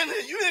born again,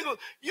 and you ain't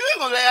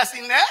gonna last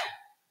in that.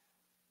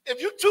 If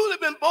you truly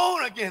been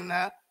born again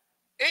now,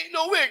 ain't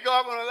no way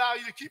God gonna allow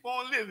you to keep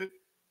on living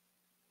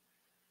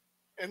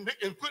and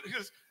put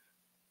his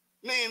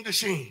name to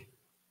shame.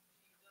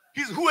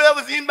 He's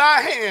whoever's in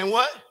my hand,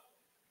 what?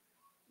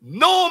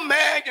 No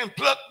man can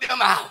pluck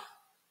them out.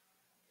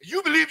 If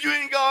you believe you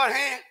in God's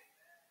hand,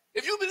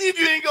 if you believe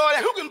you in God's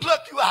hand, who can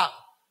pluck you out?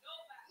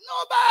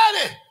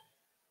 Nobody.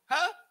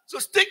 So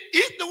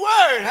eat the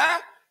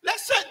word, Let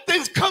certain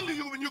things come to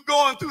you when you're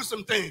going through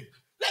some things.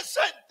 Let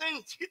certain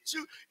things hit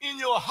you in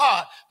your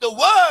heart. The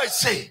word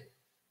say,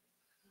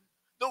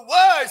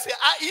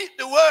 I eat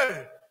the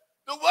word.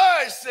 The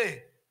word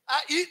say,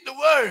 I eat the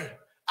word.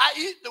 I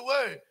eat the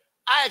word.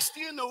 I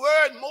extend the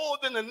word more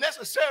than the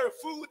necessary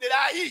food that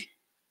I eat.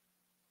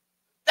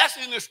 That's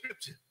in the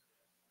scripture.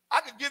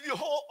 I could give you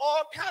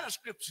all kind of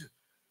scripture,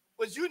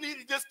 but you need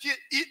to just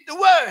eat the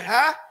word,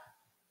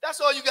 That's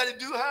all you got to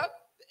do,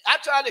 I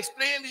try to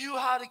explain to you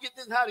how to get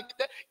this, how to get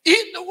that.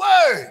 Eat the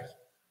word.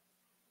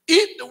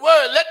 Eat the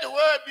word. Let the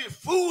word be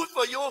food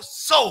for your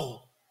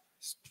soul.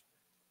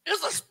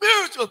 It's a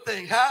spiritual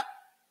thing,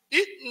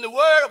 Eating the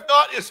word of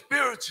God is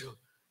spiritual.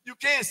 You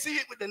can't see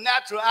it with the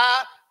natural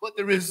eye, but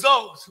the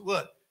results,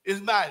 is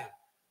mighty.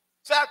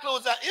 So I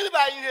close out.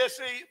 Anybody in here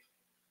saved?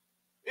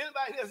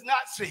 Anybody that's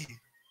not saved,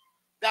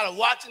 that are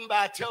watching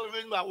by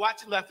television, by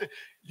watching by film,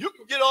 you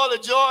can get all the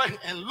joy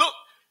and look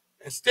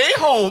and stay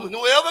home and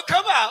don't ever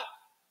come out,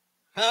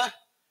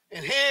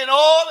 and hearing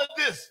all of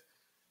this.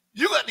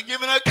 You got to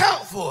give an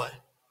account for it.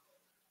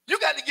 You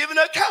got to give an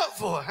account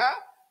for it,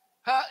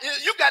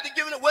 You got to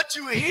give it what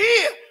you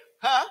hear,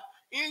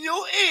 in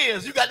your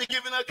ears. You got to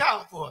give an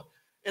account for it.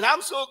 And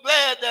I'm so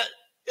glad that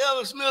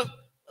Elder Smith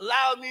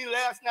allowed me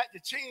last night to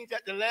change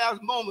at the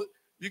last moment,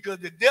 because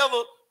the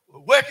devil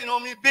was working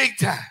on me big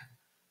time.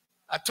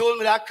 I told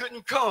him that I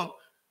couldn't come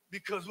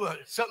because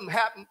something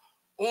happened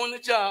on the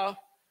job,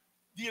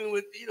 dealing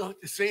with,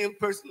 the same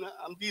person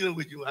I'm dealing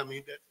with you. I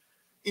mean, that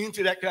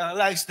into that kind of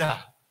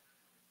lifestyle.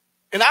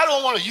 And I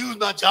don't want to use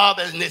my job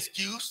as an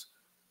excuse,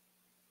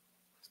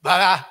 but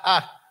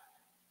I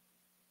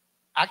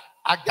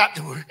got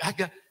to work.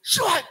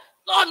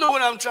 Lord know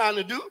what I'm trying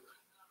to do.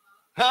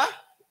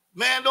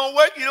 Man don't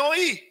work, you don't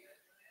eat.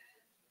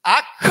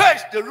 I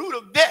curse the root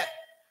of death.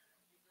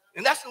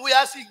 And that's the way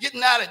I see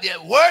getting out of there.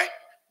 Work,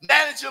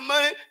 manage your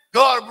money,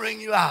 God will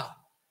bring you out.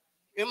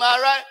 Am I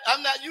right?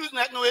 I'm not using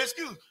that no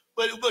excuse.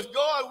 But it was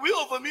God's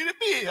will for me to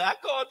be here. I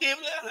called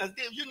David and I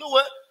said, you know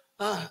what?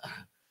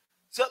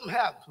 Something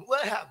happened.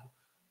 What happened?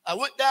 I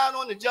went down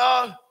on the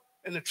job,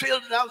 and the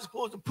trailer that I was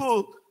supposed to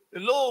pull the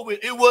load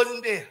with, it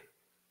wasn't there.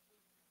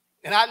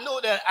 And I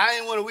know that I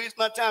didn't want to waste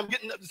my time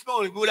getting up this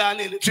morning and go down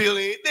there and the trailer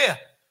ain't there.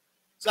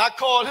 So I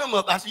called him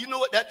up. I said, you know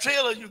what, that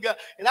trailer you got,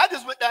 and I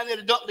just went down there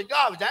to dump the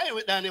garbage. I ain't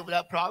went down there with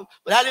that problem,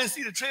 but I didn't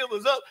see the trailer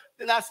was up.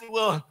 Then I said,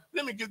 well,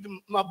 let me give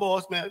my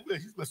boss, man,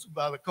 he's my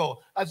supervisor, a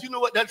call. I said, you know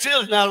what, that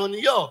trailer's not on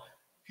the yard.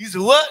 He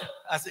said, what?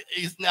 I said,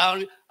 it's now.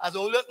 I said,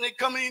 oh, look, they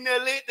coming in there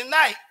late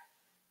tonight.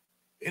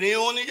 It ain't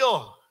on the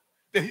yard.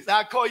 Then he said,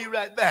 I'll call you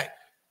right back.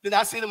 Then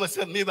I said to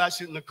myself, maybe I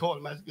shouldn't have called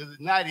him. I said, because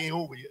the night ain't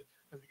over yet.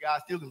 because the guy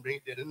still can bring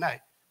it there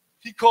tonight.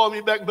 He called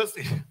me back, must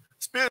have,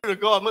 Spirit of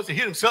God must have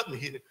hit him something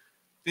hit him.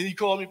 Then he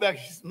called me back.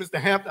 He said, Mr.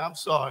 Hampton, I'm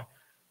sorry.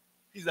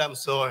 He said, I'm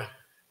sorry.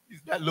 He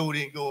said, that load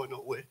ain't going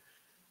nowhere.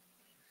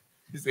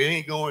 He said, it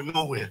ain't going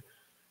nowhere.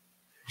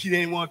 He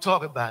didn't want to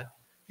talk about it.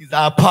 He said,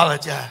 I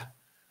apologize.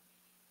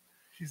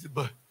 He said,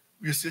 but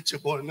we'll sit you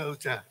up on another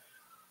time.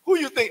 Who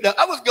you think that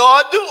was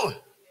God doing?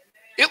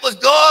 It was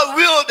God's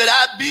will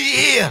that I be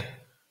here.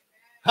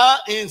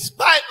 In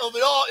spite of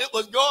it all, it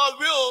was God's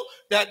will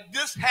that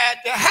this had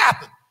to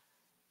happen.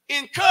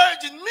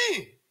 Encouraging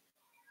me.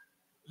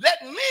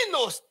 Letting me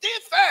know, stay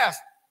fast,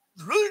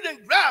 rooted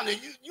and grounded.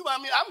 You know what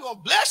I mean? I'm going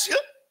to bless you.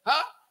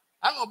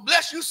 I'm going to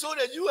bless you so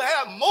that you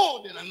have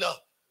more than enough.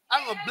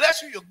 I'm going to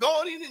bless you. You're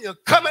going in and you're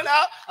coming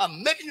out.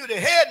 I'm making you the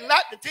head,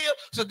 not the tail.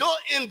 So don't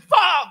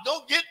involve.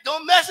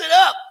 Don't mess it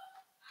up.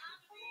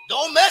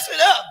 Don't mess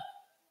it up.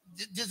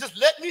 Just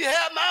let me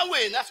have my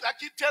way. And that's what I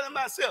keep telling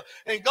myself.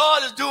 And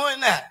God is doing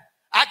that.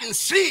 I can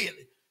see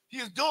it.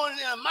 He's doing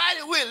it in a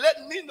mighty way,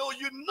 letting me know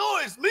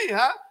it's me,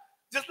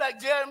 Just like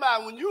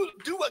Jeremiah, when you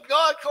do what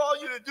God called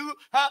you to do,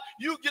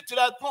 you get to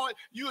that point,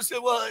 you say,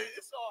 well,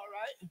 it's all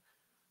right.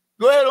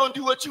 Go ahead and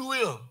do what you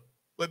will,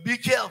 but be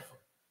careful.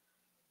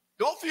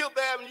 Don't feel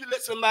bad when you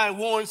let somebody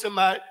warn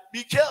somebody.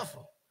 Be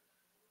careful.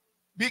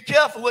 Be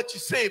careful what you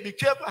say. Be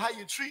careful how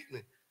you treat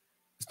me,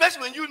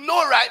 especially when you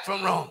know right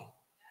from wrong.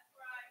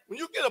 When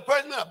you get a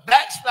person a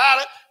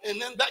backslider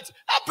and then that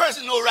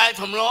person know right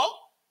from wrong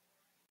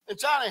and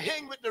trying to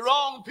hang with the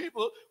wrong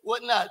people,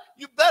 whatnot,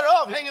 you better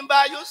off hanging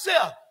by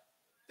yourself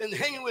than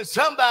hanging with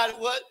somebody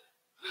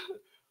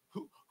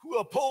who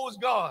oppose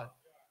God,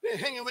 than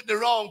hanging with the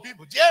wrong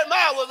people.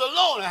 Jeremiah was a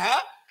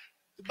loner,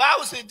 The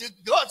Bible said,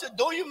 God said,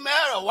 don't you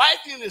marry a wife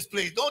in this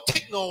place. Don't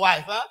take no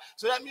wife,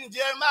 So that means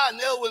Jeremiah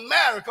never was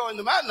married, according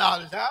to my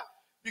knowledge,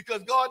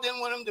 because God didn't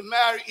want him to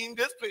marry in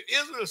this place.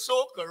 Israel is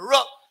so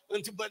corrupt.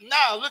 But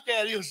now look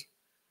at Israel.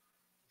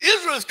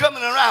 Israel is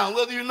coming around,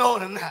 whether you know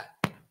it or not.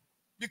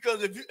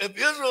 Because if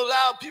Israel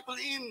allowed people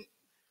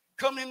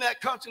come in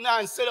that country now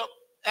and set up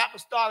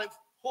apostolic,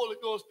 Holy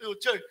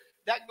Ghost-filled church,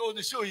 that goes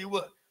to show you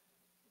what?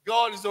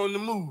 God is on the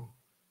move.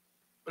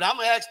 But I'm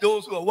going to ask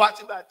those who are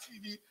watching by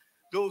TV,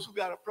 those who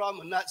got a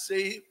problem and not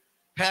saved,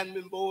 hadn't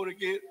been born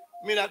again,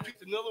 may not preach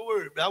another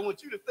word, but I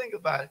want you to think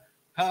about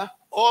it.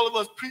 All of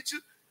us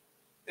preachers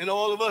and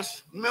all of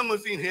us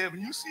members in here, when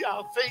you see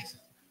our faces,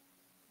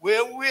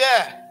 where we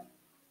at,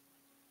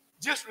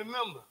 just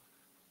remember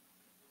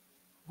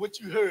what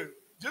you heard.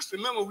 Just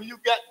remember when you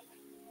got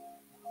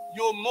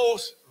your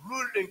most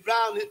rooted and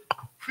grounded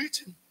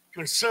preaching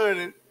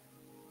concerning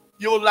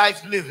your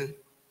life's living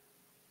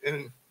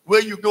and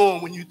where you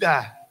going when you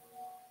die.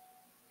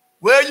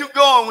 Where are you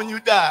going when you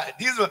die?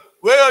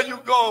 Where are you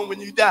going when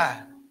you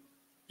die?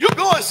 You're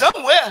going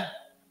somewhere.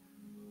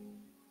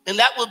 And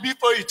that will be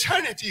for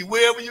eternity,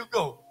 wherever you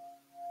go.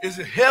 Is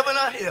it heaven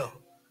or hell?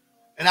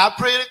 And I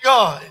pray to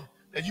God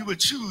that you would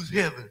choose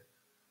heaven.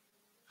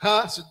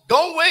 So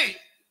don't wait.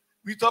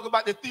 We talk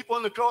about the thief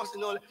on the cross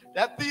and all that.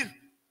 That thief,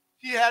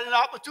 he had an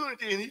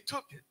opportunity and he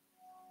took it.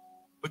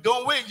 But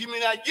don't wait. You may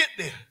not get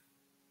there.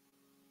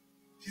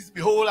 He said,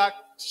 behold, I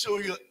show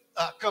you,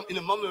 come in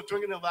the moment of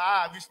drinking of our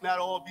eye, we shall not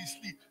all be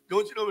asleep.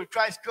 Don't you know when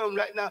Christ comes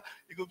right now,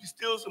 there's going to be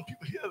still some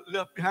people here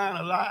left behind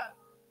alive.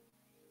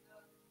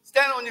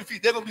 Stand on your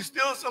feet. There's going to be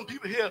still some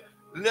people here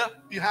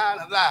left behind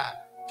alive.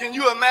 Can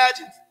you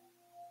imagine?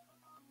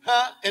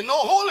 And no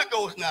Holy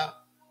Ghost now.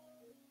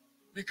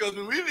 Because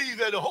when we leave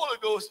there, the Holy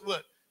Ghost,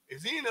 what?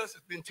 Is in us,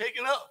 has been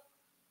taken up.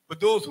 But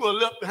those who are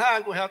left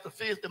behind will have to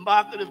face the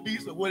mark of the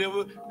beast or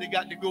whatever they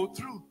got to go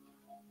through.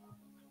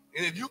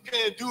 And if you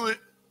can't do it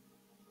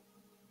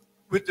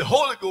with the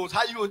Holy Ghost,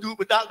 how you going to do it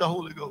without the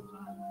Holy Ghost?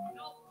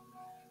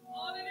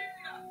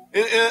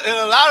 And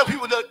a lot of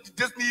people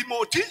just need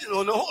more teaching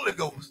on the Holy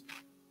Ghost.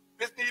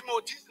 Just need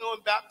more teaching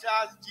on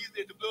baptizing Jesus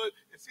in the blood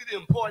and see the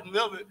importance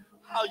of it,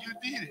 how you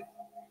need it.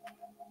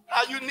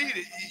 How you need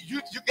it.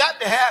 You got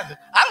to have it.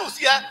 I don't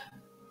see how,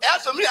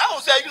 as for me, I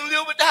don't see how you can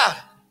live without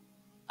it.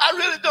 I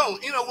really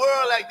don't. In a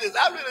world like this,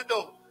 I really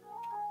don't.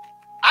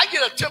 I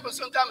get a temper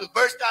sometimes and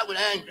burst out with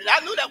anger. And I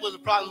knew that was a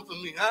problem for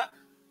me,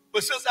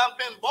 But since I've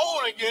been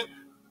born again,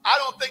 I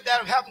don't think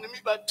that happened to me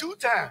but 2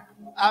 times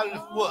out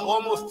of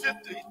almost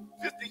 50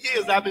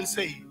 years I've been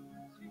saved.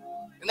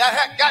 And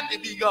that got to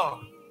be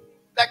God.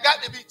 That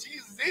got to be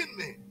Jesus in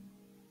me,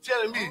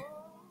 telling me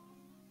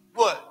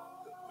what?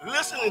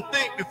 Listen and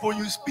think before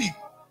you speak.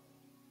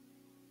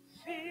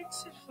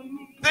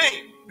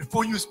 Think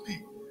before you speak.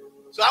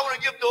 So I want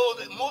to give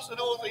those, most of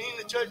those that are in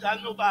the church,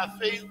 I know by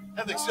faith,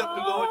 have accepted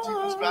the Lord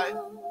Jesus Christ.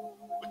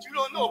 But you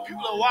don't know,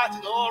 people are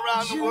watching all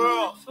around the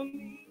world.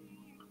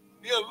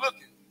 They're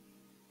looking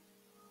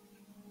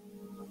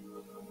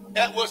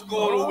at what's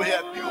going on over here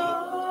at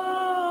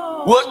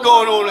Beulah. What's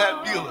going on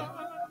at Beulah.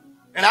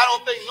 And I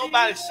don't think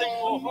nobody's singing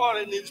more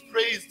harder than this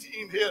praise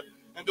team here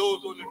and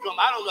those on the drum.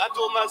 I don't know. I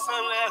told my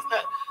son last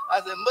night, I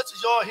said, much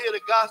as y'all hear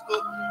the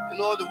gospel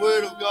and all the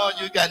word of God,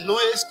 you got no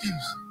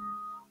excuse.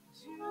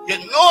 You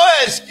got no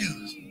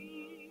excuse.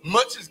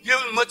 Much is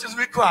given, much is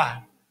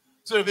required.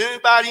 So if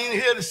anybody in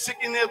here is sick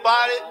in their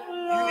body,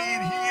 you need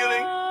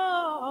healing.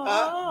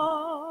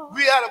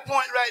 We at a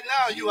point right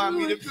now,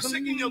 if you're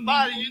sick in your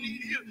body, you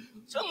need healing.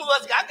 Some of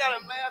us, I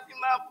got a mask in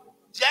my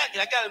jacket.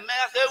 I got a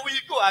mask everywhere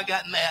you go. I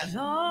got masks.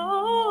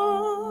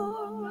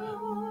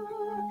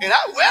 And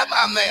I wear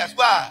my mask.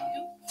 Why?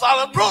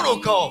 Follow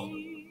protocol.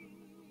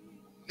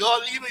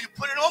 God leave me, you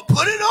put it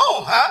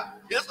on, huh?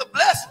 It's a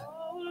blessing.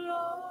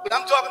 But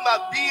I'm talking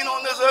about being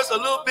on this earth a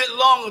little bit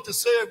longer to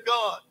serve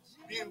God,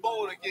 being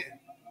born again.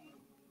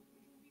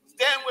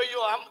 Stand where you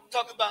are. I'm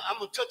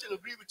going to touch and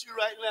agree with you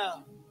right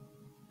now.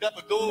 That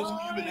for those who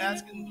you've been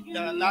asking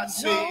that are not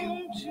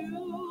saved,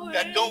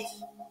 that don't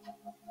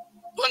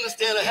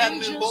understand or haven't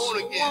been born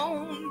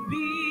again,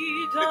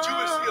 that you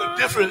will see a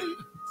difference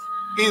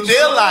in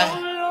their life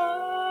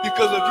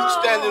because of you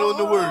standing on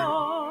the word.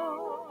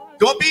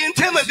 Don't be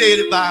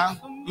intimidated by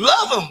them.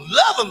 Love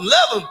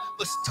them,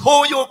 but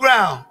hold your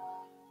ground.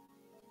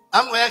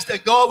 I'm going to ask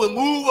that God will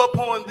move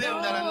upon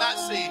them that are not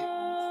saved,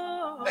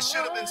 that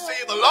should have been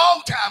saved a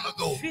long time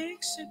ago,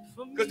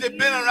 because they've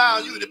been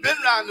around you, they've been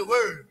around the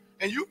word,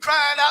 and you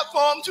crying out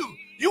for them too.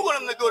 You want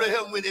them to go to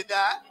heaven when they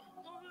die.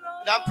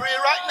 And I'm praying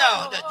right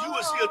now that you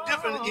will see a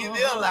difference in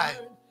their life.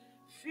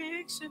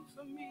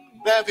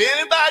 Now, if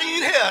anybody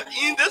in here,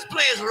 in this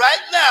place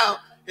right now,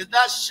 is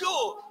not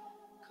sure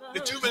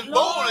that you've been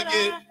born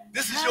again,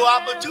 this is your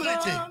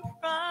opportunity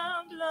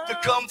to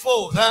come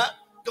forth, huh?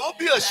 Don't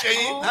be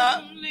ashamed,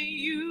 huh?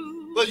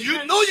 But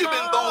you know you've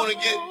been born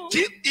again.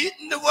 Keep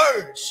eating the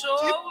word.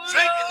 Keep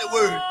drinking the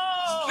word.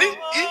 Sleep,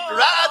 eat,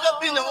 rise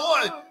up in the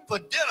morning for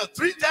dinner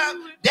 3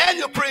 times.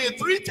 Daniel praying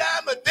 3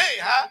 times a day,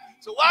 huh?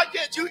 So why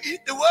can't you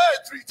eat the word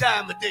 3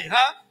 times a day,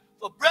 huh?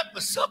 For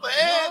breakfast, supper,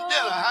 and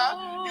dinner,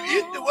 huh? You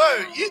eat the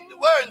word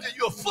until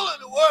you're full of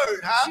the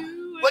word, huh?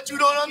 What you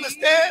don't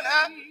understand,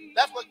 huh?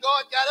 That's what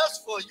God got us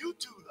for, you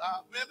two,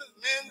 women,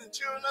 men, and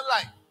children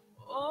alike.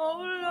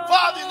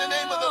 Father, in the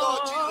name of the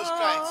Lord Jesus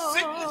Christ,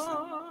 sickness,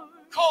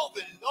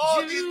 COVID, and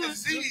all these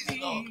diseases,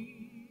 Lord.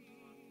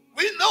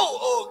 We know,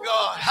 oh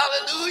God,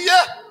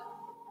 hallelujah,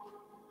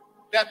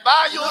 that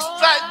by your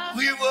stripes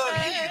we were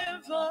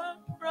healed.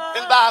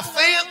 And by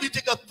faith we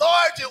take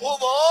authority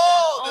over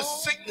all the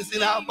sickness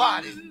in our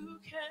body.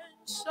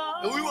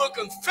 And we will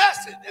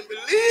confess it and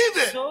believe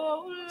it.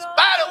 In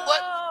spite of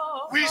what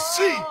we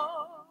see,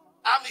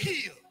 I'm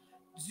healed.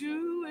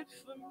 Do it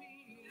for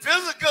me.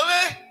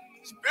 Physically,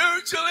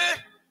 spiritually,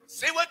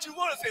 say what you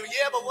want to say.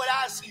 Yeah, but what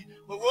I see,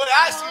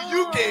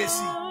 you can't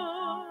see.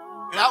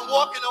 And I'm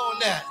walking on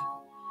that.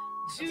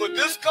 And for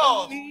this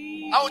cause,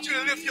 I want you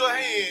to lift your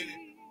hand.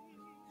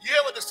 You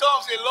hear what the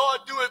song says,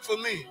 Lord, do it for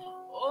me.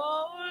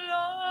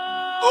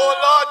 Oh,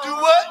 Lord, do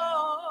what?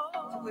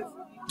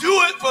 Do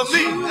it for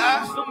me.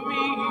 Huh?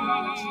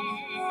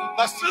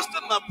 My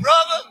sister, my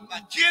brother,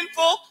 my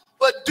kinfolk,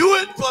 but do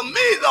it for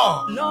me,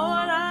 Lord.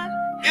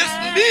 It's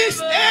me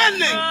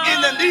standing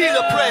in the need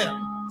of prayer.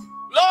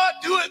 Lord,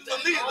 do it for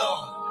me,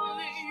 Lord.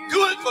 Do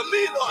it for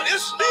me, Lord.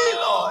 It's me,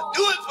 Lord.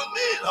 Do it for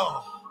me,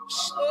 Lord.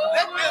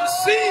 Let them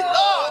see,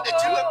 Lord, that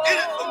you have did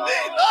it for me,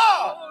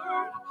 Lord.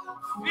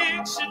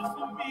 Fix it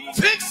for me.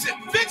 Fix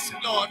it,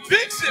 Lord.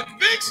 Fix it.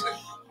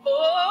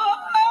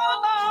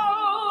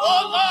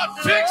 Oh, Lord,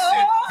 fix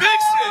it.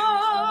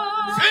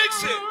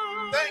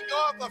 Thank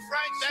God for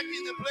Frank back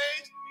in the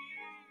place.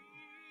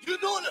 You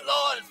know the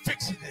Lord is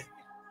fixing it.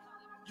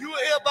 You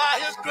are here by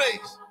his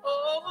grace.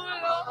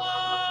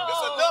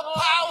 There's enough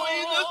power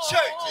in the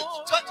church to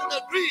touch and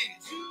agree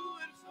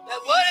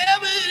that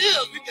whatever it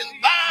is, we can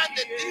bind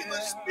the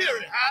demon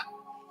spirit, huh?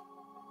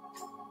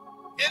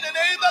 In the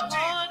name of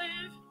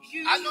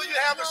Jesus. I know you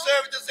have a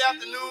service this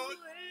afternoon.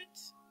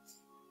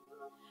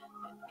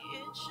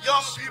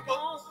 Young people.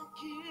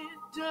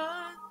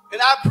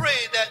 And I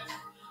pray that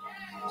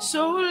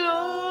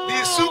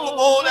these Super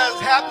Bowl that's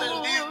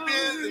happening, these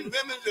men and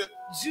women,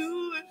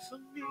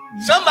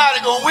 somebody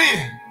gonna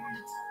win.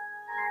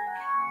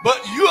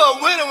 But you are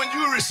a winner when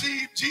you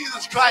receive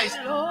Jesus Christ.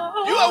 You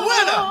are a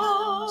winner.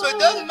 So it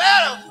doesn't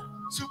matter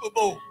Super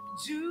Bowl.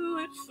 Do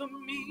it for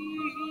me.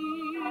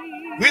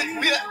 We're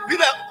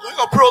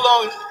gonna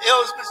prolong.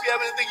 Elvis, you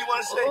have anything you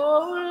want to say?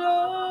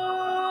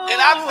 And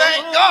I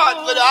thank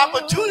God for the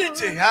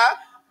opportunity, huh?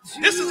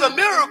 This is a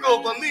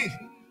miracle for me.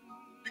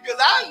 Because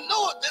I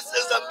know this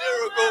is a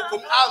miracle for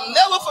me. I'll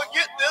never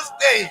forget this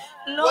day,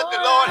 what the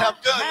Lord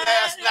have done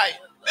last night.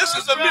 This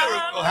is a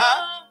miracle,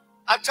 huh?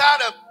 I try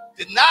to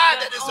deny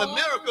that it's a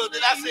miracle,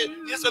 then I said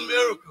it's a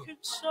miracle.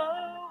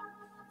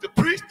 To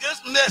preach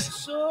this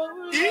message,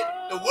 eat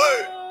the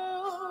word.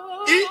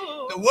 Eat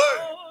the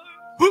word.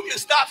 Who can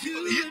stop you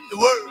from eating the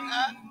word,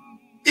 huh?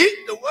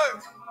 Eat the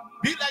word.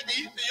 Be like the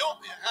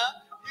Ethiopian, huh?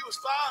 He was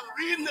found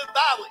reading the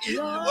Bible,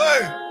 eating the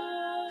word.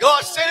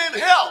 God sent him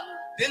help.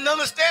 Didn't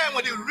understand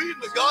what he was reading,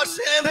 but God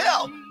sent him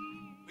help.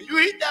 When you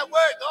eat that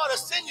word, God will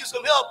send you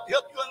some help you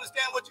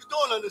understand what you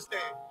don't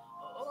understand.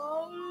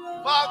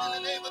 Father,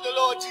 in the name of the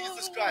Lord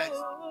Jesus Christ,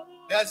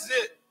 that's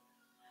it.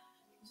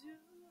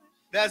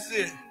 That's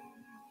it.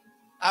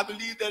 I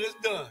believe that it's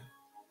done.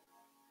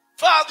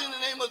 Father, in the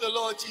name of the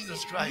Lord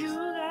Jesus Christ,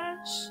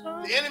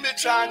 The enemy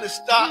trying to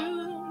stop,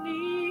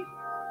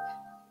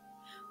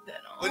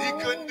 but he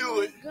couldn't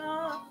do it.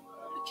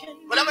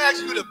 But I'm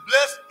asking you to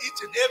bless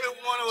each and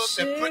every one of us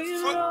that put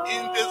foot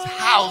in this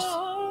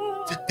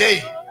house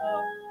today,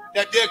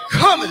 that their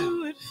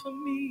coming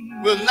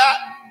will not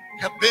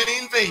have been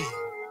in vain,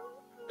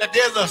 that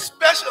there's a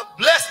special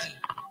blessing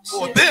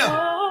for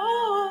them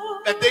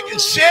that they can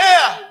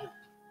share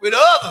with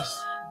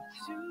others.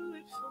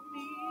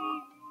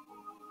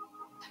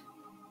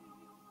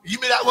 You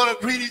may not want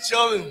to greet each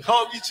other and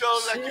hug each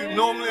other like you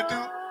normally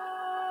do,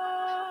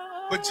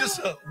 but just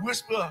a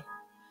whisper,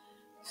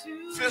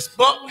 fist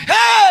bump,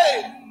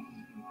 hey!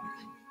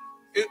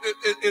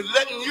 It's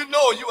letting you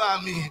know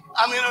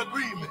I'm in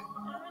agreement.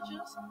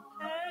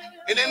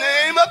 In the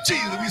name of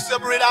Jesus, we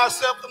separate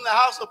ourselves from the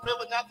house of prayer,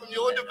 but not from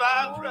your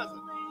divine presence.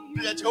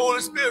 Pray that your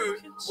Holy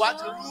Spirit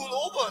watch and rule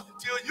over us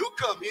until you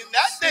come in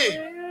that day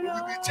when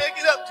we be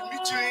taken up to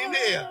meet you in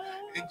there.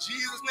 In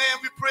Jesus' name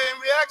we pray and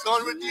we ask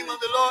on the Redeemer of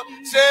the Lord.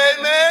 Say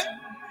amen.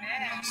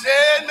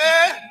 Say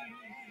amen.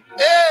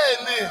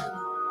 Amen.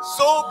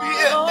 So be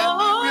it that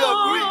we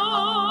agree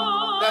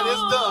that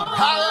it's done.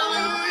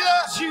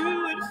 Hallelujah.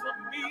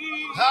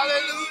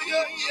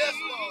 Hallelujah. Yes,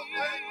 Lord.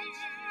 Thank you.